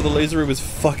 even though the laser room is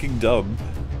fucking dumb.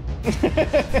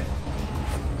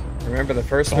 Remember the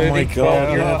first Oh movie? my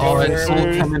God, yeah. Oh, it's all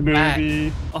First coming back.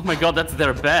 movie. Oh my god, that's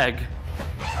their bag.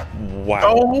 Wow.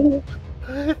 Oh,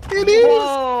 it is.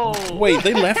 Whoa! Wait,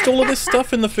 they left all of this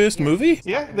stuff in the first movie?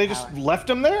 Yeah, they just left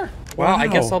him there. Wow, I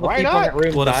guess all the Why people in not? that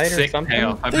room What a died or sick something.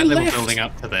 payoff. I They bet they were left. building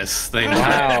up to this. They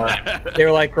Wow. They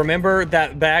were like, remember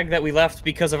that bag that we left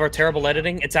because of our terrible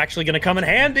editing? It's actually going to come in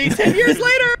handy 10 years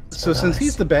later! So since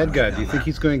he's the bad guy, do you think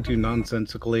he's going to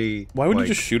nonsensically? Why would like,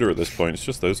 you just shoot her at this point? It's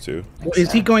just those two. Well,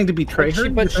 is he going to betray her?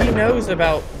 But she knows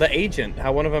about the agent,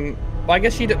 how one of them... Well, I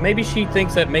guess maybe she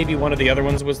thinks that maybe one of the other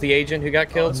ones was the agent who got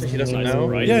killed, so she doesn't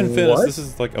know. Yeah, in fairness, this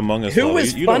is like Among Us. Who level.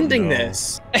 is You don't funding know.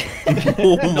 this?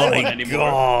 Oh one my anymore.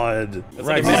 god!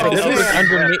 Right,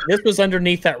 Remember, this was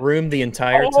underneath that room the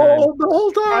entire time. the whole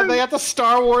Are time. they at the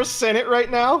Star Wars Senate right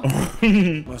now?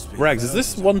 Rags, is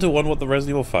this one-to-one what the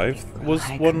Resident Evil 5 was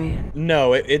one?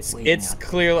 No, it's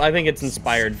clear. I think it's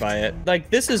inspired by it. Like,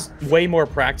 this is way more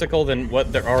practical than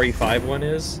what the RE5 one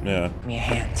is. Yeah. Give me your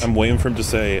hands. I'm waiting for him to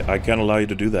say, I can't allow you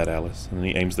to do that, Alice. And then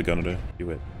he aims the gun at her. Do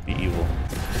it. Be evil.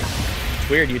 It's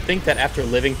weird. You'd think that after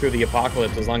living through the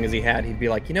apocalypse as long as he had, he'd be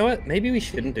like, you know what? Maybe we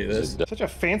shouldn't do this. Such a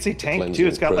fancy tank, too.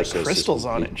 It's got, like, crystals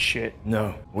on it and shit.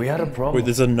 No, we had a problem. Wait,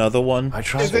 there's another one? I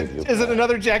tried. Is it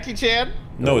another Jackie Chan?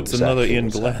 No, it's another Ian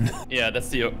Glenn. Yeah, that's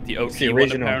the OG the one,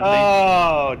 original. apparently.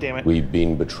 Oh, damn it. We've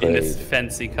been In betrayed. this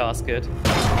fancy casket.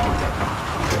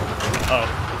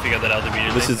 Oh, you figured that out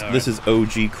immediately. This is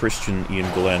OG Christian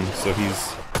Ian Glenn, so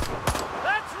he's...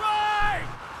 That's right!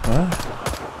 Huh?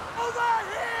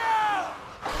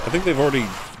 I think they've already,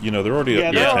 they're already Yeah,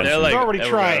 up they're, your they're attention. like- already there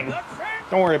we trying.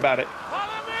 Don't worry about it.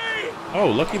 Oh,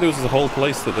 lucky there was a whole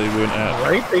place that they weren't at.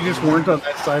 Right? They just weren't on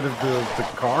that side of the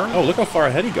car. Oh, look how far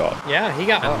ahead he got. Yeah, he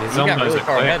got these really zombies are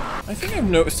far quick. ahead. I think I've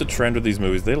noticed a trend with these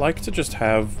movies. They like to just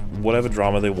have whatever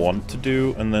drama they want to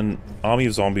do, and then army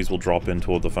of zombies will drop in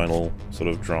toward the final sort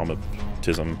of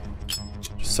dramatism.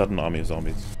 Just sudden army of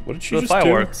zombies. What did she The just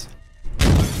fireworks.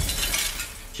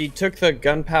 She took the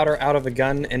gunpowder out of the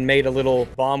gun and made a little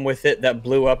bomb with it that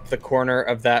blew up the corner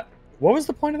of that. What was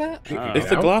the point of that? do? If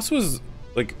the glass was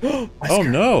like, oh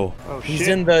no! Oh, He's shit.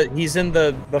 in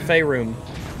the buffet room.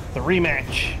 The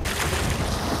rematch.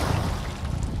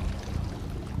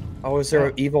 Oh, is there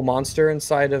an evil monster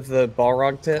inside of the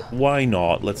Balrog pit? Why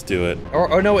not? Let's do it.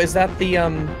 Or no, is that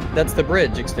that's the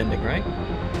bridge extending, right?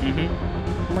 Mm-hmm.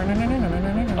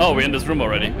 Oh, we're in this room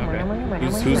already.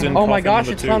 Okay. Who's in? Oh my coffin gosh,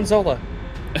 number it's 2? Han Zola.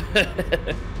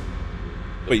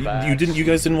 Wait, you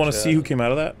guys didn't want to see who came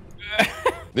out of that?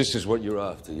 This is what you're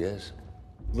after, yes?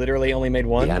 Literally only made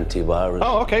one? The antivirus.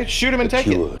 Oh, okay. Shoot him and take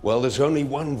cure. it. Well, there's only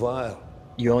one vial.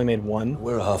 You only made one?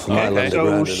 We're half a mile Okay, so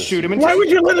underground. in a shoot him and Why take would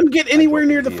it. you let him get anywhere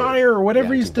near the fire or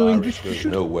whatever he's doing? Just There's shoot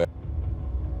him. nowhere.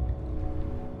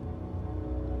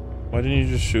 Why didn't you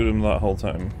just shoot him that whole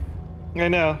time? I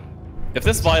know. If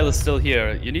this vial is still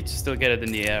here, you need to still get it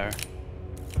in the air.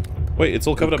 Wait, it's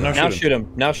all covered up. Now shoot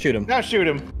him. Now shoot him. Now shoot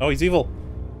him. Oh, he's evil.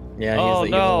 Yeah, Oh,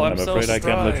 he's the no, evil one. I'm so afraid I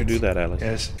can't let you do surprised. that, Alice.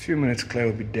 Yes, a few minutes Claire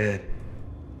will be dead.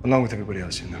 Along with everybody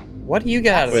else, you know. What do you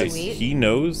got? Wait, he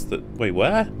knows that. Wait,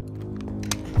 what?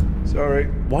 Sorry.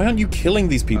 Why aren't you killing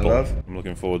these people? My love. I'm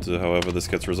looking forward to however this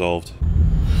gets resolved.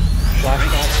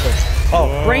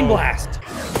 Oh, brain blast!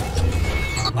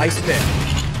 Ice pick.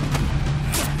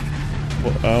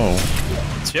 Well, oh.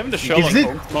 So you having the Sherlock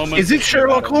Holmes moment? Is it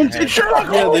Sherlock Holmes? It's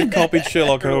Sherlock Yeah, Holmes! they copied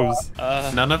Sherlock Holmes.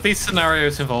 None of these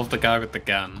scenarios involve the guy with the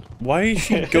gun. Why is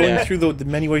she going through the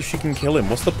many ways she can kill him?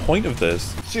 What's the point of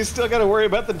this? She's still got to worry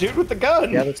about the dude with the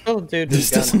gun. Yeah, there's still a dude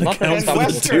This with a gun. doesn't account for the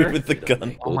Wester. dude with the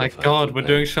gun. Oh my god, we're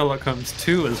doing Sherlock Holmes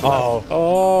 2 as well.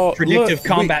 Oh, Oh, predictive look,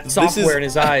 combat wait, software in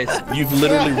this his eyes. is, you've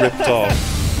literally ripped off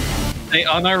They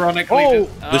unironically.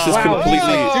 This is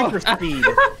completely super speed.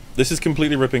 This is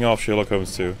completely ripping off Sherlock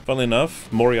Holmes 2. Funnily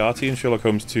enough, Moriarty in Sherlock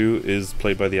Holmes 2 is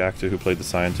played by the actor who played the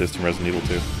scientist in Resident Evil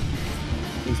 2.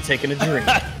 He's taking a drink.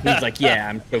 He's like, yeah,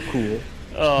 I'm so cool.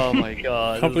 Oh my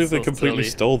god. I can't believe they completely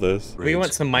stole this. We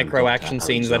want some micro action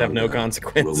scenes that have no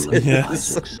consequences.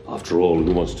 Yes. After all,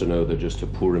 who wants to know they're just a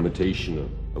poor imitation,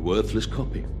 a worthless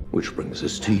copy? Which brings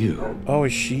us to you. Oh,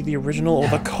 is she the original or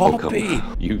the copy?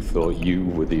 You thought you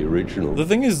were the original. The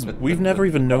thing is, we've never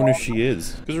even known who she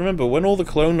is. Because remember, when all the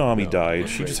clone army died,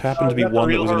 she just happened to be one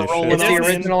that was in a ship. It's the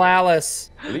original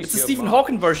Alice. It's the Stephen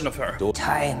Hawking version of her.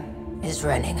 Time is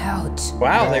running out.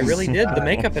 Wow, they really did the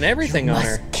makeup and everything on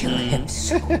her. Kill him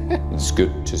soon. It's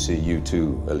good to see you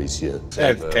too, Alicia.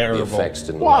 That's terrible. The effects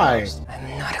didn't Why? last.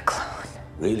 I'm not a clone.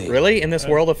 Really? Really? In this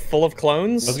world full of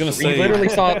clones? I was gonna say- We literally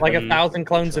saw like 1,000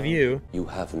 clones of you. You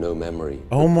have no memory.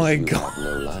 Oh my because you god. have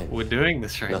no life. We're doing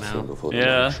this right Nothing now. before the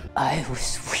Yeah. launch. I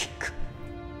was weak.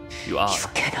 You are. You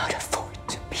cannot afford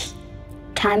to be.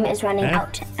 Time is running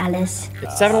out, Alice.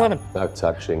 It's 7-Eleven. Now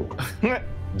touching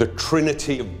the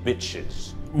trinity of bitches.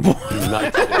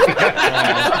 United.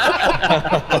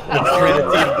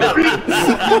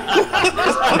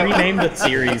 Rename the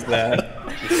series that.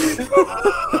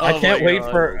 I can't wait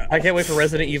for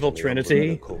Resident Evil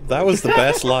Trinity. That was the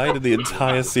best line in the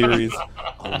entire series.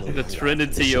 The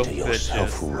trinity of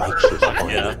Self-righteous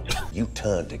yeah. You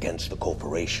turned against the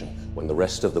corporation. When the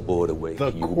rest of the board awake,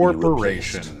 The you will be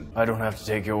replaced. corporation. I don't have to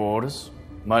take your orders.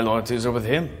 My loyalties are with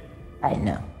him. I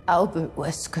know. Albert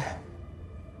Wesker.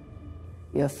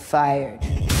 You're fired.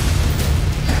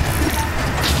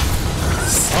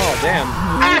 Oh damn!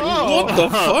 What the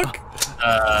fuck?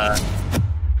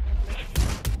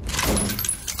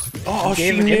 Oh, she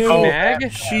Gave him knew. a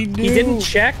mag. She knew. He didn't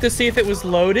check to see if it was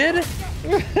loaded,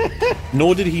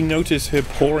 Nor did he notice her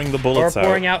pouring the or bullets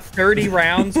pouring out. out 30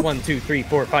 rounds. 1, 2, 3,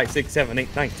 4, 5, 6, 7,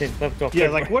 8, 9, 10, 11, 12. Yeah,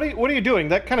 13. like what are you doing?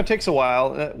 That kind of takes a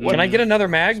while. Can I get another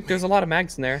mag? There's a lot of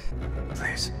mags in there.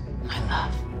 Please, my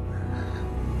love.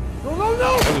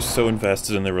 I was so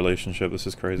invested in their relationship. This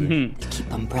is crazy.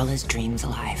 Keep Umbrella's dreams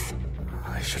alive.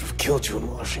 I should have killed you in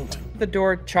Washington. The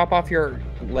door, chop off your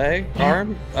leg,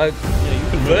 arm, Yeah, you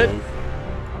can foot. move.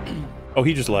 Oh,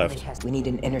 he just left. We need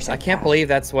an intercept. I can't believe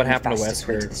that's what happened to Fastest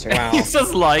way to the Wesker. surface. Wow. He's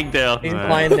just lying there. He's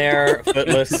lying there,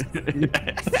 footless.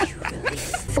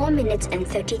 4 minutes and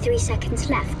 33 seconds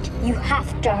left. You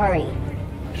have to hurry.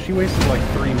 She wasted like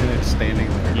 3 minutes standing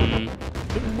there.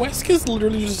 Wesker's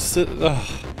literally just sit.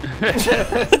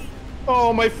 Ugh.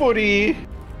 Oh, my footy!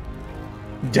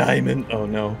 Diamond. Oh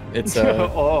no, it's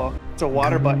Oh, it's a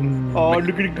water button. Oh, look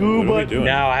at the goo What are we button. doing?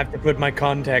 Now I have to put my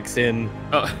contacts in.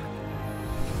 Oh.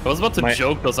 I was about to My-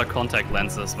 joke those are contact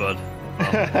lenses, but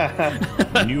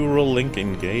Neural link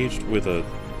engaged with a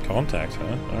contact,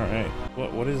 huh? All right.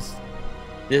 What is?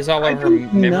 This is all I of her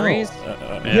don't know. memories.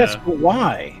 yeah. Yes, but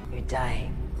why? You're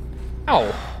dying.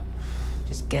 How?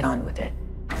 Just get on with it.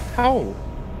 How?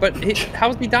 But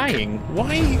how's he dying?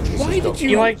 Why did He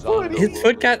you like his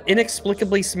foot got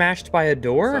inexplicably smashed by a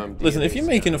door? Listen, if you're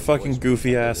making a fucking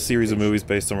goofy ass series of movies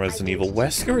based on Resident Evil,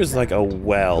 Wesker is like a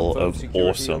well of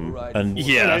awesome, and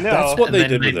Yeah, I know. that's what And they then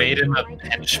did they with made him. him a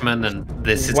henchman, and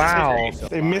this is Wow.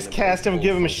 They miscast him,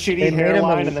 give him a shitty They made him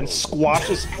hairline, a- and then squash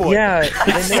his foot. Yeah,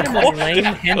 they made him a lame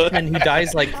henchman who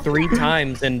dies like 3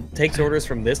 times and takes orders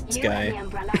from this guy.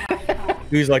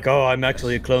 Who's like, oh, I'm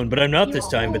actually a clone, but I'm not this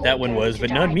time, but that one was,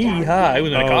 but not me, ha, I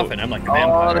was in a Oh. coffin, I'm like a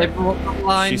Oh, they vampire. brought the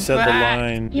line She said the back.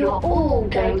 line. You're all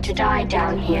going to die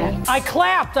down here. I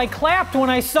clapped when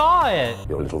I saw it.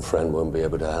 Your little friend won't be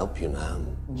able to help you now.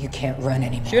 You can't run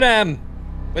anymore. Shoot him!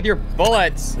 With your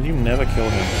bullets! Did you never kill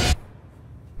him?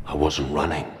 I wasn't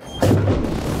running.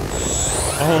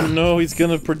 Oh no, he's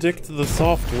gonna predict the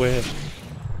software.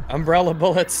 Umbrella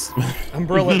bullets.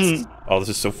 Umbrellas. Oh, this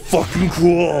is so fucking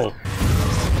cool.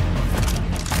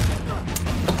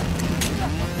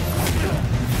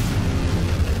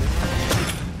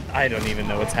 I don't even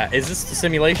know what's happening. Is this the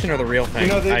simulation or the real thing? You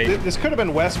know, this could have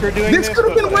been Wesker doing this. This could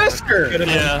have been but whatever. Wesker! Could have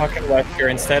Yeah. been fucking Wesker.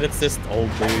 Instead, it's this old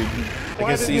dude. I Why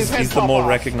guess didn't his head he's the pop more off?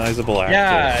 recognizable actor.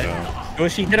 Yeah. Well,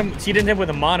 she hit him. She didn't hit him with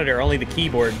a monitor, only the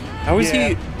keyboard. So. How is Yeah.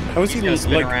 he? How is He's he gonna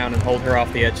spin like? around and hold her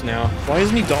off the edge now. Why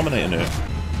isn't he dominating her?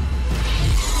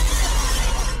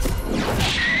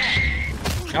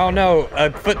 Oh no,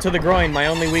 a foot to the groin, my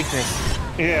only weakness.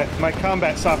 Yeah, my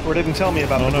combat software didn't tell me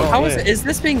about Oh, the no. bone. How is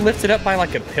this being lifted up by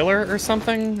like a pillar or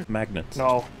something? Magnets.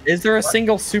 No. Is there a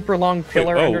single super long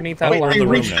pillar oh, underneath that we're alarm? in the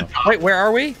room now. Wait, where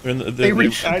are we? They're in the, They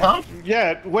reached the top?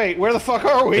 Yeah, wait, where the fuck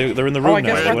are we? they're in the Oh, room I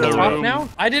guess now. we're at the We're in top the now?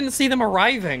 I didn't see them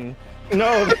arriving.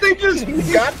 No, They just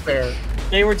got there.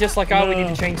 They were just like, oh, we No.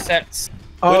 need to change sets.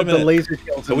 Oh, Wait a minute. the laser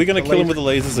kills him. Are we gonna kill him with the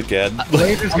lasers again? The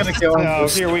laser's gonna kill him. Oh,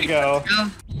 here we go.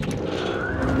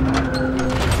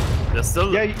 There's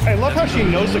still... Yeah, I love how she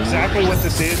knows exactly what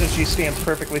this is and she stands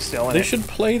perfectly still in They it. should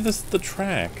play the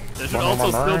track. There should also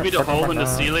still be the hole in the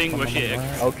ceiling where she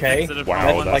Okay. exited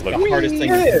Wow, from. that Like the looks... hardest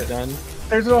thing she's done.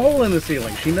 There's a hole in the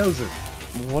ceiling. She knows it.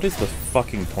 What is the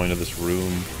fucking point of this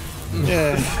room?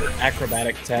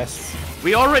 Acrobatic tests.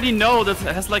 We already know that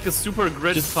it has like a super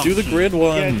grid Just function. do the grid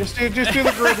one. Yeah, just do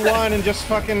the grid one and just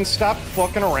fucking stop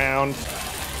fucking around.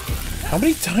 How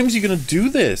many times are you gonna do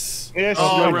this? Yes,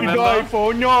 remember?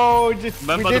 Oh no!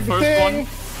 Remember we the did first thing.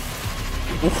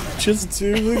 one? Just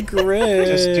do the grid.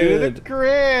 Just do the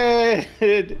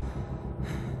grid.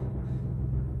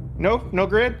 No, no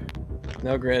grid.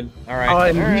 No grid. All Oh,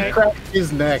 right. and he cracked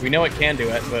his neck. We know it can do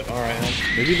it, but all right.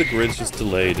 Maybe the grid's just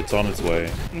delayed. It's on its way.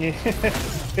 Yeah,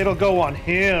 it'll go on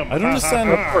him. I don't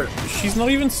understand. She's not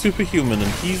even superhuman,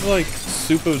 and he's like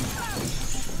super.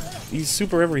 He's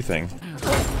super everything.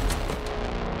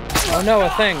 Oh no, a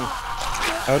thing.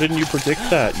 How didn't you predict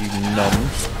that, you numb?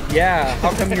 Yeah,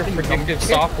 how come your predictive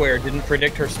software didn't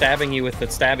predict her stabbing you with the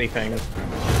stabby thing?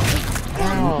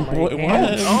 Oh my What?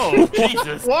 God. Oh,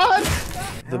 Jesus. What?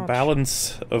 The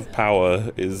balance of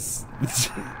power is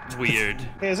weird.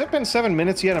 Hey, has it been 7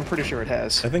 minutes yet? I'm pretty sure it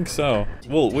has. I think so.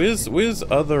 Well, where's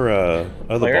other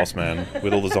Claire? boss man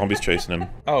with all the zombies chasing him?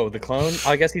 Oh, the clone?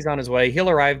 I guess he's on his way. He'll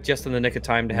arrive just in the nick of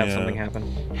time to have Yeah. something happen.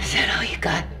 Is that all you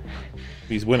got?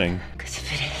 He's winning. Because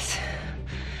if it is,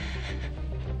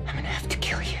 I'm gonna have to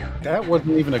kill you. That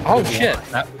wasn't even a good Oh shit!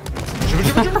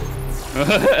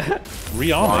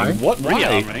 Rearming? What? Why?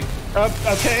 Rearming.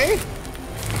 Okay.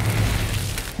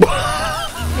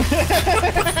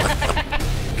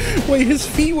 Wait, his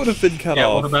feet would have been cut Yeah,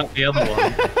 off. what about the other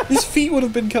one? His feet would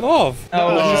have been cut off.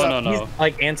 Oh, No. he's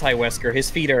like anti-Wesker. His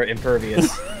feet are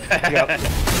impervious. Yep.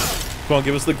 Come on,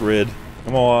 give us the grid.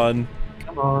 Come on.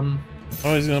 Come on.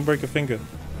 Oh, he's gonna break a finger.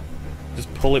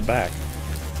 Just pull it back.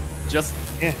 Just...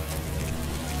 Yeah.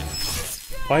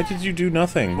 Why did you do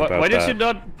nothing about Why did that? you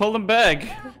not pull them back?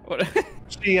 What?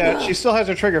 She still has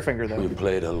her trigger finger though. We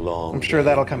played a long I'm sure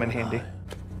that'll come in handy.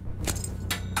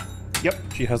 Yep.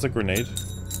 She has a grenade.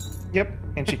 Yep.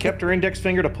 And she kept her index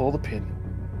finger to pull the pin.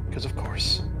 Because of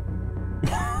course.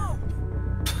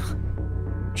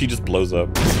 She just blows up.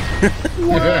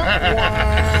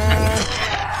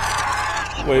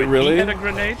 Wait, He really? had a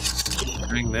grenade?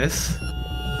 Doing this.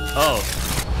 Oh.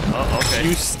 Oh, okay.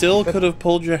 You still could have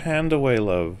pulled your hand away,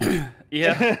 love.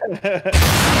 Yeah.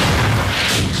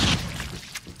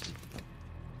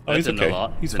 Oh, he's Didn't okay. do a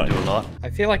lot. He's Didn't fine. do a lot. I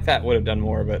feel like that would have done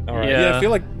more, but all right. Yeah, I feel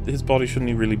like his body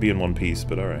shouldn't really be in one piece,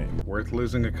 but alright. Worth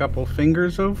losing a couple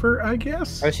fingers over, I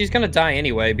guess. Oh, she's gonna die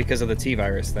anyway because of the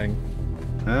T-virus thing.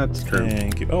 That's true.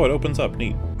 Thank you. Oh, it opens up.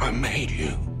 Neat. I made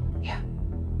you.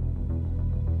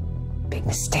 Big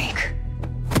mistake.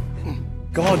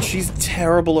 God, she's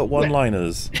terrible at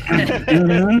one-liners.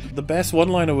 The best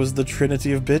one-liner was the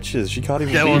Trinity of Bitches. She can't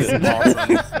even That beat was it.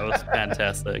 awesome. That was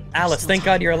fantastic. Alice, thank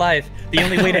God you're alive. The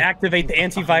only way to activate the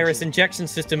antivirus injection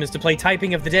system is to play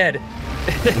Typing of the Dead.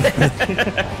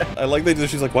 I like that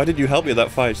she's like, why did you help me in that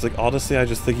fight? She's like, honestly, I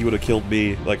just think he would have killed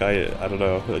me. Like, I don't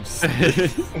know. I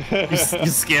just... You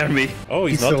scare me. Oh,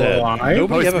 he's He's not still dead. alive?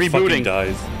 Nobody Oh, ever he's fucking rebooting.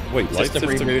 dies. Wait, Just light a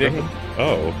system rebooting. crippled?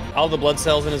 Oh. All the blood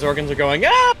cells in his organs are going,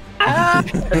 ah! Ah!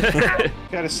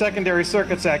 Got his secondary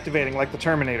circuits activating like the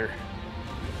Terminator.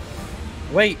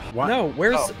 Wait, What? no,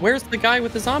 where's the guy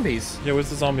with the zombies? Yeah, where's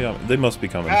the zombie army? They must be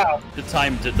coming. Ow. The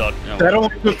time did not... No. That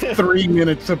only took 3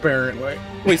 minutes, apparently.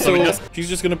 Wait, so we just- she's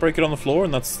just gonna break it on the floor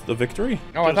and that's the victory?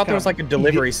 Oh, I thought there was like a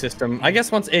delivery system. I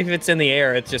guess if it's in the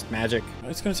air, it's just magic.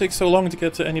 It's gonna take so long to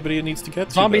get to anybody it needs to get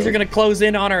to. Zombies though. are gonna close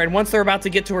in on her, and once they're about to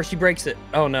get to her, she breaks it.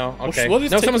 Oh no, okay. what is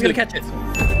No, someone's gonna taking catch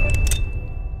it.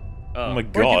 Oh my Where'd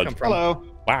you god. come from? Hello.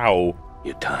 Wow.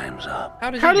 Your time's up.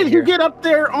 How did How you did get you get up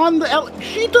there on the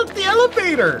She took the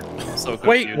elevator! So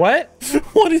Wait, confused. what?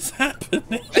 What is happening?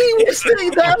 He was sitting,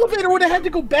 the elevator would have had to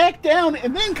go back down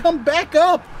and then come back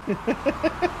up.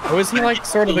 Was he like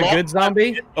sort of a good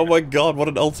zombie? Oh my god, what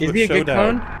an Is ultimate he a good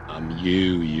showdown. clone? I'm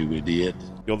you idiot.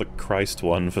 You're the Christ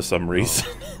one for some reason.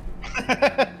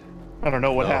 I don't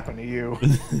know what happened to you.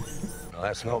 No,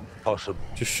 that's not possible.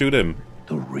 Just shoot him.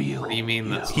 The real. What do you mean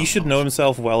that's He should know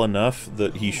himself well enough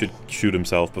that he should shoot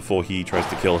himself before he tries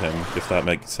to kill him, if that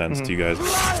makes sense to you guys.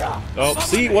 Oh,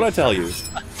 see what I tell you.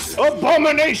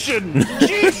 Abomination!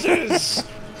 Jesus!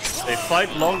 They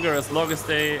fight longer as long as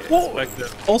they expect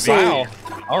it. Also, Wow.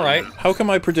 All right. how come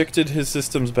I predicted his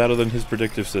system's better than his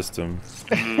predictive system?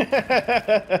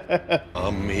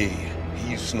 I'm me.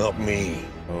 He's not me.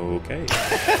 Okay.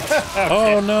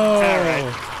 Oh no! All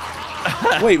right.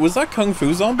 Wait, was that Kung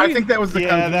Fu Zombie? I think that was the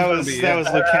Kung Fu that was Zombie. that was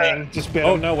Liu Kang. Just bit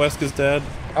Oh him. no, Wesker's dead.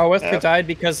 Oh, Wesker died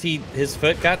because his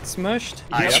foot got smushed?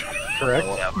 Yep, correct.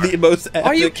 The most epic.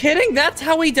 Are you kidding? That's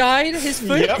how he died? His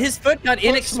foot Yep. his foot got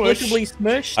inexplicably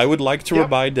smushed? I would like to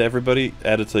remind everybody,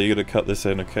 editor, you're gonna cut this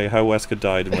in, okay? How Wesker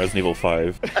died in Resident Evil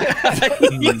 5.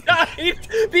 He died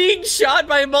being shot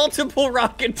by multiple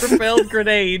rocket-propelled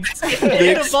grenades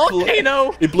in a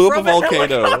volcano. It blew up a from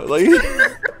volcano.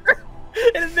 helicopter.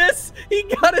 And this, he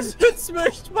got his foot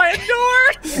smushed by a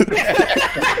door.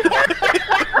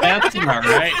 That's not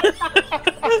right.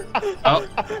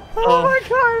 Oh my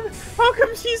god! How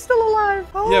come she's still alive?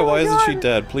 Oh Yeah, my why isn't she God.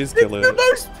 dead? Please kill It's the her.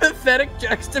 most pathetic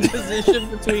juxtaposition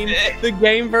between the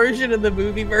game version and the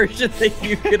movie version that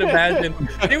you could imagine.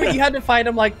 Dude, you had to fight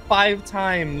him like 5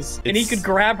 times, and he could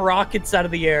grab rockets out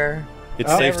of the air.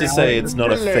 It's safe to say it's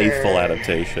not a faithful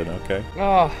adaptation, okay?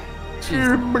 Oh,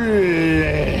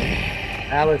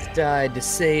 Alice died to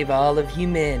save all of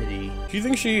humanity. Do you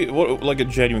think she, like a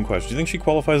genuine question, do you think she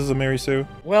qualifies as a Mary Sue?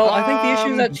 Well, I think the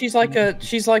issue is that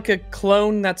she's like a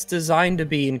clone that's designed to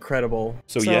be incredible.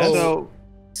 So yes.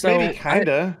 So maybe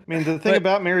kinda. I mean, the thing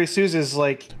about Mary Sue's is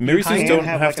like Mary Sue's don't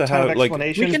have to have like.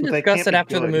 We can discuss it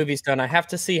after the movie's done. I have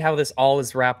to see how this all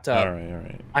is wrapped up. All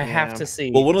right. I have to see.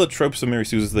 Well, one of the tropes of Mary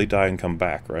Sue's is they die and come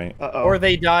back, right? Or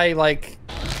they die like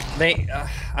they.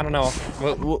 I don't know.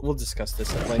 We'll discuss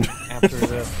this like after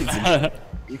the.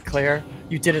 Claire,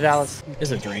 you did it, Alice.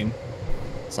 It's a dream.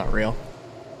 It's not real.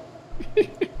 You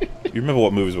remember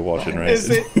what movies we're watching, right? Is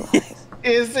it?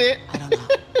 Is it?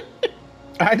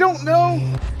 I don't know.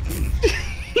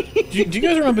 do you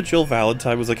guys remember Jill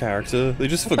Valentine was a character? They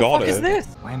just forgot What the fuck it. is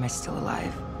this? Why am I still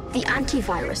alive? The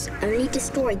antivirus only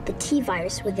destroyed the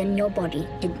T-virus within your body.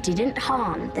 It didn't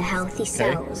harm the healthy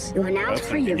cells. You are now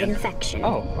free of infection.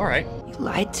 Oh, all right. You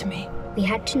lied to me. We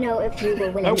had to know if you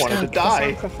were willing to make the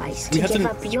sacrifice to give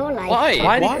up your life.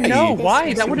 Why? Didn't know?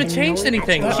 Why? That would have changed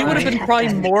anything. She would have been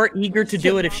probably more eager to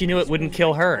do it if she knew it wouldn't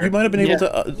kill her. You might have been able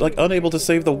to, like, unable to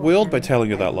save the world by telling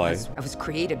you that lie. I was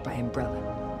created by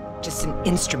Umbrella. Just an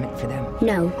instrument for them.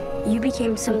 No, you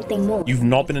became something more. You've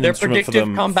not been an Their instrument for predictive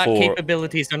them combat for...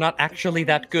 capabilities are not actually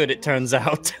that good, it turns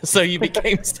out. So you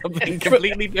became something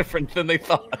completely different than they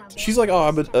thought. She's like, oh,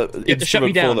 I'm an You have to shut me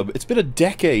instrument down. for them. It's been a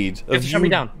decade of shut me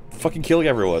down. fucking killing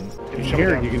everyone.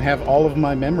 Here, you can have all of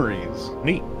my memories.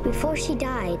 Neat. Before she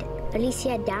died,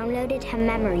 Alicia downloaded her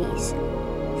memories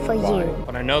for you.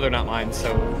 But I know they're not mine, so...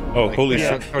 Oh, like, holy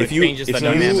that shit. sort of If you, changes the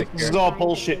dynamic This is here. all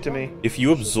bullshit to me. if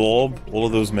you absorb all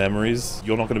of those memories,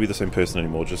 you're not going to be the same person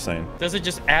anymore, just saying. Does it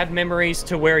just add memories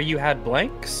to where you had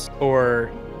blanks?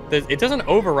 Or... It doesn't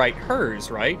overwrite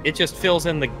hers, right? It just fills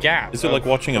in the gaps. Is it like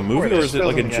watching a movie, or is it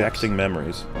fills like in the gaps. injecting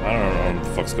memories? I don't know what the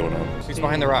fuck's going on. Who's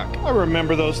behind the rock? I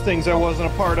remember those things I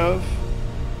wasn't a part of.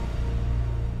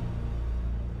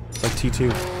 Like T2.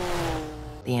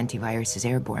 The antivirus is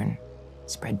airborne,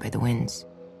 spread by the winds.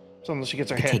 So unless she gets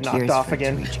her It head takes knocked years off for it to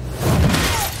again. reach.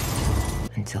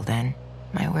 Until then,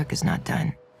 my work is not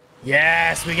done.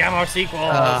 Yes, we got more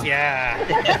sequels. Yeah.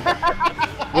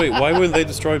 Wait, why were they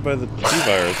destroyed by the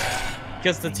T-virus?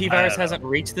 Because the T-virus hasn't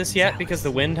reached this yet because the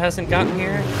wind hasn't gotten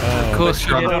here. Of course, She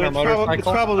did on her It's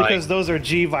motorcycle. probably because those are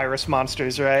G-virus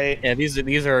monsters, right? Yeah, these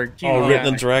are. Oh, written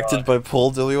and directed by Paul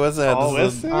W.S.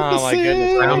 Anderson. Oh my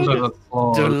goodness.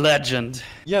 The legend.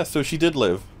 Yeah, so she did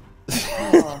live.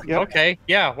 Okay.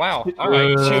 Yeah. Wow. All right.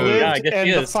 She lived, Yeah, I guess and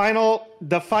she the is.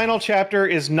 final chapter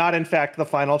is not, in fact, the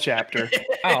final chapter.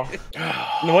 Oh.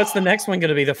 What's the next one going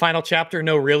to be? The final chapter?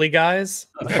 No, really, guys?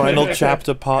 The final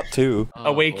chapter, part 2.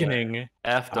 Awakening.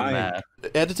 Aftermath.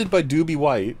 Edited by Doobie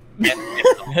White.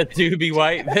 Doobie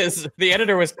White. The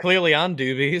editor was clearly on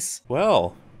Doobies.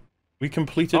 Well, we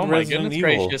completed Oh my Resident goodness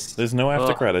Evil. gracious. There's no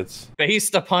after credits.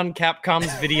 Based upon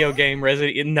Capcom's video game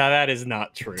Resident Evil. No, that is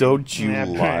not true. Don't you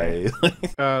lie.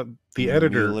 The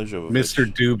editor, Milla Jovovich. Mr.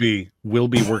 Doobie, will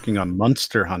be working on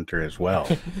Monster Hunter as well.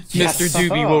 Mr.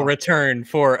 Doobie will return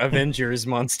for Avengers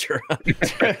Monster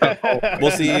Hunter.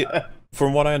 Well, see,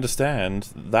 from what I understand,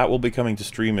 that will be coming to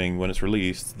streaming when it's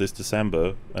released this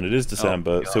December, and it is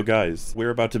December. So, guys, we're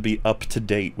about to be up to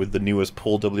date with the newest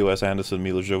Paul W.S. Anderson,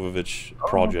 Milla Jovovich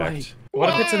project. What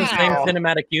if it's in the same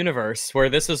cinematic universe where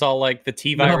this is all like the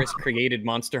T-virus created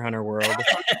Monster Hunter world?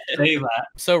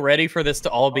 So ready for this to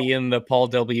all be in the Paul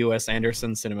W.S.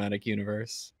 Anderson cinematic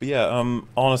universe. But yeah,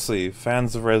 honestly,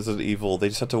 fans of Resident Evil, they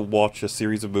just had to watch a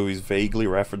series of movies vaguely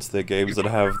reference their games that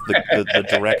have the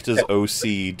director's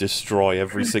OC destroy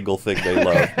every single thing they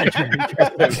love.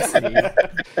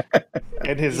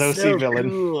 And his OC villain.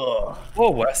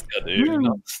 Poor Wesker, dude.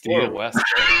 Not Poor Wesker.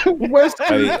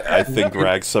 Wesker. I think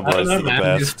Rag summarized it the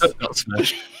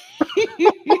best.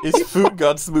 His food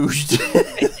got smooshed.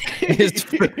 His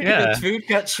food Yeah.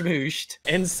 got smooshed,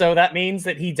 and so that means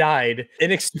that he died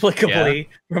inexplicably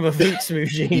from a food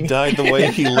smooshing. He died the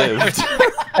way he lived.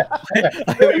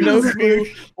 I have no clue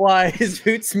why his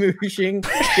food smooshing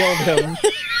killed him,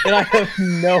 and I have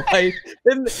no idea.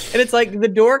 And it's like the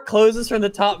door closes from the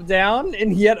top down,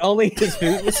 and yet only his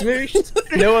food was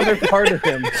smooshed. No other part of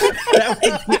him. That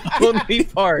was the only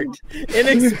part,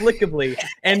 inexplicably.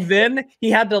 And then he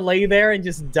had to lay there and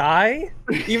just die,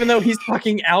 even though he's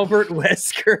fucking Albert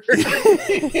Wesker.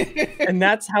 And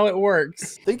that's how it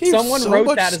works. Someone so wrote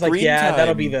much that as like, screen yeah,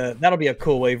 that'll time. be a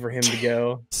cool way for him to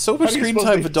go. So much screen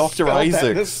time for Dr.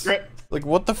 Isaacs. Like,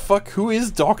 what the fuck? Who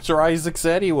is Dr. Isaacs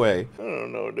anyway? I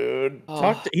don't know, dude.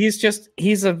 He's just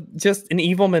an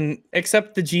evil man,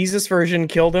 except the Jesus version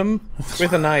killed him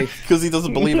with a knife. Because he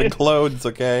doesn't believe in clones,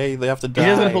 okay? They have to die. He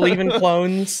doesn't believe in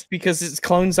clones because his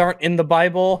clones aren't in the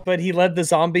Bible, but he led the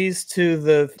zombies to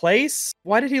the place.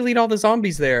 Why did he lead all the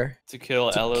zombies there? To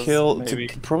kill Alice. To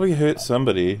probably hurt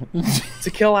somebody.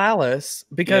 To kill Alice.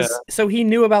 Because, so he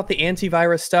knew about the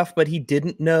antivirus stuff, but he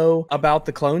didn't know about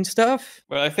the clone stuff?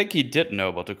 Well, I think he did know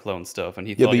about the clone stuff, and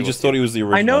he Yeah, thought but he just thought he was the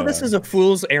original. I know this is a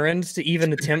fool's errand to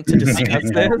even attempt to discuss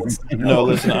this. No,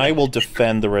 listen, I will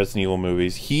defend the Resident Evil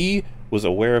movies. He was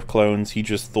aware of clones. He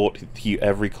just thought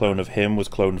every clone of him was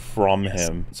cloned from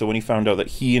him. So when he found out that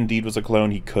he indeed was a clone,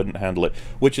 he couldn't handle it,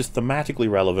 which is thematically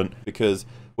relevant because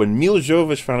when Milla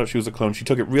Jovovich found out she was a clone, she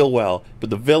took it real well, but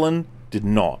the villain did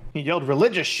not. He yelled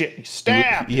religious shit. He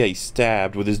stabbed. Yeah, he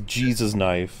stabbed with his Jesus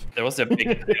knife. There was a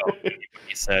big deal.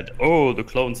 He said, "Oh, the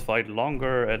clones fight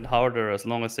longer and harder as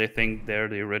long as they think they're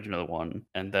the original one,"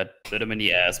 and that bit him in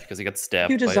the ass because he got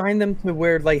stabbed. You design them to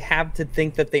where they have to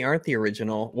think that they aren't the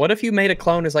original. What if you made a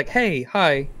clone is like, hey,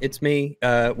 hi, it's me.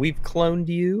 We've cloned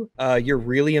you. You're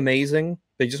really amazing.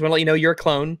 They just want to let you know you're a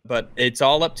clone, but it's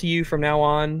all up to you from now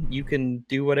on. You can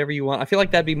do whatever you want. I feel like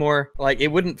that'd be more like it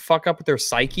wouldn't fuck up with their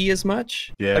psyche as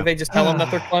much. Yeah. Like they just tell them that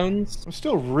they're clones. I'm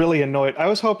still really annoyed. I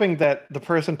was hoping that the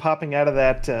person popping out of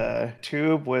that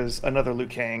tube was another Liu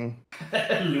Kang.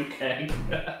 Liu Kang.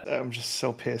 I'm just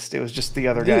so pissed. It was just the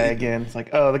other guy again. It's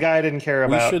like, oh, the guy I didn't care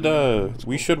about.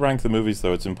 We should rank the movies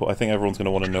though. It's important. I think everyone's going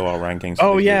to want to know our rankings.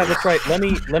 Oh yeah, that's right. Let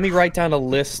me write down a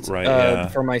list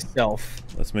for myself.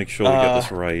 Let's make sure we get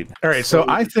this right. All right, so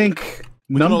I think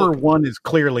number one is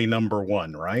clearly number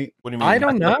one, right? What do you mean? I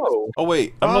don't know. Oh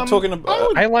wait, I'm not talking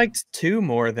about. I liked two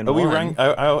more than one. We rank.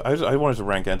 I wanted to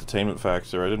rank entertainment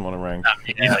factor. I didn't want to rank.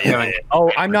 Yeah.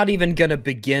 Oh, I'm not even gonna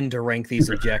begin to rank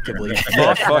these objectively.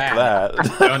 Yeah, fuck that.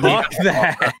 Fuck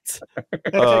that.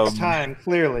 That takes time.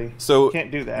 Clearly, so you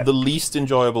can't do that. The least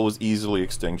enjoyable was easily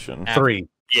Extinction. 3.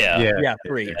 Yeah,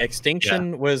 3.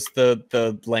 Extinction was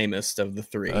the lamest of the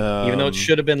 3, even though it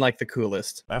should have been like the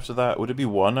coolest. After that, would it be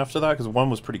 1 after that? Because 1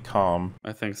 was pretty calm.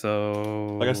 I think so.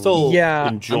 Like I still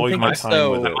enjoyed my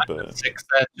time with it, but 6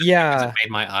 that it made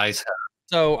my eyes hurt.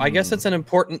 So I guess it's an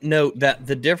important note that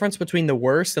the difference between the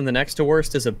worst and the next to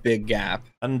worst is a big gap.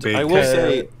 And I will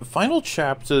say, final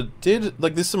chapter did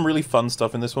there's some really fun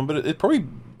stuff in this one, but it probably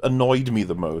annoyed me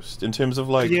the most in terms of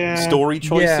story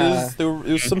choices. Yeah. There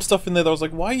was some stuff in there that I was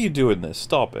like, why are you doing this?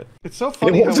 Stop it. It's so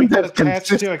funny how we got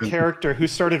attached to a character who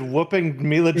started whooping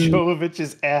Milla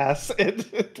Jovovich's ass and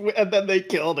then they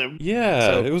killed him. Yeah,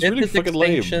 So it was fifth really is fucking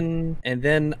Extinction, lame. and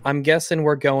then I'm guessing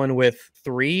we're going with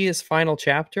 3 is final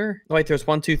chapter. Oh, wait, there's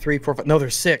 1, 2, 3, 4, 5. No,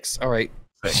 there's 6. All right.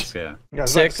 6, yeah. I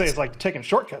was about to say it's like taking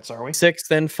shortcuts, are we? 6,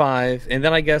 then 5, and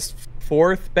then I guess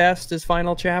 4th best is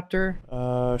final chapter.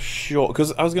 Sure.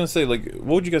 Because I was gonna say, what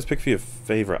would you guys pick for your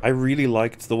favorite? I really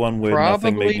liked the one where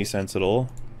nothing made any sense at all.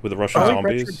 With the Russian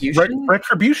zombies.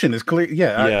 Retribution is clear.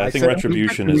 Yeah, I think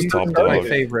Retribution is top dog. My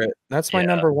favorite. That's my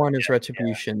number 1 is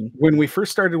Retribution. When we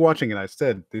first started watching it, I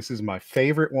said, "This is my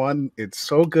favorite one. It's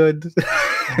so good."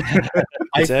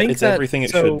 I think it's everything it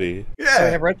should be. Yeah. So I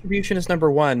have Retribution as number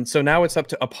 1. So now it's up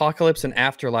to Apocalypse and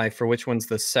Afterlife for which one's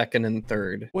the 2nd and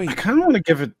 3rd. Wait, I kind of want to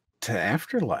give it to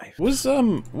Afterlife. Was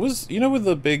with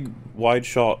the big wide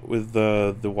shot with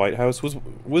the White House was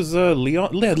Leon?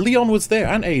 Leon was there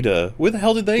and Ada. Where the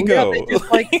hell did they go? They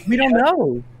just, we don't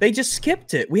know. They just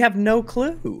skipped it. We have no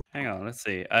clue. Hang on, let's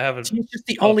see. I haven't. She's just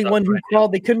the only one who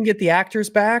crawled. They couldn't get the actors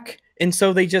back, and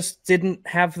so they just didn't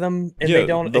have them. And Yeah, they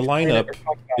don't. the explain it lineup or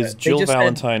talk about is it. They Jill just said-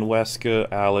 Valentine,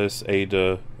 Wesker, Alice,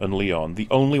 Ada, and Leon. The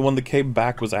only one that came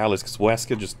back was Alice, because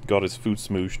Wesker just got his food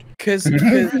smooshed. Because we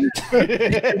have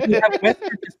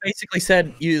Wesker just basically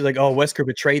said, "You like, oh, Wesker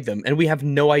betrayed them," and we have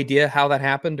no idea how that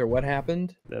happened or what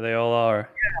happened. There they all are.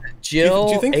 Jill,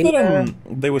 Do you think Ada,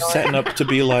 that they were setting up to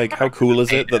be like, how cool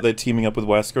is it that they're teaming up with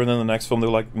Wesker, and then the next film they're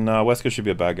like, nah, Wesker should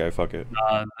be a bad guy, fuck it.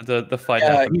 The fight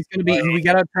Yeah, happened. he's gonna be. We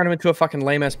gotta turn him into a fucking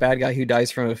lame ass bad guy who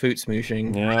dies from a food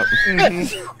smooshing. Yeah.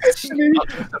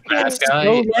 Bad guy.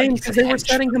 So lame because they were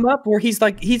setting him up where he's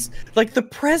like the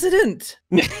president.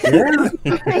 Something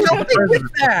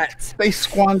with that. They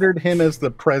squandered him as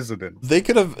the president. They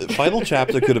could have, final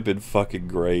chapter could have been fucking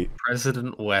great.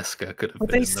 President Wesker could have But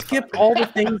been they in the skipped all the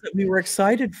things that we were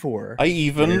excited for. I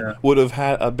even would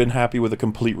have been happy with a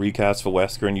complete recast for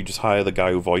Wesker, and you just hire the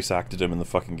guy who voice acted him in the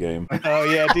fucking game. Oh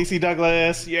yeah, DC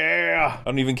Douglas, yeah. I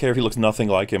don't even care if he looks nothing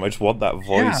like him. I just want that voice.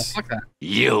 Yeah, fuck that.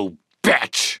 You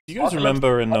bitch! Do you guys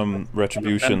remember in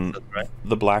Retribution,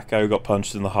 the black guy who got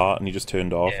punched in the heart and he just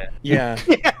turned off? Yeah.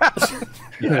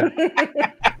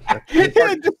 It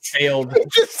just Failed.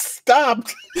 It just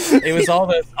stopped. It was all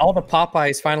the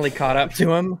Popeyes finally caught up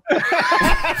to him.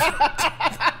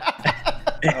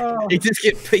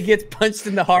 He gets punched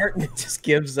in the heart and it just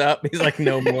gives up. He's like,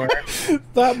 no more.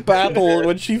 That battle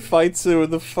when she fights him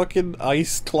with the fucking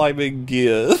ice climbing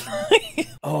gear.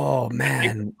 Oh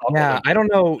man, yeah. I don't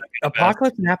know.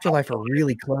 Apocalypse and Afterlife are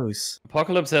really close.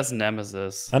 Apocalypse has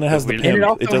Nemesis. And it has the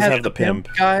pimp. It does have the pimp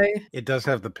guy. It does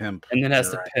have the pimp. And it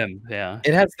has the pimp, yeah.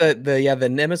 It has the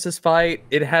Nemesis fight.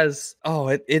 It has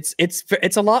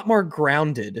it's a lot more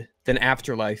grounded than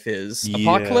Afterlife is.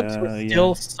 Apocalypse was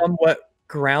still somewhat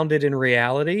grounded in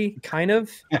reality, kind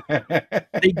of.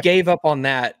 They gave up on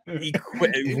that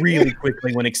really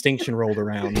quickly when Extinction rolled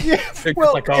around. Yeah, They're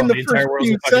well, just like, oh, in the the entire first world's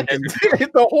few a fucking seconds,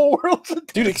 desert. the whole world's a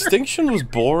Dude, Extinction was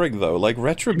boring though. Like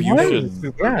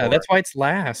Retribution. Yeah, that's why it's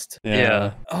last.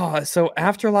 Yeah. Oh, so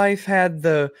Afterlife had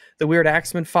the weird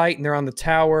Axeman fight, and they're on the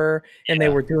tower, and they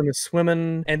were doing the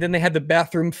swimming, and then they had the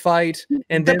bathroom fight,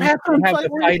 and then they have the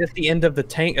fight at the end of the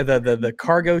tank, the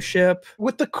cargo ship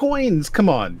with the coins. Come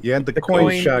on, yeah, the coin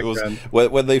shotgun.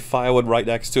 When they fire one right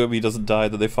next to him, he doesn't die.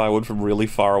 Then they fire one from really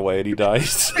far away, and he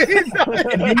dies.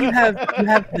 And then you have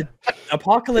the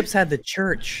Apocalypse had the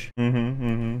church.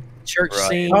 Church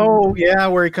scene. Oh yeah,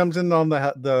 where he comes in on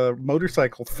the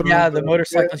motorcycle. Through Yeah, the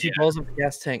motorcycle. She blows up the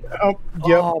gas tank. Oh,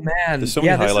 yep. Oh man, There's so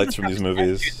many this is highlights from these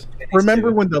movies.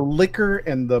 Remember when the liquor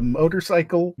and the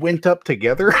motorcycle went up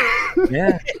together?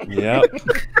 Yeah. Yeah.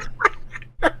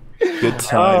 Good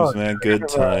times, man. Good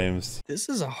times. This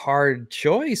is a hard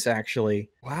choice, actually.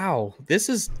 Wow, this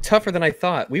is tougher than I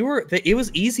thought. It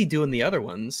was easy doing the other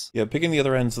ones. Yeah, picking the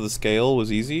other ends of the scale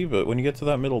was easy, but when you get to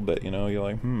that middle bit, you're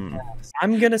like,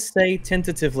 I'm gonna say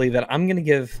tentatively that I'm gonna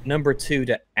give number 2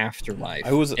 to Afterlife.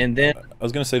 I was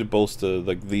gonna say to bolster,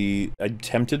 like I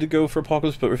tempted to go for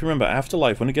Apocalypse, but if you remember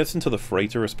Afterlife, when it gets into the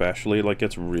freighter especially, it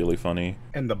gets really funny.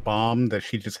 And the bomb that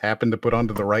she just happened to put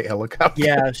onto the right helicopter.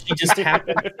 Yeah, she just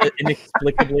happened to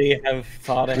inexplicably have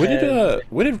thought ahead.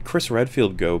 Where did Chris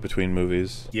Redfield go between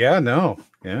movies? Yeah, no.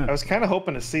 Yeah. I was kind of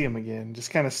hoping to see him again.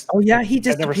 Just kind of. Oh yeah, he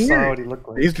I never saw disappeared. what he looked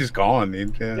like. He's just gone.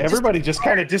 Everybody just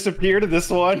kind of disappeared in this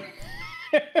one.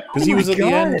 Because he was at the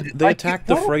end. They attacked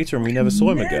the freighter and we never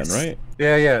saw him again, right?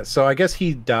 Yeah, yeah. So I guess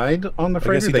he died on the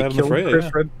freighter. They killed Chris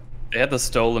Redfield. They had the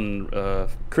stolen.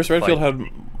 Chris Redfield had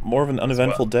more of an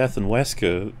uneventful death than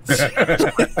Wesker.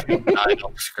 Died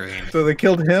off screen. So they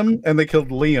killed him and they killed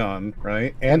Leon,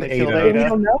 right? And Ada. We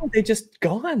don't know. They just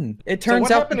gone. It turns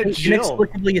out they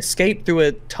inexplicably escaped through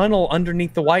a tunnel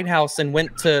underneath the White House and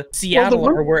went to Seattle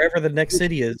or wherever the next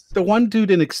city is. The one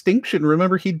dude in Extinction,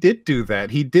 remember, he did do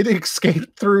that. He did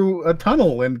escape through a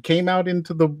tunnel and came out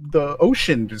into the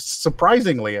ocean, just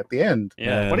surprisingly at the end.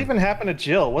 Yeah. What even happened to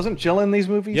Jill? Wasn't Jill in these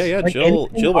movies? Yeah, yeah. Jill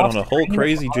went on a whole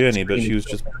crazy journey, but she was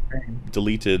just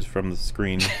deleted from the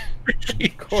screen.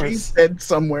 Of course. She's dead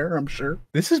somewhere, I'm sure.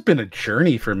 This has been a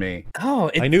journey for me.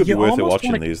 Oh, I knew it'd be worth it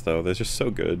watching these, though. They're just so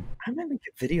good. I might make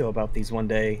a video about these one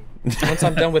day. Once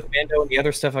I'm done with Mando and the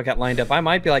other stuff I got lined up, I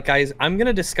might be like, guys, I'm going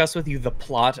to discuss with you the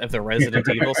plot of the Resident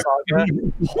Evil saga.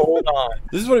 Hold on.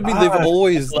 This is what I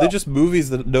mean. They're just movies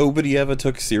that nobody ever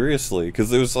took seriously.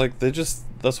 Because it was like,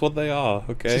 that's what they are,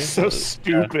 okay? It's so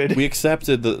stupid. We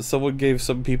accepted that someone gave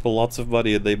some people lots of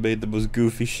money and they made the most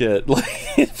goofy shit,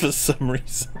 like, for some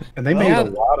reason. And they made a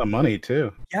lot of money,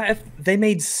 too. Yeah, if they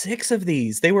made 6 of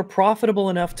these. They were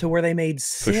profitable enough to where they made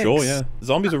 6. For sure, yeah.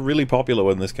 Zombies were really popular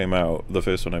when this came out. The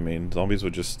first one, I mean. Zombies were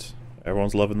just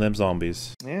Everyone's loving them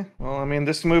zombies. Yeah, well, I mean,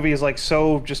 this movie is like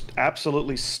so just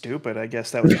absolutely stupid. I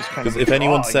guess that was just kind of. Because if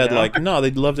anyone said like, no,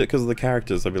 they loved it because of the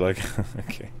characters, I'd be like,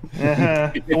 okay.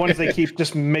 The ones they keep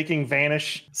just making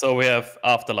vanish. So we have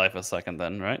Afterlife a second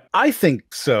then, right? I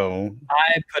think so.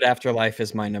 I put Afterlife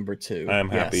as my number 2. I am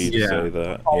happy to say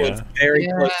that. Oh, it's very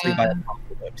closely by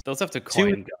Apocalypse. Those have the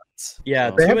coin guns. Yeah,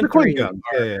 so. They 2 have and the coin 3 guns.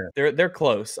 They're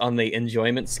close on the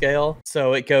enjoyment scale.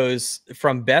 So it goes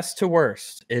from best to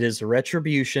worst. It is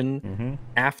Retribution,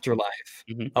 Afterlife,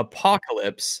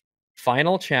 Apocalypse,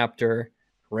 Final Chapter,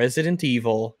 Resident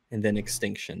Evil, and then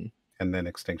Extinction. And then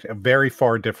Extinction. A very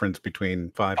far difference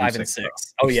between 5 and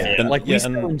 6. Oh yeah, And, like we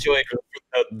still enjoyed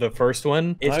the first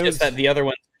one. It's just that the other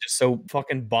ones are just so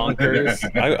fucking bonkers.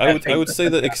 I would say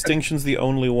that Extinction's the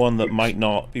only one that might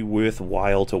not be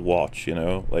worthwhile to watch. You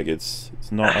know, like it's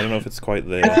not. I don't know if it's quite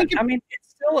there. I mean, it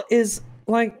still is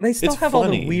like they still It's have all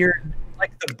funny. the weird,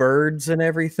 like the birds and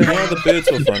everything. Yeah, the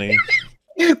birds were funny.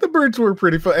 The birds were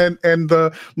pretty fun, and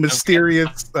the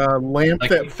mysterious lamp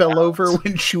that fell over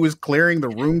when she was clearing the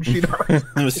room she'd already.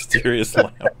 Mysterious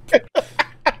lamp.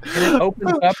 And it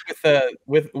opens up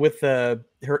with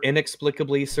her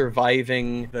inexplicably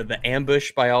surviving the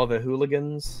ambush by all the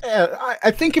hooligans. Yeah, I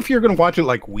think if you're going to watch it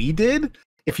like we did,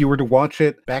 if you were to watch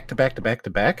it back to back to back to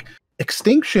back,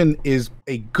 Extinction is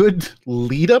a good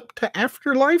lead up to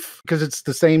Afterlife because it's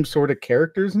the same sort of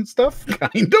characters and stuff,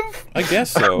 kind of. I guess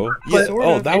so.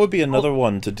 Yeah. That would be another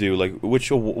one to do. Like,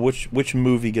 which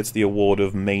movie gets the award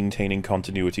of maintaining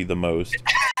continuity the most?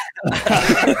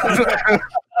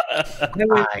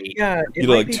 Yeah, you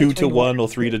know, like 2 to 1 or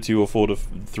 3 to 2 or 4 to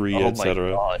 3,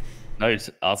 etc. No,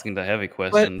 he's asking the heavy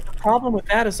question. But the problem with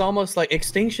that is almost like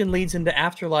Extinction leads into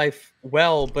Afterlife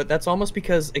well, but that's almost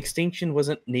because Extinction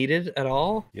wasn't needed at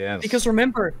all. Yes. Because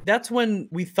remember, that's when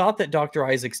we thought that Dr.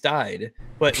 Isaacs died,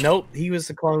 but nope, he was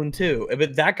a clone too.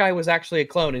 But that guy was actually a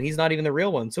clone, and he's not even the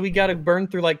real one. So we got to burn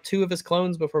through like 2 of his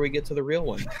clones before we get to the real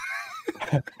one.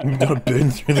 I'm gonna burn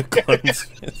through the clones.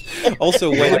 Also,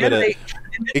 wait a minute.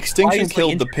 Extinction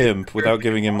killed the pimp without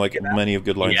giving him like many of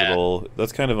good lines at all.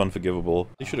 That's kind of unforgivable.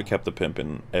 They should have kept the pimp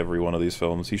in every one of these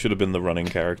films. He should have been the running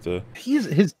character.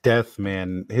 His death,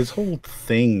 man. His whole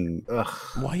thing. Ugh.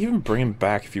 Why even bring him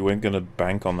back if you weren't gonna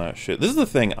bank on that shit? This is the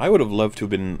thing. I would have loved to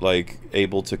have been like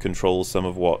able to control some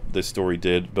of what this story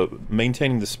did, but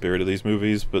maintaining the spirit of these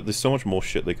movies. But there's so much more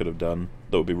shit they could have done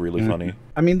that would be really funny.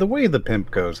 I mean, the way the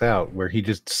pimp goes out, where he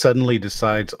just suddenly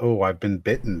decides, "Oh, I've been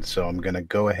bitten, so I'm gonna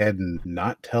go ahead and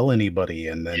not tell anybody,"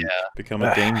 and then become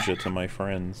a danger to my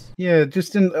friends. Yeah,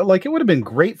 just like it would have been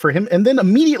great for him. And then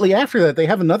immediately after that, they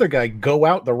have another guy go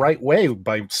out the right way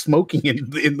by smoking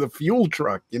in the fuel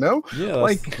truck. You know,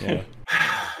 Yeah,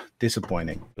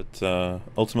 disappointing. But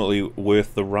ultimately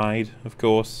worth the ride, of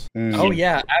course. Oh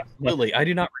yeah, absolutely. I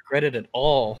do not regret it at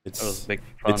all.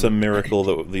 It's a miracle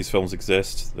that these films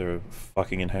exist. They're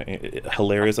fucking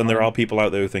hilarious, and there are people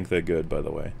out there who think they're good. By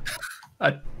the way,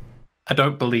 I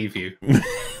don't believe you.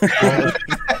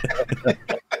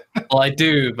 Well, I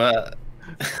do, but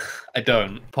I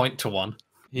don't. Point to one.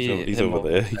 He's over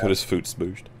there. He got his foot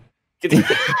smooshed.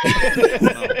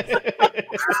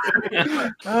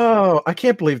 Oh, I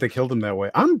can't believe they killed him that way.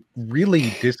 I'm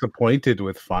really disappointed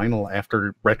with Final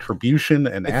after Retribution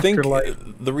and I think Afterlife.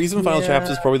 the reason Final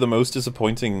Chapter is probably the most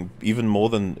disappointing, even more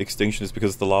than Extinction, is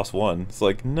because it's the last one. It's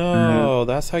like, no,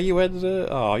 that's how you ended it?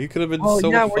 Oh, you could have been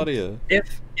so much funnier.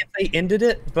 If they ended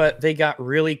it, but they got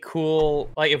really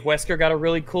cool, like if Wesker got a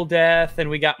really cool death and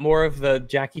we got more of the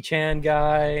Jackie Chan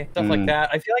guy, stuff like that,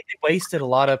 I feel like they wasted a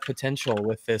lot of potential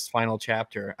with this Final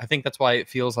Chapter. I think that's why it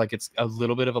feels like it's a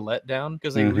little bit of a letdown,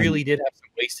 because they really did have some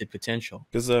wasted potential.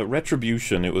 Because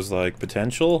Retribution, it was like,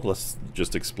 potential? Let's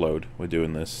just explode. We're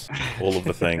doing this. All of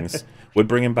the things. We're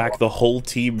bringing back the whole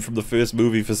team from the first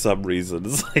movie for some reason.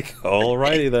 It's like,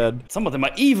 alrighty then. Some of them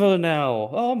are evil now.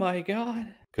 Oh my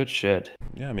god. Good shit.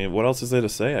 Yeah, I mean, what else is there to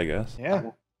say, I guess?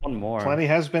 Yeah. One more. Plenty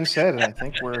has been said, and I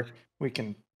think we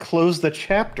can close the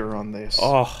chapter on this.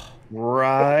 Oh.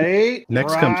 Right.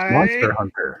 Next comes Monster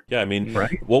Hunter. Yeah, I mean,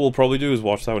 what we'll probably do is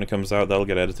watch that when it comes out. That'll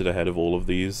get edited ahead of all of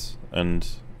these, and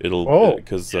it'll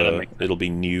because it'll be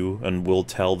new, and we'll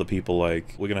tell the people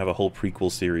like we're gonna have a whole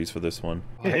prequel series for this one.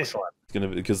 Excellent. It's gonna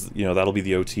because that'll be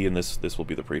the OT, and this will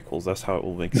be the prequels. That's how it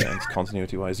will make sense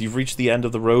continuity wise. You've reached the end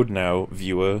of the road now,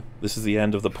 viewer. This is the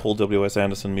end of the Paul W.S.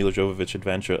 Anderson Milla Jovovich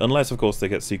adventure, unless of course they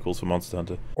get sequels for Monster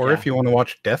Hunter. Or if you want to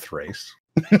watch Death Race.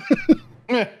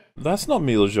 That's not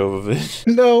Milla Jovovich.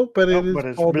 No, but it is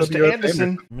it's Paul Mr. W.S.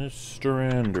 Anderson. Mr.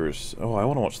 Anders. Oh, I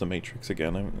want to watch The Matrix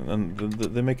again. And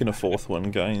they're making a fourth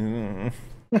one, guy.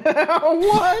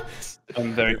 What?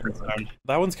 I'm very concerned.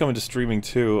 That one's coming to streaming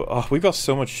too. Oh, we've got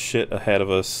so much shit ahead of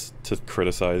us to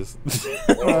criticize.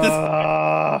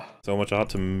 So much art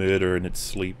to murder in its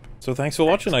sleep. So thanks for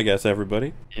watching, I guess,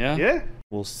 everybody. Yeah. Yeah.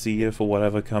 We'll see you for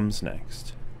whatever comes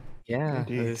next. Yeah.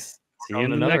 See you On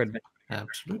in the another next. adventure.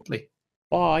 Absolutely.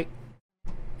 Bye.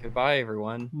 Goodbye,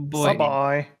 everyone. Boy.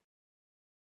 Bye-bye.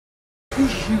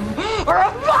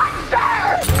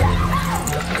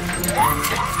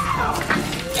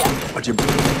 What'd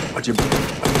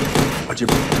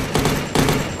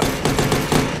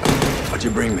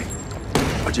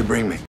you bring me?